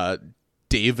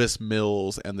 Davis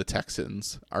Mills and the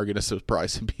Texans are going to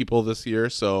surprise some people this year.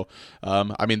 So, they're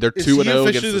 2-0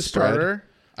 against the spread.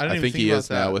 I think he is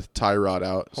now with Tyrod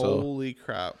out. Holy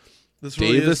crap. This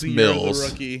really is the year of the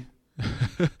rookie.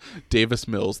 Davis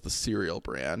Mills, the cereal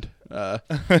brand.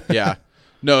 Yeah.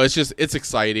 No, it's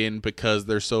exciting because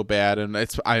they're so bad, and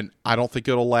I don't think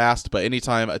it'll last, but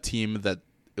anytime a team that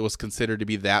it was considered to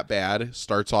be that bad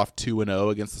starts off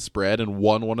 2-0 against the spread and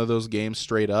won one of those games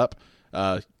straight up,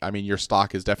 your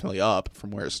stock is definitely up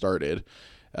from where it started.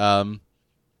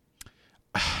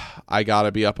 I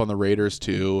gotta be up on the Raiders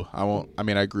too. I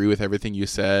agree with everything you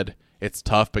said. It's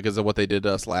tough because of what they did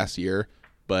to us last year,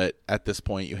 but at this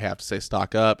point you have to say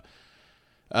stock up.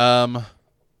 I'm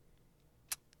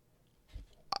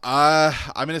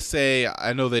gonna say,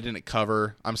 I know they didn't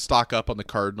cover. I'm stock up on the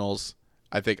Cardinals.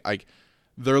 I think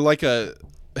they're like an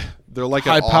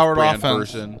high-powered off-brand offense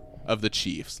version of the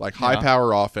Chiefs,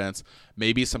 high-power offense.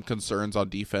 Maybe some concerns on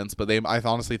defense, but I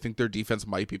honestly think their defense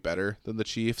might be better than the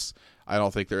Chiefs. I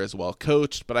don't think they're as well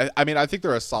coached, but I think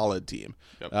they're a solid team.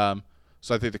 Yep.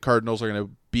 So I think the Cardinals are going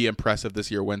to be impressive this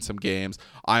year, win some games.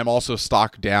 I'm also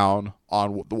stocked down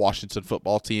on the Washington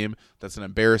football team. That's an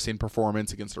embarrassing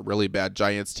performance against a really bad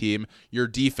Giants team. Your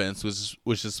defense,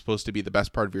 which is supposed to be the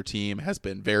best part of your team, has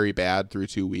been very bad through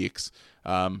 2 weeks.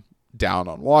 Down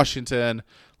on Washington.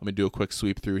 Let me do a quick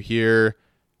sweep through here.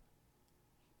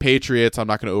 Patriots, I'm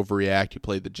not going to overreact. You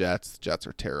played the Jets. The Jets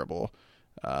are terrible.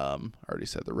 I already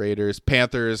said the Raiders.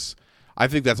 Panthers, I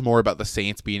think that's more about the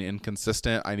Saints being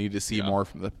inconsistent. I need to see more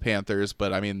from the Panthers,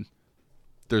 but I mean,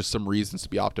 there's some reasons to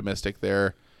be optimistic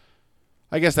there.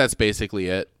 I guess that's basically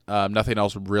it. Nothing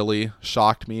else really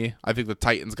shocked me. I think the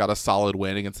Titans got a solid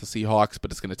win against the Seahawks,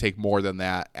 but it's going to take more than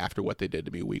that after what they did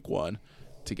to me week 1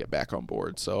 to get back on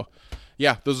board. So,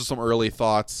 yeah, those are some early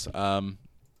thoughts.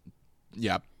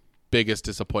 Biggest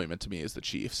disappointment to me is the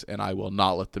Chiefs, and I will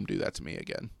not let them do that to me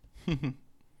again.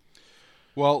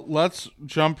 Well, let's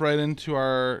jump right into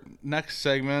our next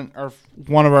segment,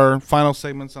 one of our final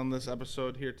segments on this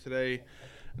episode here today,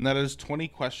 and that is 20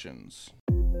 questions.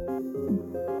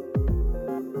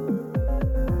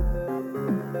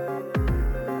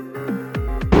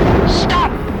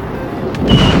 Stop!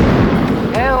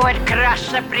 Who would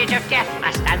cross the bridge of death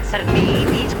must answer me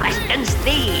these questions,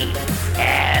 thee.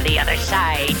 The other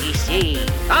side, ye see.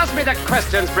 Ask me the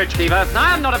questions, Bridgekeeper.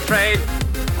 I am not afraid.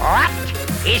 What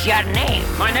is your name?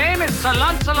 My name is Sir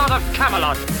Lancelot of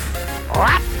Camelot.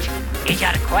 What is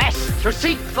your quest? To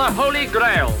seek the Holy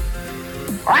Grail.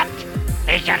 What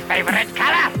is your favorite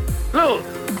color? Blue.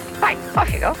 Right,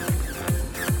 off you go.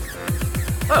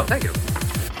 Oh, thank you.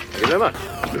 Thank you very much.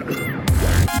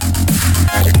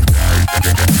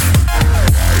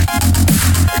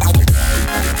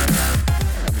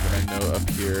 Up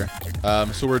here.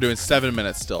 So we're doing 7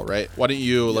 minutes still, right? Why don't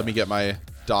you let me get my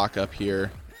doc up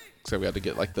here, because I've got to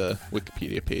get like the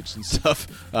Wikipedia page and stuff.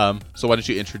 So why don't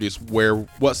you introduce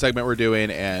what segment we're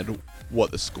doing and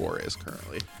what the score is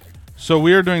currently? So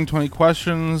we are doing 20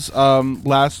 questions.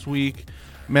 Last week,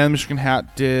 Man Michigan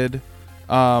Hat did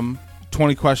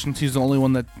 20 questions. He's the only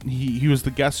one that he was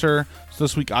the guesser. So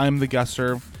this week I'm the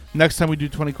guesser. Next time we do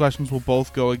 20 questions, we'll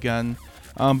both go again.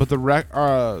 But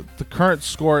the current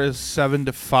score is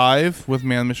 7-5 with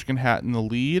Man Michigan Hat in the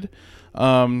lead.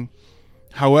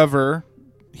 However,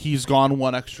 he's gone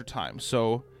one extra time.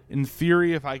 So in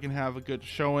theory, if I can have a good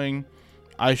showing,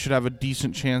 I should have a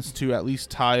decent chance to at least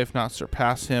tie, if not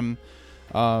surpass him,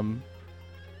 to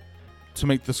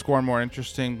make the score more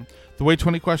interesting. The way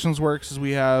 20 questions works is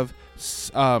we have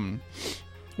 20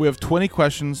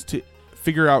 questions to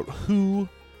figure out who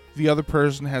the other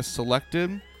person has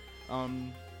selected.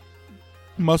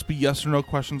 Must be yes or no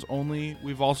questions only.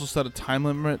 We've also set a time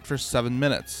limit for 7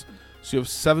 minutes. So you have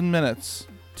 7 minutes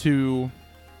to,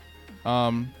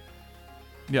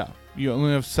 you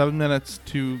only have 7 minutes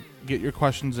to get your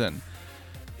questions in.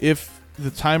 If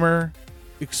the timer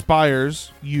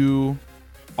expires, you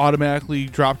automatically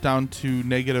drop down to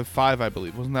 -5, I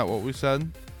believe. Wasn't that what we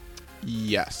said?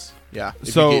 Yes. Yeah.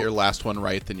 If you get your last one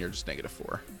right, then you're just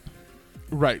 -4.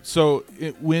 Right. So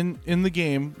when in the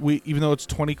game, even though it's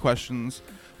 20 questions,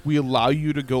 we allow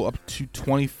you to go up to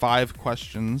 25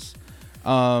 questions,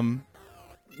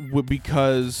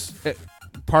 because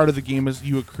part of the game is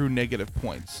you accrue negative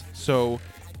points. So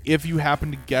if you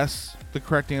happen to guess the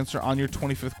correct answer on your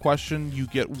 25th question, you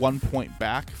get 1 point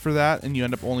back for that, and you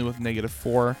end up only with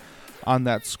 -4 on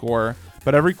that score.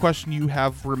 But every question you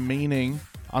have remaining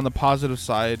on the positive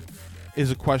side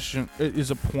is a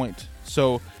point.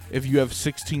 So if you have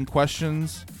 16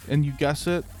 questions and you guess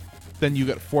it, then you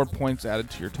get 4 points added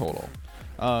to your total.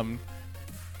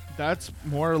 That's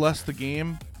more or less the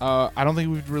game. I don't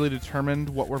think we've really determined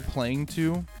what we're playing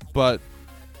to, but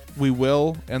we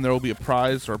will, and there will be a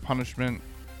prize or a punishment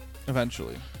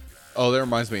eventually. Oh, that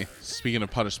reminds me. Speaking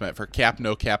of punishment, for cap,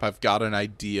 no cap, I've got an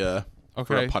idea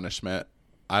for a punishment.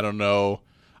 I don't know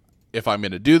if I'm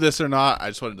going to do this or not. I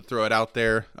just wanted to throw it out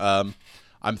there.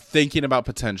 I'm thinking about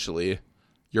potentially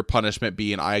your punishment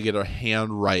being I get a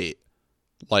handwrite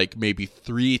like maybe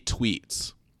 3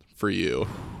 tweets for you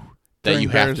that you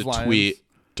have to tweet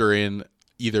during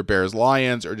either Bears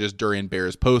Lions or just during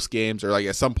Bears post games, or like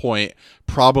at some point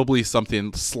probably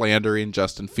something slandering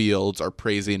Justin Fields or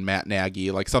praising Matt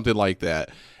Nagy, like something like that,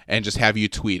 and just have you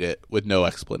tweet it with no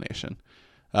explanation.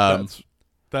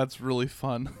 That's really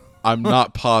fun. I'm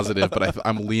not positive, but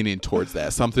I'm leaning towards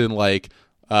that. Something like,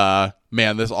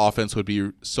 man, this offense would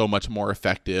be so much more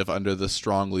effective under the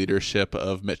strong leadership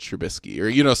of Mitch Trubisky,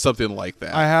 or something like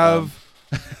that. I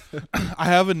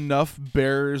have enough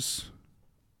Bears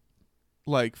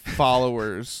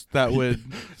followers that would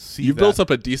see You've built up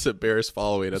a decent Bears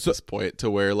following at this point to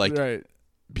where right.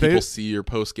 people see your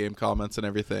post game comments and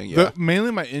everything. Yeah,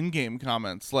 mainly my in game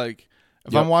comments. Like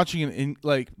if Yep. I'm watching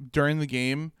during the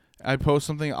game, I post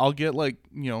something, I'll get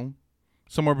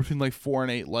somewhere between 4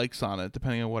 and 8 likes on it,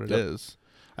 depending on what it is.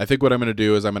 I think what I'm going to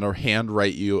do is I'm going to hand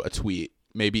write you a tweet,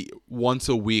 maybe once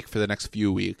a week for the next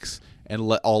few weeks, and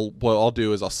what I'll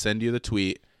do is I'll send you the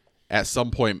tweet. At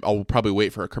some point, I'll probably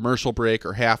wait for a commercial break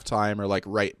or halftime or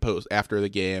right post after the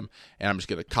game, and I'm just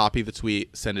going to copy the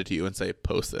tweet, send it to you, and say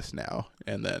post this now,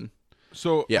 and then.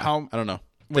 So yeah, I don't know,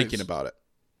 thinking about it.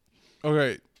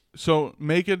 Okay, so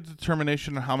make a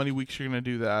determination on how many weeks you're going to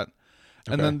do that.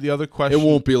 And Okay. then the other question... It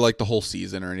won't be the whole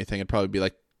season or anything. It'd probably be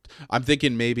I'm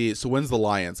thinking maybe... So when's the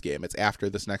Lions game? It's after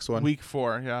this next one? Week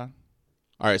 4, yeah.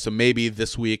 All right, so maybe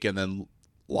this week and then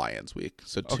Lions week.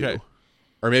 So 2. Okay.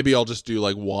 Or maybe I'll just do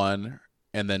 1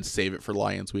 and then save it for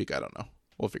Lions week. I don't know.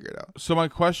 We'll figure it out. So my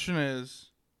question is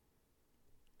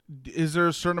there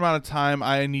a certain amount of time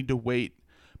I need to wait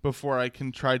before I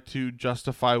can try to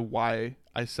justify why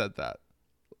I said that?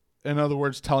 In other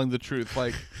words, telling the truth.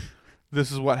 This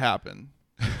is what happened.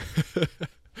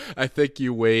 I think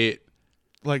you wait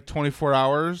 24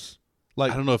 hours. I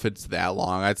don't know if it's that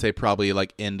long. I'd say probably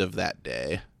end of that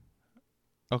day.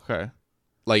 Okay.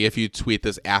 If you tweet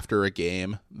this after a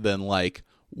game, then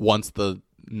once the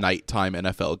nighttime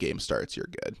NFL game starts, you're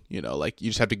good. You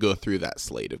just have to go through that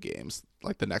slate of games.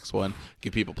 The next one,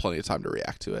 give people plenty of time to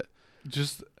react to it.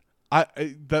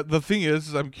 The thing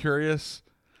is I'm curious.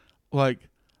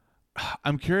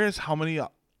 I'm curious how many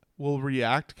will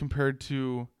react compared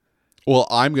to. Well,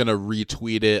 I'm going to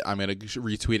retweet it. I'm going to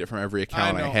retweet it from every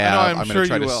account I have. I'm going to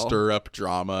try to stir up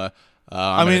drama.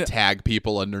 I'm going to tag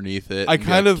people underneath it.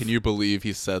 Can you believe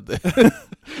he said that?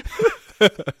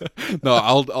 No,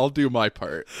 I'll do my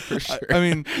part for sure.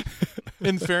 In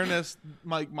fairness,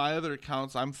 my other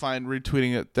accounts, I'm fine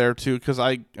retweeting it there too, because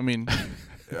I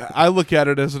look at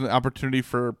it as an opportunity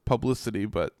for publicity,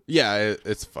 but yeah,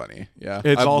 it's funny. Yeah,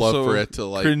 it's I'd also love for it to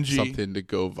cringy. Something to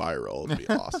go viral. It'd be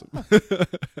awesome.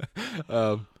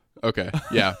 Okay,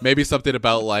 yeah, maybe something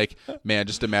about man,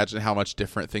 just imagine how much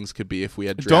different things could be if we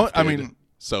had drafted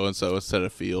so and so instead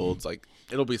of Fields.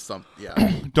 It'll be some. Yeah,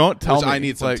 don't tell me. I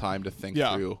need some time to think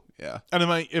through. Yeah, and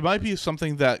it might be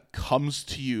something that comes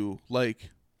to you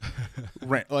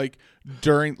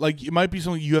during it might be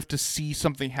something you have to see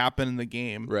something happen in the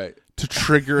game, right, to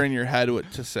trigger in your head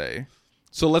what to say.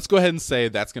 So let's go ahead and say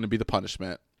that's going to be the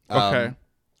punishment. Okay,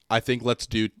 I think let's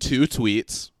do 2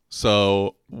 tweets.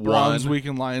 So Browns week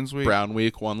and Lions week. Brown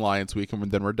week, 1 Lions week,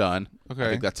 and then we're done. Okay, I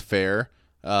think that's fair.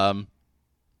 You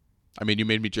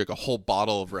made me drink a whole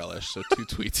bottle of relish, so 2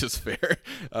 tweets is fair.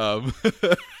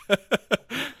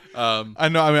 I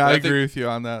know. I agree with you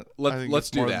on that. Let's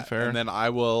do that, and then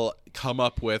I will come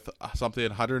up with something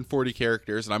 140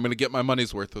 characters, and I'm going to get my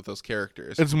money's worth with those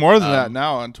characters. It's more than that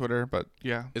now on Twitter, but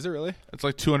yeah. Is it really? It's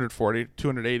 240,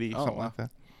 280, something like that.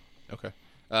 Okay.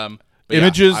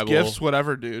 Images, GIFs,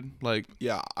 whatever, dude.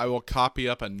 Yeah, I will copy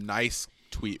up a nice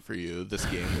tweet for you this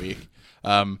game week.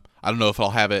 I don't know if I'll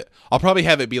have it. I'll probably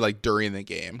have it be during the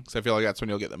game, because I feel like that's when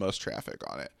you'll get the most traffic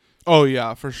on it. Oh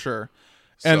yeah, for sure.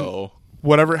 And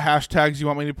whatever hashtags you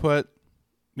want me to put,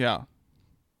 yeah.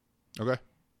 Okay.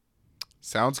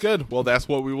 Sounds good. Well, that's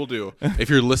what we will do. If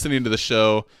you're listening to the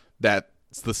show, that's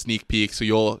the sneak peek,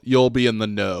 so you'll be in the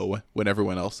know when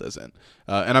everyone else isn't.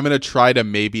 And I'm going to try to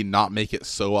maybe not make it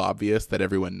so obvious that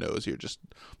everyone knows you're just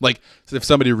so if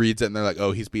somebody reads it and they're like,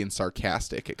 "Oh, he's being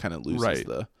sarcastic," it kind of loses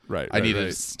I need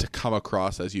it to come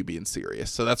across as you being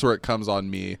serious. So that's where it comes on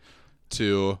me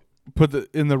to put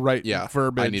in the right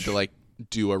verbiage. I need to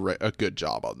do a good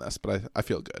job on this, but I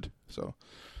feel good. So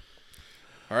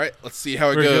all right, let's see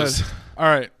how it goes. Good. All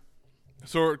right.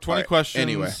 So 20 questions.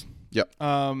 Anyway. Yep.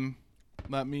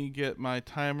 Let me get my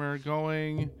timer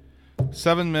going.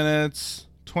 7 minutes,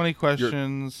 20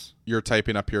 questions. You're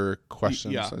typing up your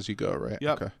questions as you go, right?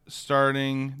 Yep. Okay.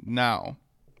 Starting now.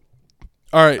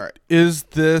 All right. Is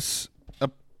this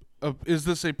a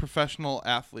professional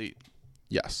athlete?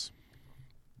 Yes.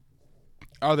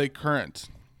 Are they current?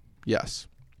 Yes.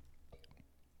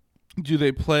 Do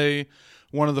they play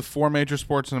one of the 4 major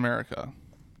sports in America?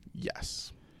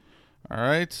 Yes. All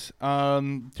right.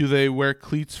 Do they wear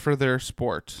cleats for their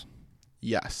sport?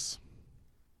 Yes.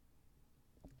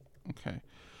 Okay.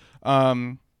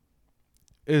 Do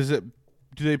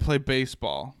they play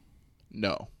baseball?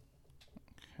 No.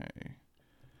 Okay.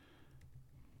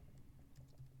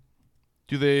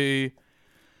 Do they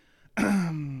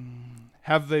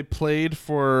have they played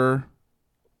for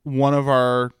one of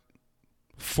our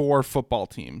 4 football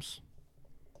teams?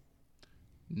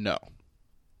 No.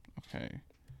 Okay.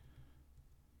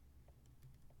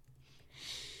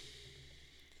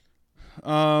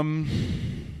 Are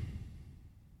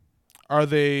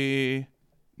they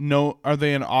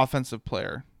an offensive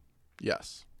player?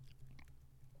 Yes.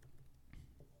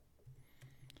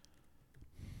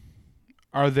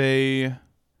 Are they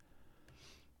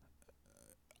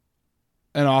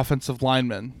an offensive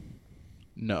lineman?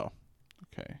 No.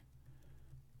 Okay.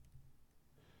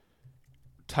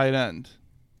 Tight end?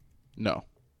 No.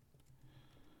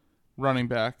 Running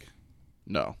back?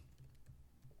 No.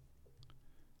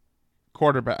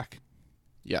 Quarterback?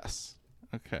 Yes.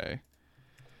 Okay.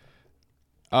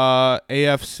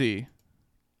 AFC.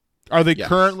 Are they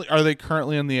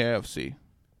currently in the AFC?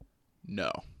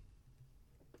 No.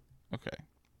 Okay.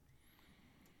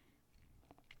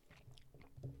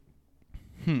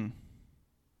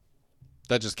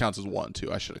 That just counts as one,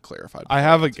 too. I should have clarified. I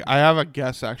have a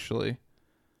guess actually.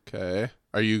 Okay.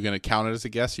 Are you going to count it as a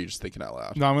guess, or are you just thinking out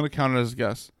loud? No, I'm going to count it as a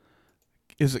guess.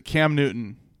 Is it Cam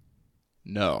Newton?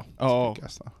 No. Oh.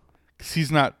 Guess though. 'Cause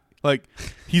he's not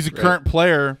he's a current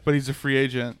player, but he's a free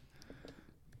agent.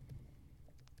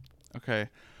 Okay.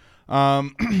 So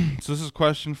this is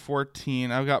question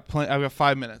 14. I've got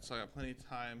 5 minutes. So I got plenty of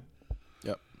time.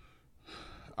 Yep.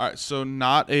 All right, so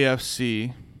not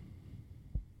AFC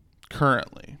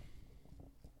currently.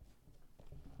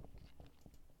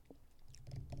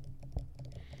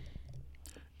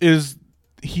 Is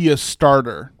he a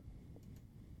starter?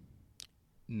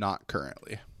 Not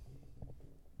currently.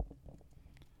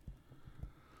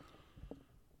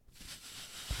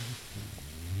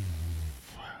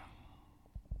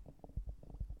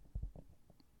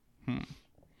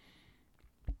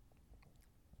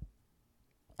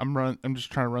 I'm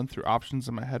just trying to run through options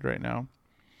in my head right now.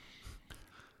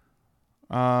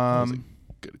 That was a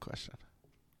good question.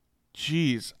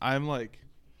 Jeez, I'm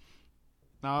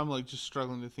just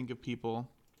struggling to think of people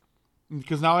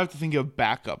because now I have to think of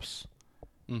backups.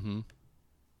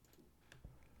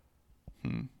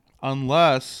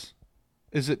 Unless,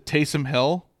 is it Taysom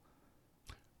Hill?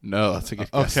 No, that's a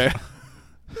good guess. Okay.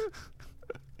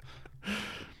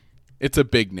 It's a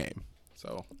big name.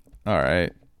 So. All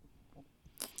right.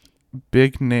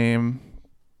 Big name,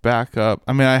 backup.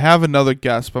 I mean, I have another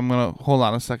guess, but I'm going to hold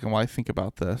on a second while I think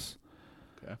about this.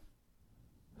 Okay.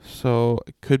 So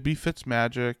it could be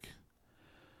Fitzmagic.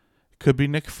 It could be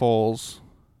Nick Foles.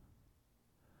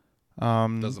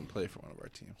 Doesn't play for one of our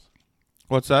teams.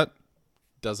 What's that?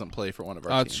 Doesn't play for one of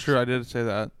our teams. That's true. I did say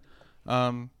that.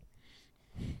 So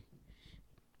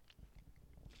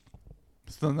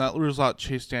then that rules out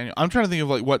Chase Daniel. I'm trying to think of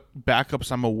what backups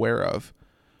I'm aware of.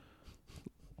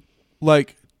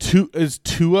 Is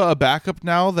Tua a backup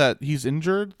now that he's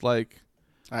injured?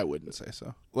 I wouldn't say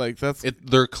so.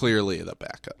 They're clearly the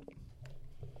backup.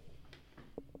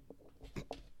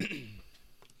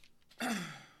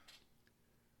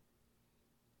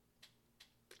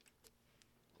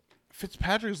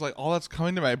 Fitzpatrick's all that's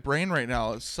coming to my brain right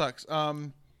now. It sucks.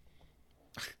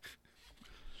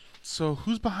 So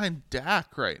who's behind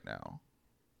Dak right now?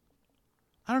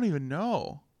 I don't even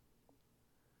know.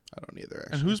 I don't either,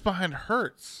 actually. And who's behind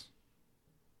Hurts?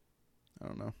 I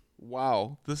don't know.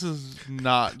 Wow, this is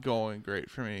not going great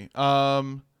for me.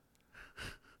 Because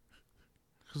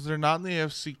they're not in the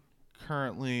AFC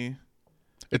currently.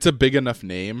 It's a big enough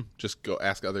name. Just go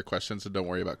ask other questions and don't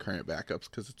worry about current backups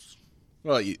because it's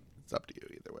up to you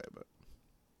either way.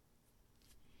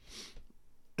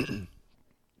 But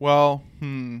well,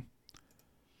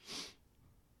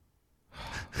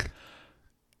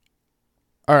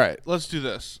 All right, let's do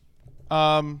this.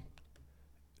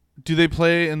 Do they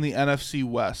play in the NFC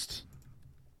West?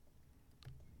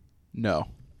 No.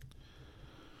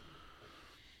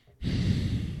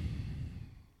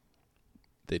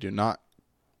 They do not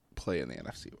play in the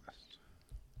NFC West.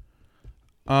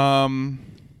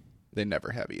 They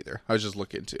never have either. I was just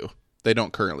looking too. They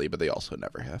don't currently, but they also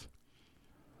never have.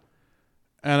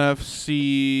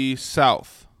 NFC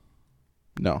South?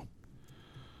 No.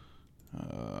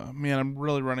 Man, I'm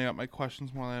really running out my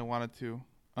questions more than I wanted to.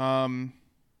 All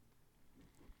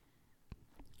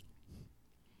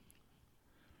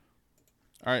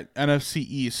right, NFC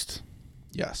East.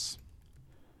 Yes.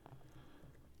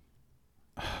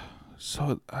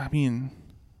 So, I mean,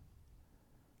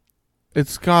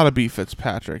 it's got to be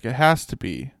Fitzpatrick. It has to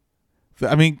be.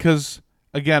 I mean, because,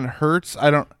 again, Hurts,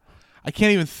 I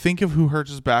can't even think of who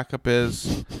Hurts' backup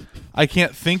is. I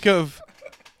can't think of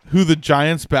who the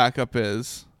Giants' backup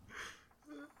is.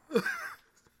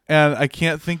 And I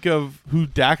can't think of who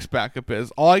Dak's backup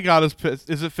is. All I got is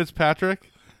it Fitzpatrick?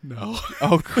 No.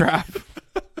 Oh, crap.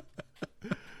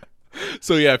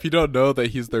 So, yeah, if you don't know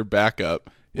that he's their backup,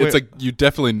 it's you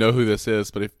definitely know who this is,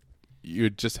 but if you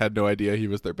just had no idea he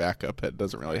was their backup, it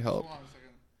doesn't really help. Hold on a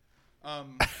second.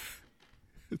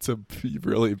 It's a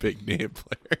really big name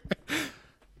player.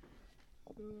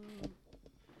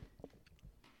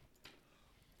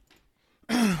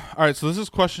 All right, so this is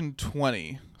question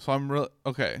 20. So I'm really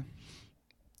okay.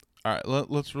 All right,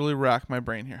 let's really rack my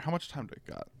brain here. How much time do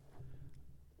I got?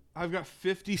 I've got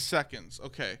 50 seconds.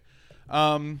 Okay.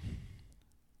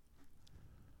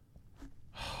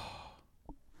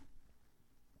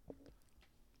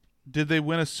 Did they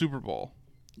win a Super Bowl?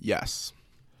 Yes.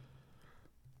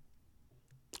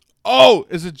 Oh,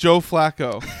 is it Joe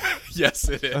Flacco? Yes,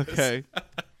 it is. Okay.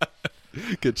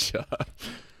 Good job.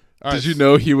 All Did right, you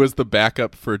know he was the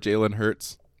backup for Jalen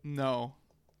Hurts? No.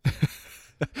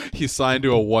 He signed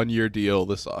to a 1-year deal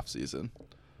this offseason.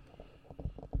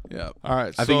 Yeah. All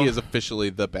right. I think he is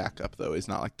officially the backup, though. He's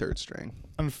not like third string.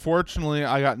 Unfortunately,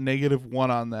 I got -1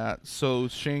 on that. So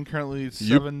Shane currently is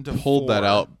 7-4. You pulled that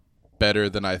out better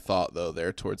than I thought, though,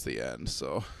 there towards the end.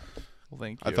 So well,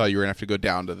 thank you. I thought you were going to have to go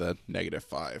down to the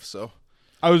 -5. So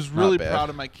I was really proud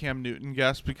of my Cam Newton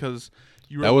guess because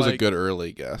you were that was a good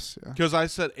early guess. Because I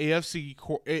said AFC.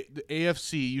 The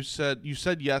AFC. You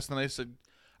said yes, and I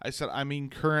said I mean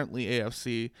currently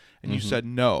AFC, and you said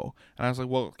no, and I was like,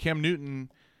 well, Cam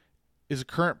Newton is a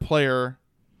current player.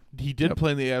 He did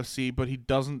play in the AFC, but he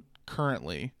doesn't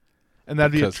currently, and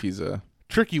that'd be he's a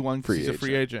tricky one because he's a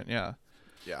free agent. Yeah,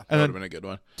 yeah, that and would have been a good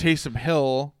one. Taysom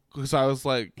Hill, because I was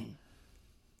like,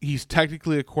 he's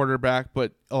technically a quarterback,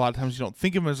 but a lot of times you don't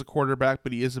think of him as a quarterback,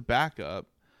 but he is a backup.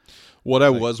 What I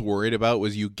was worried about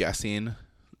was you guessing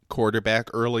quarterback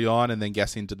early on and then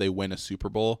guessing did they win a Super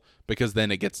Bowl, because then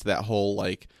it gets to that whole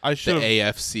like the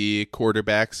AFC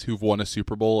quarterbacks who've won a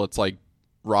Super Bowl. It's like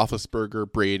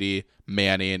Roethlisberger, Brady,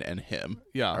 Manning, and him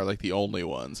are like the only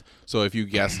ones. So if you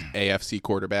guessed AFC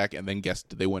quarterback and then guessed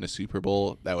did they win a Super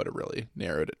Bowl, that would have really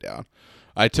narrowed it down.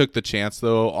 I took the chance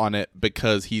though on it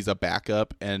because he's a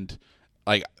backup, and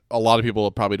like a lot of people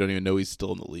probably don't even know he's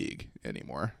still in the league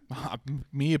anymore.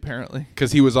 Me apparently,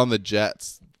 because he was on the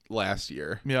Jets last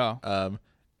year. Yeah.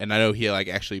 And I know he like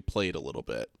actually played a little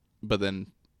bit, but then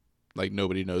like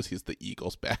nobody knows he's the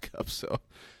Eagles backup. So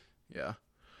yeah.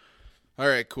 All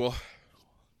right, cool.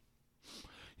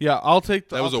 Yeah, I'll take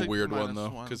that. Was a weird one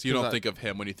though, because you don't think of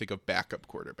him when you think of backup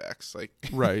quarterbacks. Like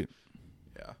right.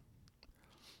 Yeah.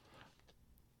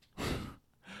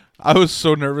 I was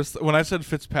so nervous when I said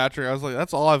Fitzpatrick. I was like,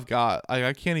 "That's all I've got."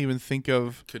 I can't even think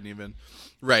of. Couldn't even.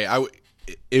 Right.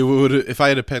 It would if I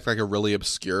had to pick like a really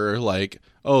obscure, like,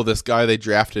 oh, this guy they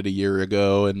drafted a year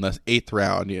ago in the 8th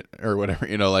round or whatever,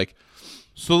 like.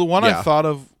 So the one I thought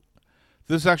of,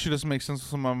 this actually doesn't make sense with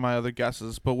some of my other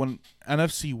guesses, but when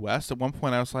NFC West, at one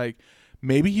point I was like,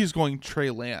 maybe he's going Trey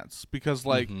Lance, because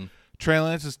like Trey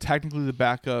Lance is technically the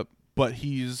backup, but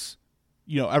he's,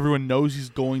 everyone knows he's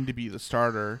going to be the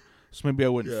starter. So maybe I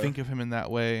wouldn't think of him in that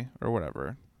way or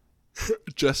whatever.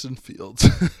 Justin Fields,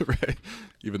 right?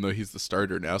 Even though he's the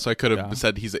starter now, so I could have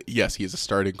said he's a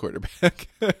starting quarterback.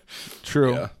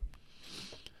 True. Yeah.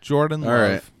 Jordan Love. All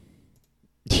right.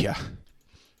 Yeah.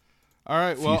 All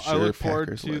right. Well, I look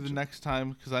forward to the next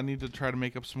time because I need to try to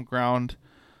make up some ground.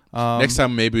 Next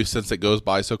time, maybe since it goes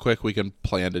by so quick, we can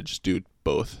plan to just do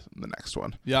both in the next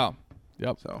one. Yeah.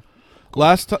 Yep. So.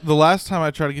 Cool. The last time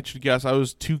I tried to get you to guess, I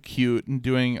was too cute and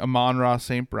doing Amon-Ra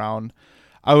St. Brown.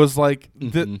 I was like,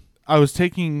 I was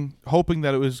hoping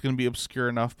that it was going to be obscure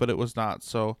enough, but it was not.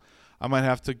 So I might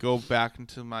have to go back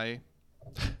into my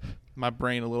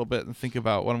brain a little bit and think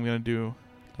about what I'm going to do.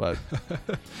 But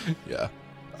yeah.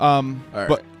 All right,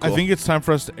 but cool. I think it's time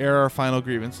for us to air our final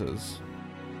grievances.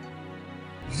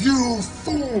 You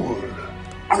fool!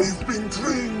 I've been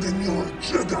trained in your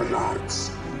Jedi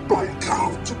arts by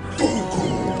Count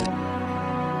Dooku.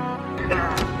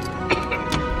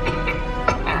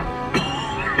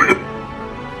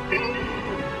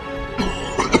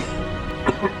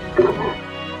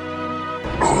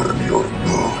 Army or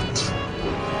not,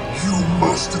 you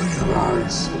must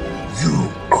realize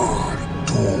you are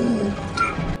doomed.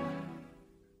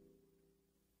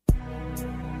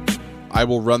 I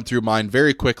will run through mine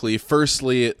very quickly.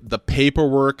 Firstly, the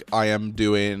paperwork I am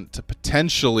doing to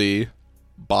potentially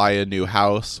buy a new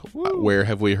house. Where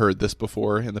have we heard this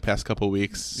before in the past couple of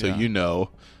weeks? So you know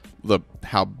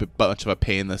how much of a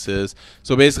pain this is.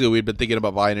 So basically, we've been thinking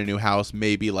about buying a new house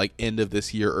maybe like end of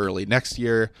this year, early next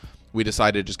year. We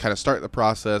decided to just kind of start the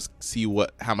process, see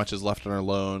how much is left on our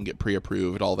loan, get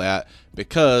pre-approved, all that,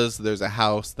 because there's a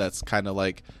house that's kind of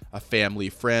like a family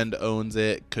friend owns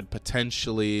it, could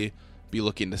potentially be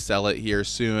looking to sell it here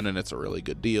soon, and it's a really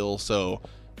good deal. So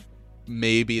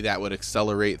maybe that would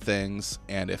accelerate things,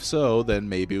 and if so, then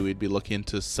maybe we'd be looking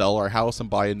to sell our house and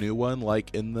buy a new one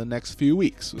like in the next few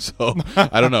weeks. So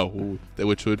I don't know,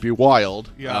 which would be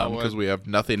wild, because we have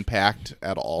nothing packed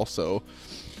at all. So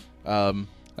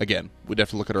again, we'd have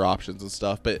to look at our options and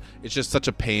stuff, but it's just such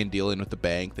a pain dealing with the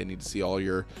bank. They need to see all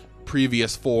your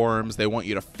previous forms. They want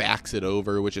you to fax it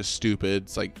over, which is stupid.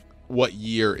 It's like, what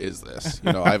year is this?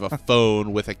 You know, I have a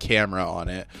phone with a camera on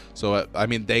it. So, I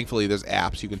mean, thankfully there's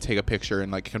apps you can take a picture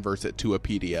and like convert it to a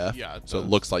PDF. Yeah, so it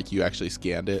looks like you actually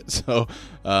scanned it. So,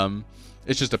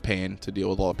 it's just a pain to deal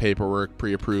with all the paperwork,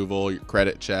 pre-approval, your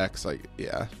credit checks. Like,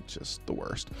 yeah, it's just the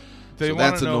worst. So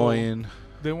that's annoying.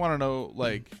 They want to know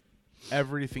like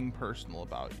everything personal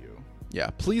about you. Yeah,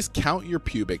 please count your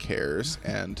pubic hairs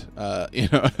and, you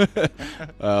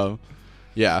know,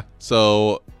 yeah.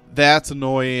 So that's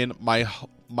annoying. My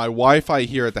Wi-Fi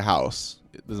here at the house,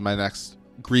 this is my next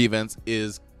grievance,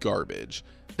 is garbage.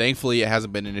 Thankfully, it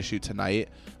hasn't been an issue tonight.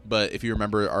 But if you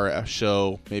remember our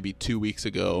show maybe 2 weeks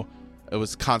ago, it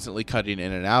was constantly cutting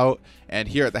in and out. And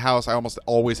here at the house, I almost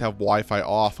always have Wi-Fi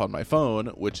off on my phone,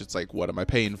 which it's like, what am I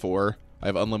paying for? I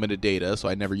have unlimited data, so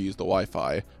I never use the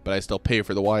Wi-Fi, but I still pay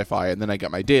for the Wi-Fi, and then I got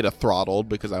my data throttled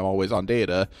because I'm always on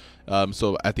data.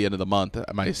 So at the end of the month,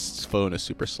 my phone is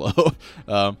super slow.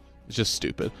 It's just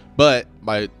stupid. But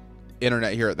my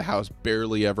internet here at the house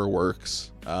barely ever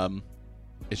works.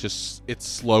 It's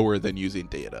slower than using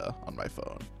data on my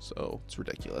phone, so it's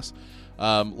ridiculous.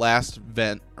 Last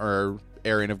vent or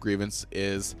airing of grievance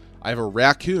is I have a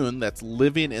raccoon that's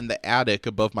living in the attic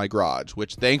above my garage,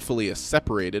 which thankfully is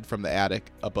separated from the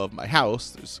attic above my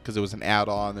house because it was an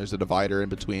add-on. There's a divider in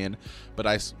between. But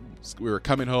we were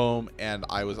coming home, and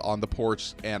I was on the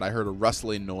porch, and I heard a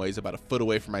rustling noise about a foot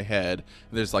away from my head.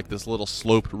 And there's like this little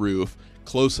sloped roof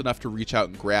close enough to reach out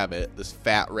and grab it. This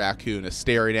fat raccoon is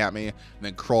staring at me and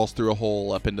then crawls through a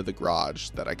hole up into the garage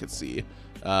that I could see.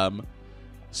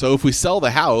 So if we sell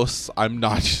the house, I'm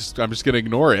just going to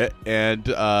ignore it. And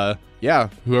yeah,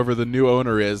 whoever the new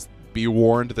owner is, be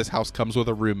warned, this house comes with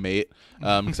a roommate,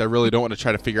 because I really don't want to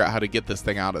try to figure out how to get this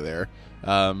thing out of there.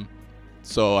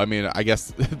 So, I mean, I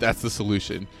guess that's the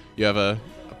solution. You have a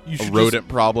rodent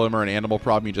problem or an animal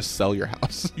problem, you just sell your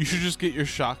house. You should just get your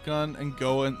shotgun and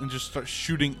go in and just start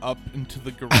shooting up into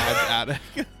the garage attic.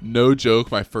 No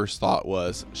joke, my first thought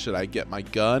was, should I get my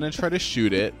gun and try to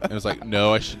shoot it? And I was like,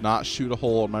 no, I should not shoot a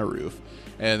hole in my roof.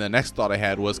 And the next thought I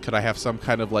had was, could I have some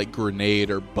kind of like grenade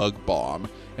or bug bomb?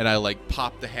 And I like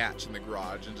pop the hatch in the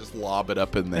garage and just lob it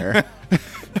up in there.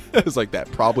 It was like,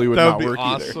 that probably would not work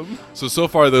awesome. Either. So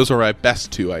far, those are my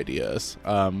best two ideas.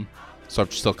 So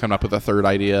I'm still coming up with a third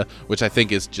idea, which I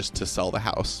think is just to sell the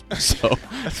house. So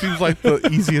that seems like the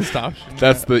easiest option.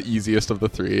 That's the easiest of the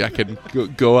three. I can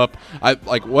go up.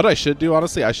 What I should do,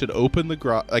 honestly, I should open the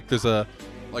garage. Like there's one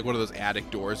of those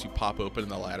attic doors you pop open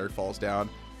and the ladder falls down.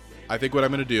 I think what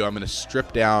I'm going to do, I'm going to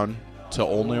strip down to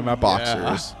only my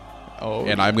boxers. Yeah.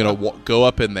 And I'm going to go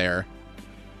up in there.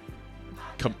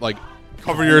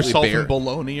 Cover yourself in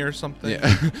bologna or something.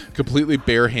 Yeah, completely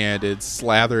barehanded,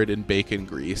 slather it in bacon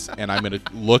grease, and I'm going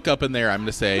to look up in there. I'm going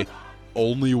to say,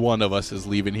 only one of us is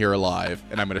leaving here alive,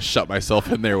 and I'm going to shut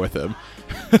myself in there with him.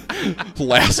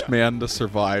 Last man to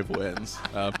survive wins.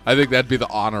 I think that'd be the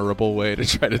honorable way to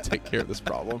try to take care of this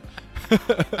problem.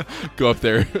 Go up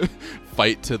there,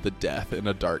 fight to the death in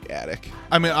a dark attic.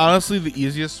 I mean, honestly, the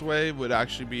easiest way would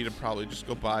actually be to probably just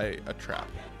go buy a trap.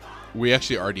 We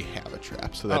actually already have a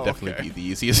trap, so that'd definitely be the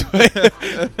easiest way.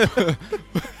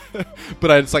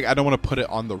 But I don't want to put it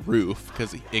on the roof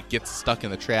because it gets stuck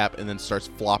in the trap and then starts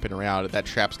flopping around, and that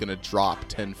trap's going to drop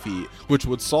 10 feet, which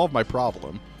would solve my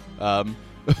problem. But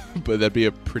that'd be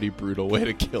a pretty brutal way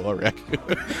to kill a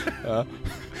raccoon.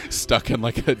 Stuck in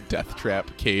like a death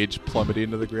trap cage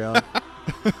plummeting to the ground.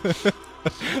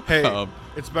 Hey,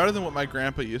 it's better than what my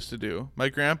grandpa used to do. My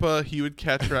grandpa, he would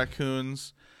catch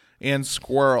raccoons and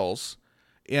squirrels,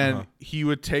 and he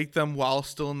would take them while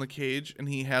still in the cage, and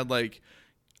he had like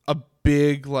a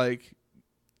big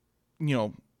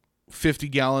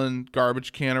 50-gallon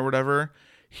garbage can or whatever.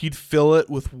 He'd fill it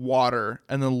with water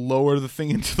and then lower the thing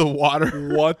into the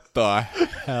water. What the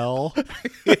hell?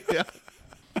 Yeah.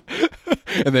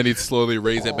 And then he'd slowly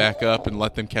raise it back up and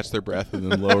let them catch their breath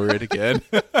and then lower it again.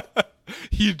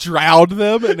 He drowned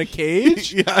them in a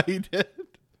cage? Yeah, he did.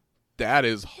 That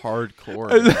is hardcore.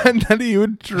 And then he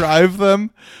would drive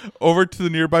them over to the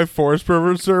nearby forest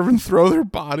preserve and throw their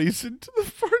bodies into the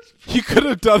forest. He could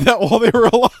have done that while they were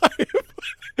alive.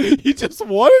 He just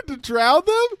wanted to drown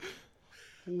them?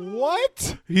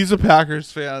 What? He's a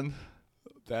Packers fan.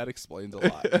 That explains a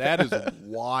lot. That is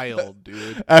wild,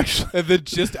 dude. Actually, and then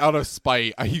just out of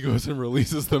spite, he goes and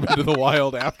releases them into the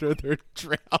wild after they're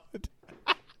drowned.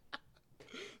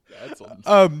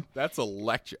 That's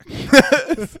electric.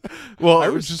 Well, I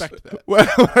respect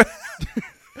that.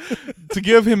 To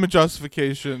give him a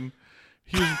justification,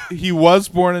 he was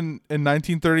born in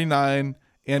 1939,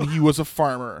 and he was a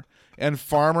farmer. And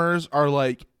farmers are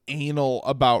like anal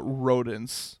about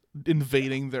rodents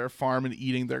invading their farm and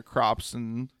eating their crops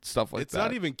and stuff like It's that.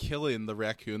 not even killing the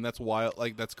raccoon. That's wild.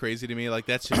 Like, that's crazy to me. Like,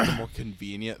 that's just a more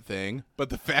convenient thing. But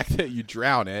the fact that you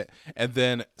drown it and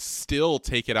then still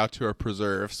take it out to a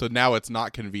preserve, so now it's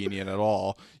not convenient at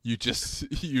all. You just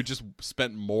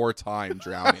spent more time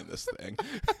drowning this thing.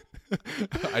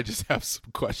 I just have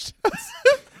some questions.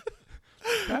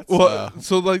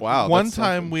 So wow, one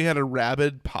time we had a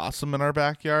rabid possum in our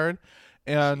backyard,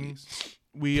 and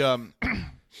we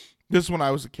this is when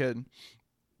I was a kid,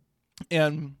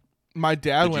 and my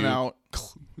dad went out.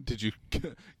 Did you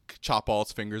chop all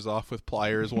its fingers off with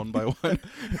pliers one by one?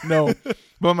 No,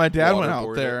 but my dad went out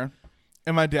Waterboard there,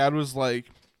 and my dad was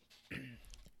like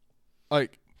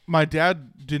my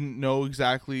dad didn't know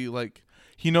exactly, like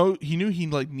he knew he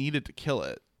like needed to kill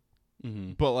it,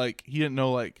 but like he didn't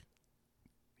know like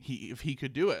if he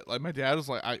could do it. Like my dad was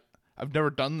like, I've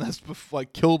never done this before,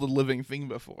 like killed a living thing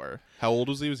before. How old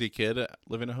was he? Was he a kid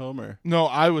living at home, or? No,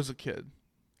 I was a kid.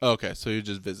 Okay, so you're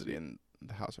just visiting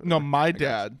the house. Or no, whatever, my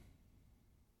dad.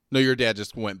 No, your dad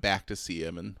just went back to see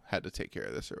him and had to take care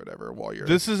of this or whatever while you're.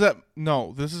 This is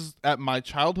at my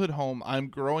childhood home. I'm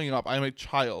growing up. I'm a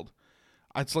child.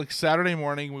 It's like Saturday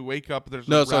morning. We wake up. There's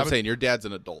no. That's what I'm saying. Your dad's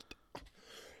an adult.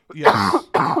 Yes,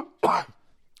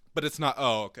 but it's not.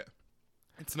 Oh, okay.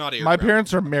 It's not. My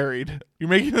parents are married. You're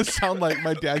making it sound like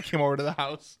my dad came over to the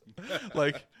house,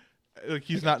 like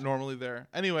he's not normally there.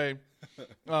 Anyway,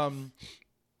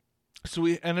 so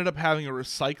we ended up having a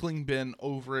recycling bin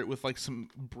over it with like some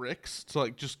bricks to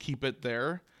like just keep it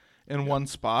there in one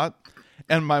spot.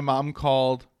 And my mom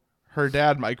called her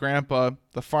dad, my grandpa,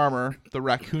 the farmer, the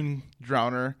raccoon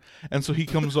drowner, and so he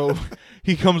comes over.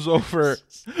 He comes over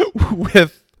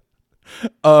with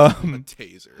a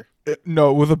taser.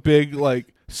 No, with a big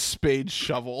like spade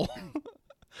shovel.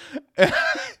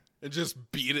 And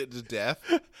just beat it to death.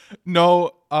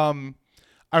 No, I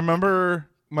remember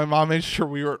my mom made sure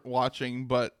we weren't watching,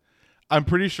 but I'm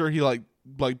pretty sure he like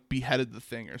beheaded the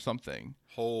thing or something.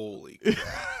 Holy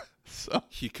crap. So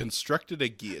he constructed a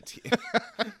guillotine.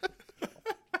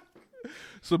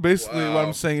 So basically what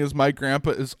I'm saying is my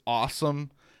grandpa is awesome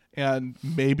and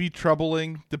maybe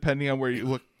troubling depending on where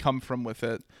you come from with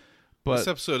it. But this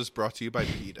episode is brought to you by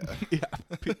PETA.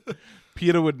 Yeah,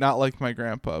 PETA would not like my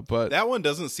grandpa, but that one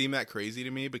doesn't seem that crazy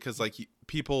to me because like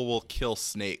people will kill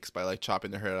snakes by like chopping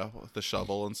their head off with a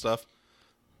shovel and stuff.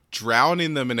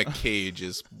 Drowning them in a cage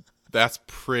that's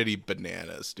pretty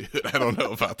bananas, dude. I don't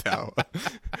know about that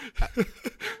one.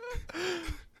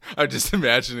 I'm just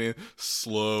imagining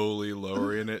slowly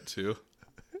lowering it too.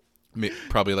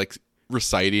 Probably like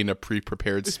reciting a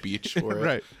pre-prepared speech for it.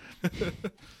 Right.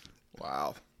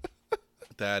 Wow.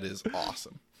 That is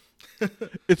awesome.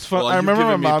 It's fun. Well, I remember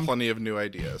my mom plenty of new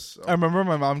ideas. So. I remember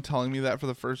my mom telling me that for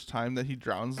the first time that he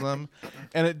drowns them,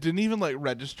 and it didn't even like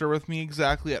register with me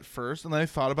exactly at first. And then I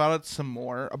thought about it some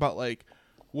more about like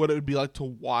what it would be like to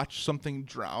watch something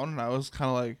drown, and I was kind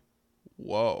of like,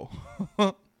 "Whoa."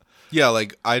 Yeah,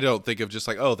 like I don't think of just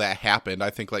like, oh, that happened. I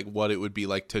think like what it would be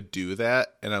like to do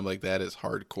that, and I'm like, that is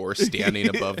hardcore. Standing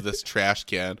above this trash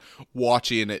can,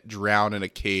 watching it drown in a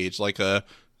cage like a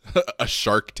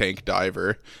Shark Tank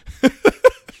diver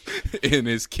in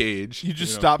his cage. You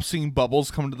just stop seeing bubbles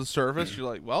come to the surface. You're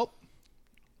like, well,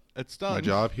 it's done. My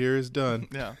job here is done.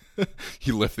 Yeah.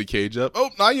 You lift the cage up. Oh,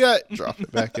 not yet. Drop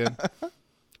it back in.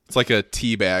 It's like a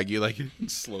tea bag. You like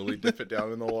slowly dip it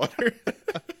down in the water.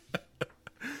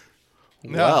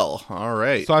 Well, all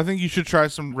right. So I think you should try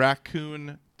some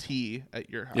raccoon tea at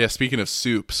your house. Yeah, speaking of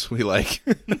soups, we like.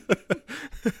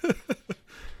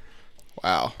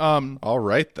 Wow. All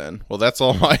right then. Well, that's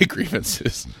all my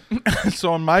grievances.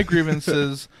 So on my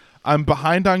grievances, I'm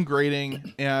behind on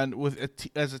grading, and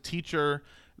as a teacher,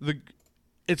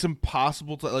 it's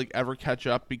impossible to like ever catch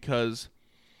up because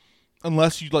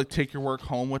unless you like take your work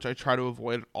home, which I try to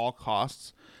avoid at all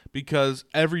costs. Because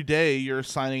every day you're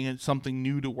assigning something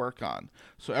new to work on.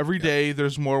 So every day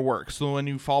there's more work. So when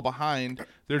you fall behind,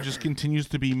 there just continues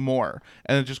to be more.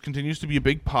 And it just continues to be a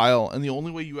big pile. And the only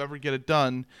way you ever get it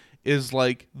done is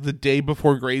like the day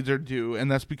before grades are due. And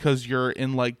that's because you're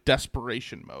in like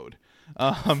desperation mode.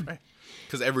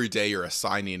 Because every day you're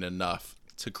assigning enough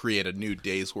to create a new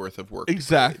day's worth of work.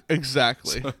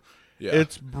 Exactly. So, Yeah.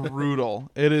 It's brutal.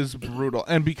 It is brutal.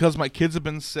 And because my kids have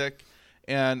been sick,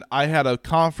 and I had a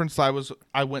conference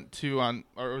I went to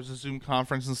or it was a Zoom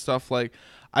conference and stuff, like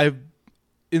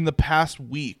in the past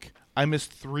week, I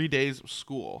missed 3 days of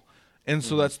school. And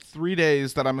so that's 3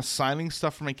 days that I'm assigning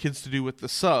stuff for my kids to do with the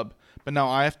sub, but now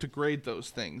I have to grade those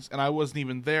things. And I wasn't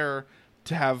even there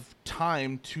to have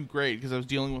time to grade because I was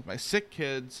dealing with my sick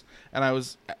kids and I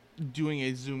was doing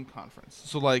a Zoom conference.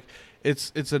 So like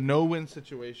it's a no-win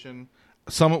situation.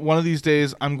 One of these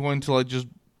days I'm going to like just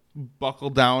buckle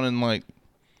down and like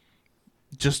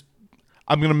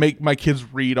I'm going to make my kids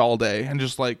read all day and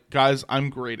just like, guys, I'm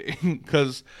grading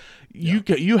because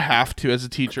you have to as a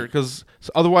teacher because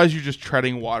otherwise you're just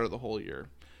treading water the whole year.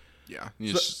 Yeah,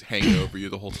 you just hang over you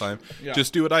the whole time. Yeah.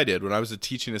 Just do what I did when I was a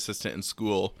teaching assistant in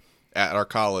school at our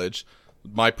college.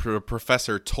 My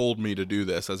professor told me to do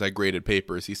this as I graded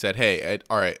papers. He said, "Hey,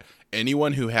 all right,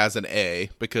 anyone who has an A,"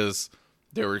 because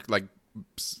there were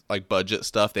like budget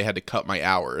stuff, they had to cut my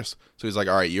hours. So he's like,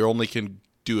 "All right, you only can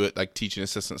do it like teaching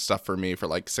assistant stuff for me for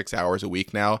like 6 hours a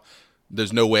week now.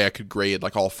 There's no way I could grade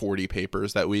like all 40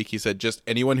 papers that week." He said, "Just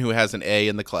anyone who has an A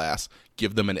in the class,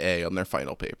 give them an A on their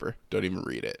final paper. Don't even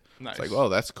read it." Nice. It's like, oh,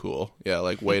 that's cool. Yeah,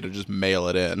 like way to just mail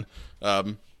it in.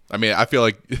 I mean, I feel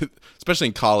like, especially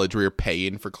in college where you're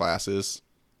paying for classes,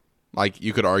 like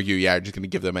you could argue, yeah, you're just going to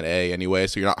give them an A anyway,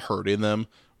 so you're not hurting them.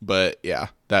 But yeah,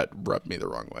 that rubbed me the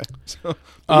wrong way. So,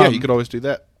 yeah, you could always do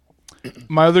that.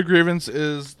 My other grievance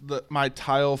is my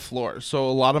tile floor. So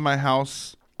a lot of my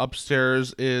house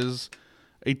upstairs is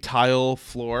a tile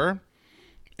floor,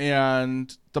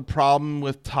 and the problem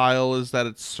with tile is that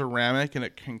it's ceramic and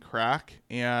it can crack.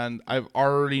 And I've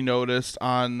already noticed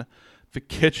on the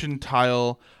kitchen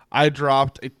tile, I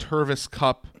dropped a Tervis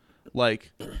cup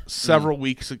like several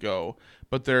weeks ago,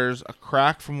 but there's a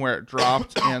crack from where it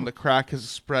dropped, and the crack has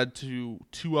spread to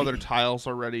 2 other tiles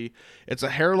already. It's a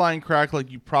hairline crack,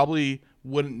 like you probably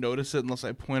wouldn't notice it unless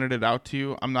I pointed it out to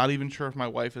you. I'm not even sure if my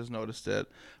wife has noticed it,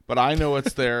 but I know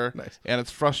it's there. Nice. And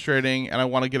it's frustrating, and I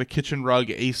want to get a kitchen rug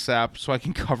ASAP so I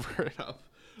can cover it up.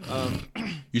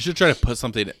 You should try to put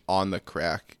something on the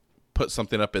crack. Put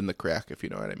something up in the crack, if you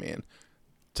know what I mean,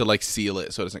 to like seal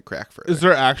it so it doesn't crack further. Is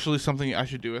there actually something I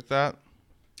should do with that?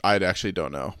 I actually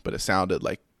don't know, but it sounded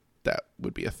like that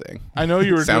would be a thing. I know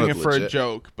you were doing it for legit. a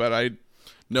joke, but I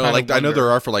know there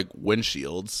are for like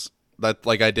windshields. That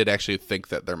like I did actually think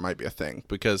that there might be a thing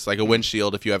because like a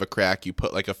windshield, if you have a crack, you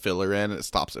put like a filler in and it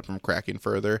stops it from cracking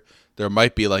further. There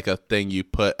might be like a thing you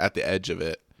put at the edge of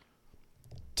it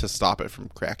to stop it from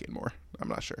cracking more. I'm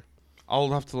not sure. I'll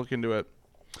have to look into it.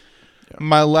 Yeah.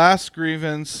 My last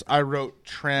grievance, I wrote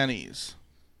trannies.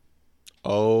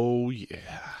 Oh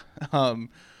yeah.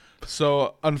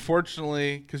 So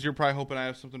unfortunately, because you're probably hoping I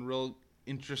have something real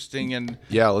interesting and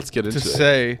yeah, let's get into it.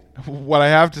 Say what I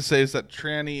have to say is that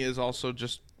tranny is also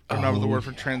just another word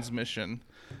for transmission.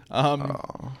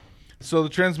 So the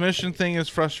transmission thing is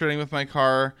frustrating with my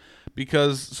car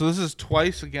because this is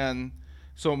twice again.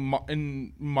 So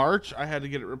in March I had to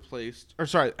get it replaced, or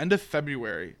sorry, end of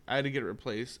February I had to get it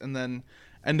replaced, and then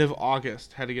end of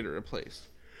August had to get it replaced.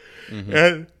 Mm-hmm.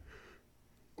 And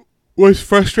what's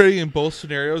frustrating in both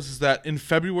scenarios is that in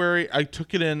February, I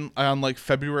took it in on like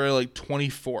February like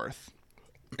 24th,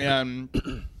 and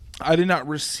I did not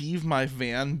receive my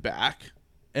van back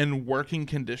in working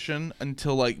condition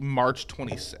until like March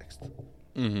 26th.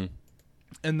 Mm-hmm.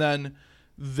 And then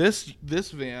this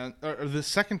van, or the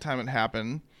second time it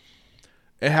happened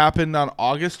on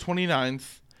August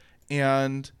 29th,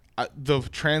 and the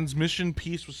transmission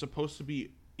piece was supposed to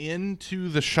be into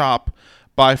the shop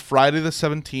by Friday the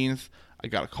 17th. I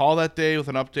got a call that day with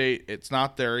an update. It's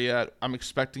not there yet. I'm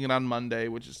expecting it on Monday,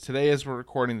 which is today as we're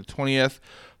recording, the 20th.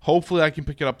 Hopefully I can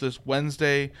pick it up this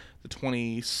Wednesday, the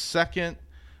 22nd,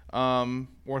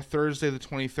 or Thursday, the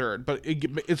 23rd. But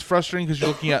it's frustrating because you're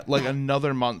looking at like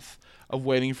another month of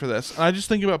waiting for this. And I just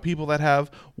think about people that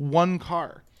have one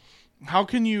car. How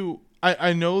can you...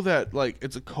 I know that like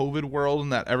it's a COVID world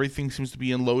and that everything seems to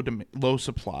be in low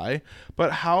supply,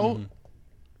 but how... Mm-hmm.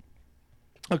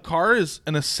 A car is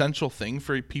an essential thing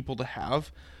for people to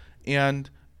have, and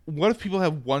what if people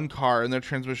have one car and their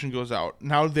transmission goes out?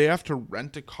 Now they have to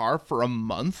rent a car for a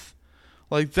month?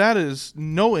 Like, that is,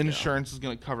 no insurance is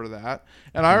going to cover that.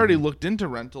 And I already looked into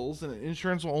rentals, and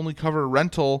insurance will only cover a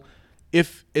rental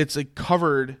if it's a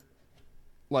covered,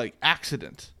 like,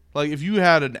 accident. Like, if you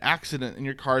had an accident and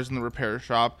your car's in the repair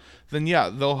shop, then yeah,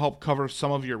 they'll help cover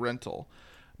some of your rental.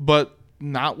 But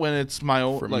not when it's my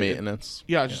own... For like, maintenance.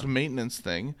 Yeah, just a maintenance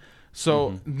thing.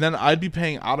 So then I'd be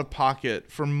paying out of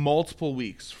pocket for multiple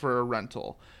weeks for a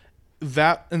rental. And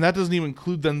that doesn't even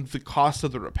include then the cost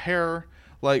of the repair.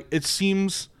 Like, it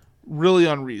seems really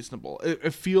unreasonable.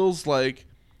 It feels like,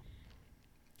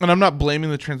 and I'm not blaming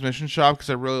the transmission shop because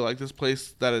I really like this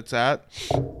place that it's at.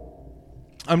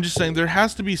 I'm just saying there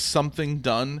has to be something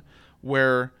done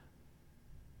where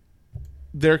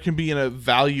there can be an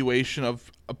evaluation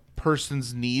of a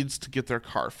person's needs to get their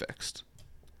car fixed.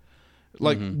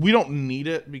 Like, we don't need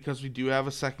it because we do have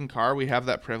a second car. We have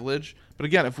that privilege. But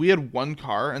again, if we had one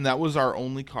car and that was our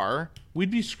only car,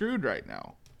 we'd be screwed right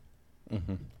now.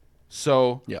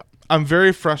 So yeah, I'm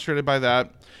very frustrated by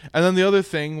that. And then the other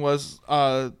thing was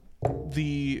our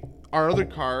other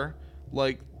car,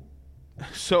 like,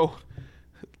 so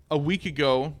a week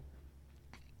ago,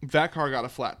 that car got a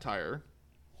flat tire.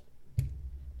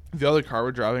 The other car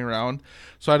we're driving around,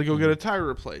 so I had to go get a tire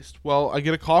replaced. Well, I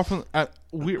get a call from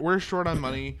we're short on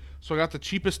money, so I got the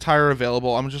cheapest tire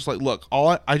available. I'm just like, look,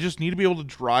 I just need to be able to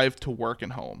drive to work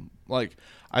and home. Like,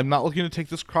 I'm not looking to take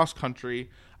this cross country.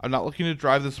 I'm not looking to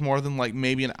drive this more than like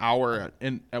maybe an hour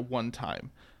at one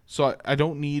time. So I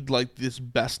don't need like this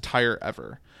best tire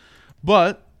ever.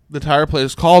 But the tire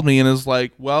place called me and is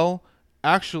like, well,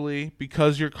 actually,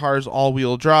 because your car is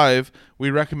all-wheel drive,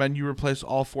 we recommend you replace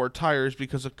all 4 tires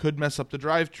because it could mess up the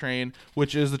drivetrain,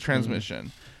 which is the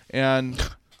transmission. And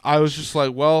I was just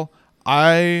like, well,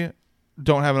 I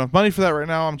don't have enough money for that right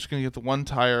now. I'm just going to get the one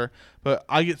tire. But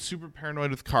I get super paranoid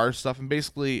with car stuff, and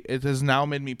basically it has now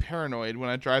made me paranoid when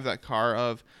I drive that car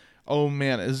of, oh,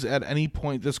 man, is at any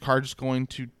point this car just going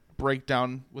to break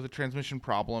down with a transmission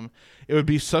problem? It would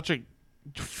be such a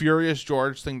Furious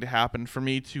George thing to happen for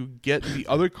me to get the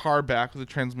other car back with a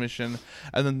transmission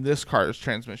and then this car's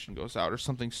transmission goes out or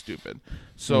something stupid.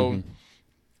 So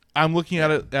I'm looking at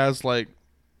it as like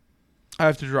I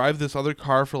have to drive this other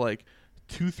car for like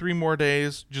 2-3 more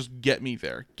days. Just get me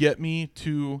there. Get me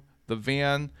to the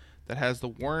van that has the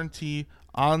warranty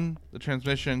on the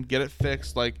transmission. Get it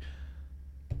fixed. Like,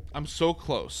 I'm so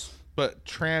close. But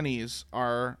trannies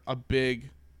are a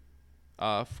big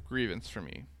grievance for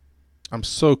me. I'm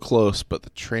so close, but the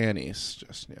trannies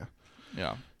just,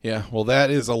 Yeah. Yeah, well, that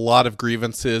is a lot of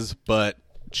grievances, but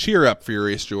cheer up,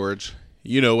 Furious George.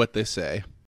 You know what they say.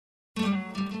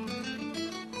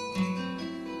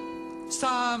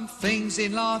 Some things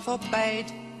in life are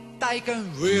bad. They can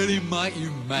really make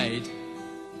you mad.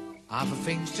 Other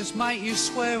things just make you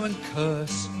swear and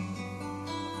curse.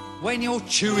 When you're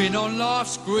chewing on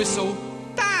life's gristle,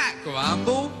 don't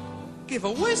grumble, give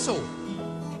a whistle.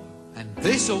 And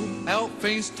this'll help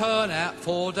things turn out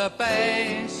for the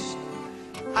best.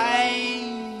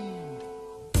 And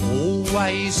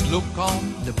always look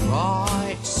on the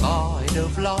bright side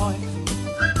of life.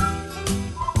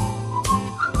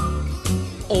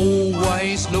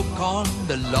 Always look on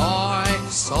the light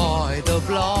side of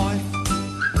life.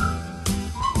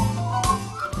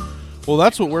 Well,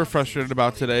 that's what we're frustrated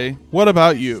about today. What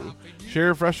about you? Share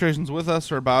your frustrations with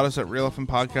us or about us at Real FM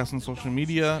Podcast on social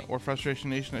media or Frustration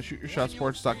Nation at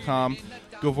shootyourshotsports.com.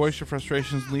 Go voice your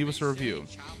frustrations and leave us a review.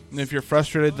 And if you're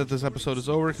frustrated that this episode is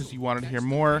over because you wanted to hear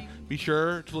more, be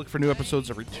sure to look for new episodes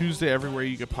every Tuesday everywhere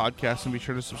you get podcasts, and be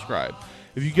sure to subscribe.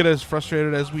 If you get as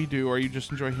frustrated as we do or you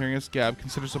just enjoy hearing us gab,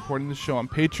 consider supporting the show on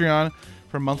Patreon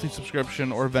for a monthly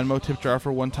subscription or Venmo tip jar for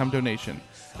a one-time donation.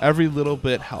 Every little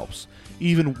bit helps.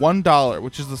 Even $1,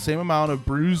 which is the same amount of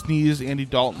bruised knees Andy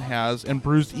Dalton has and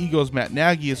bruised egos Matt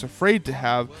Nagy is afraid to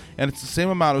have, and it's the same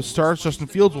amount of stars Justin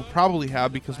Fields will probably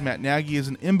have because Matt Nagy is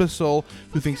an imbecile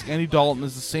who thinks Andy Dalton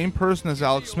is the same person as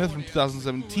Alex Smith from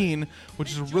 2017,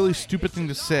 which is a really stupid thing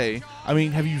to say. I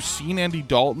mean, have you seen Andy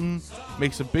Dalton?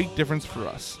 Makes a big difference for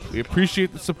us. We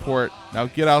appreciate the support. Now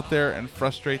get out there and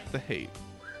frustrate the hate.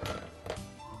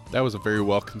 That was a very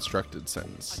well-constructed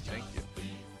sentence. Thank you.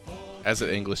 As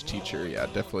an English teacher, yeah,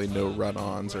 definitely no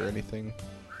run-ons or anything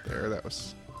there. That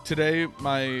was... Today,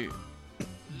 my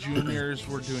juniors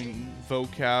were doing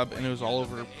vocab, and it was all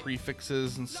over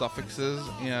prefixes and suffixes,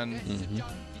 and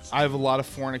I have a lot of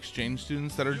foreign exchange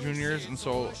students that are juniors, and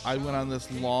so I went on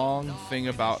this long thing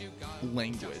about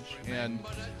language, and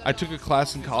I took a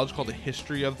class in college called The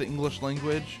History of the English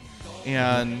Language,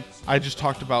 and I just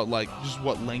talked about like just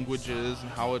what language is and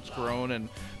how it's grown, and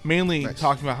mainly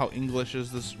talking about how English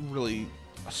is this really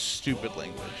stupid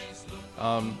language.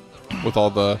 With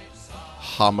all the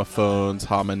homophones,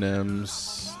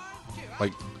 homonyms,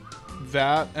 like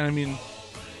that, and I mean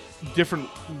different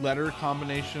letter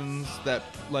combinations that,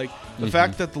 like, the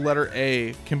fact that the letter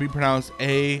A can be pronounced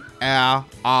A,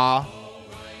 ah.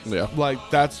 Yeah. Like,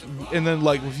 that's, and then,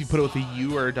 like, if you put it with a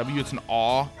U or a W, it's an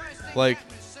aw. Like,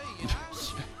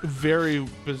 very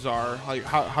bizarre. Like,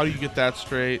 how do you get that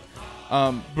straight?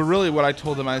 But really what I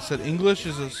told them, I said, English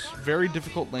is a very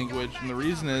difficult language, and the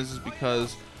reason is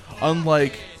because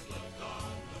unlike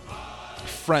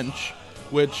French,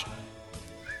 which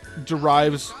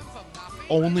derives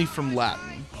only from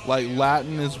Latin. Like,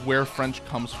 Latin is where French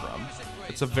comes from.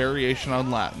 It's a variation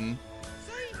on Latin.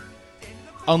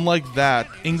 Unlike that,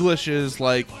 English is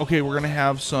like, okay, we're going to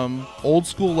have some old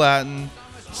school Latin,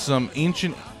 some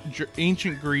ancient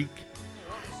Greek.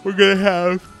 We're going to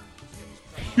have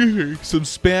some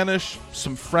Spanish,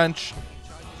 some French,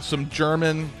 some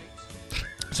German,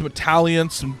 some Italian,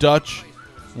 some Dutch.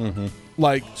 Mm-hmm.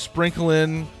 Like, sprinkle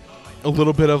in a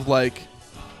little bit of, like,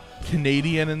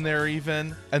 Canadian in there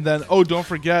even. And then, oh, don't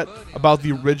forget about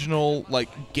the original,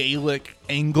 like, Gaelic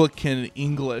Anglican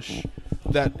English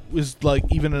that was, like,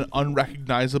 even an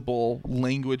unrecognizable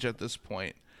language at this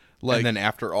point. Like, and then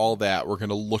after all that, we're going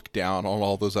to look down on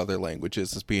all those other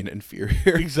languages as being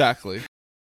inferior. Exactly.